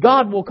what.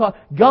 God will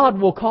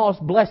cause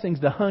blessings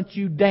to hunt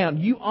you down.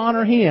 You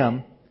honor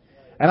Him.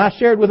 And I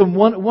shared with them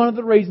one of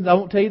the reasons, I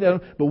won't tell you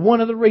that, but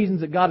one of the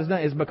reasons that God has done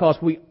it is because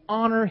we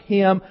honor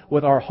Him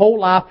with our whole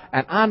life.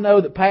 And I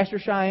know that Pastor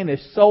Cheyenne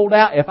is sold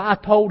out. If I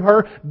told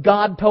her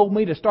God told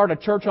me to start a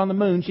church on the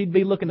moon, she'd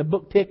be looking to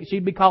book tickets.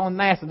 She'd be calling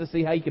NASA to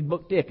see how you could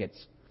book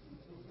tickets.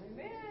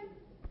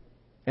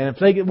 And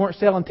if they weren't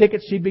selling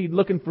tickets, she'd be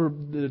looking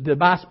to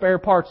buy spare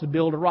parts to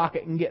build a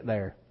rocket and get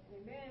there.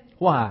 Amen.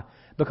 Why?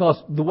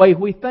 Because the way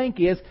we think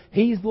is,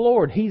 He's the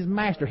Lord, He's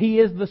Master, He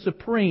is the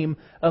supreme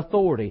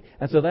authority.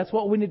 And so that's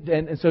what we need.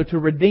 And so to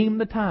redeem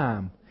the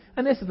time.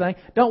 And this is the thing,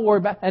 don't worry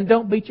about, and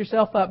don't beat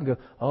yourself up and go,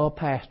 oh,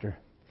 Pastor,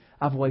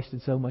 I've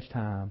wasted so much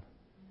time.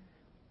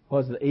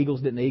 Didn't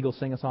the Eagles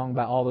sing a song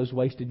about all those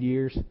wasted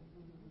years?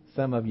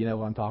 Some of you know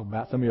what I'm talking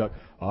about. Some of you are like,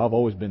 oh, I've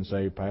always been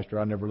saved, Pastor.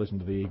 I never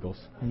listened to the Eagles.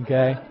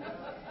 Okay?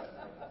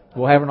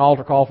 We'll have an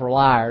altar call for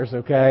liars,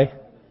 okay?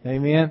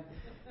 Amen?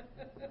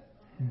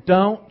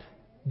 Do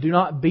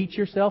not beat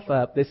yourself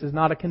up. This is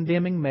not a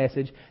condemning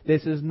message.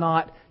 This is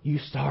not, you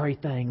sorry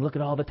thing. Look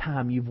at all the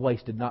time you've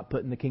wasted not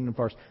putting the kingdom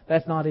first.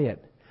 That's not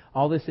it.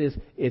 All this is,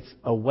 it's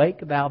awake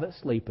thou that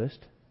sleepest.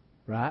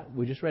 Right?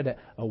 We just read that.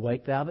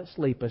 Awake thou that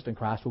sleepest, and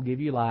Christ will give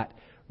you light.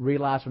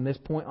 Realize from this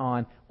point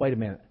on, wait a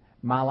minute.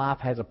 My life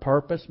has a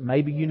purpose.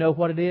 Maybe you know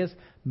what it is.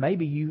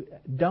 Maybe you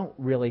don't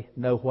really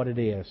know what it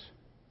is.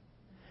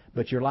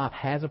 But your life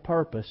has a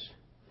purpose.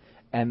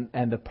 And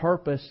the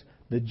purpose,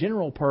 the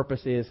general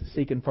purpose is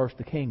seeking first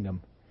the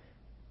kingdom.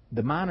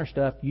 The minor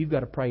stuff, you've got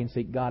to pray and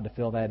seek God to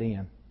fill that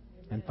in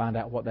and find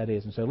out what that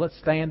is. And so let's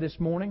stand this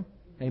morning.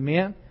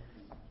 Amen.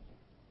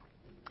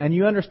 And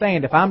you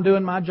understand, if I'm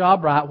doing my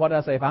job right, what did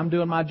I say? If I'm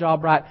doing my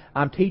job right,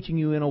 I'm teaching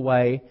you in a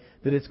way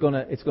that it's going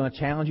to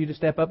challenge you to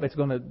step up. It's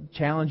going to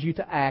challenge you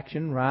to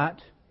action,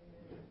 right?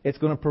 It's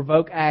going to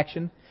provoke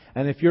action.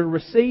 And if you're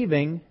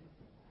receiving,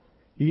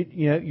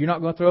 you're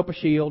not going to throw up a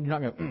shield. You're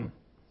not going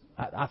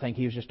to, I think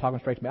he was just talking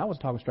straight to me. I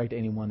wasn't talking straight to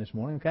anyone this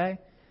morning, okay?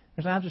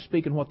 I'm just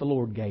speaking what the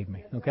Lord gave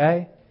me,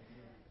 okay?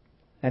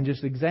 And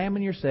just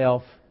examine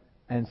yourself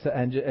and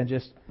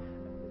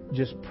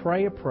just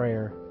pray a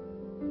prayer.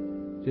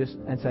 Just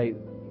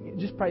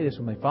pray this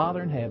with me.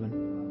 Father in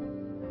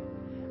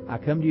heaven, I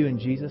come to you in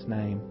Jesus'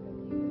 name.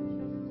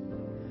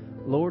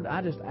 Lord,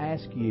 I just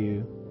ask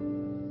you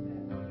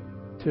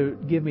to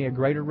give me a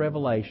greater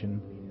revelation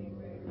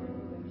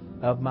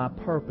of my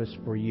purpose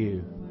for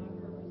you.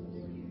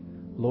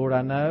 Lord,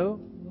 I know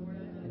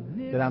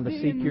that I'm to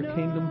seek your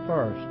kingdom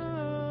first.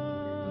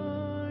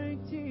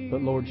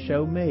 But Lord,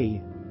 show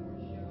me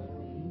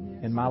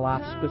in my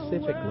life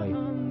specifically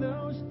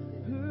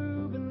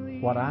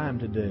what I am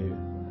to do,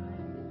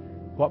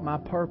 what my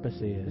purpose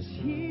is.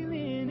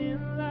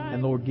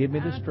 And Lord, give me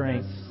the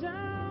strength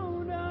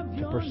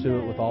to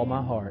pursue it with all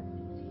my heart.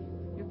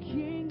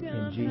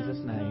 In Jesus'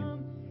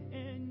 name.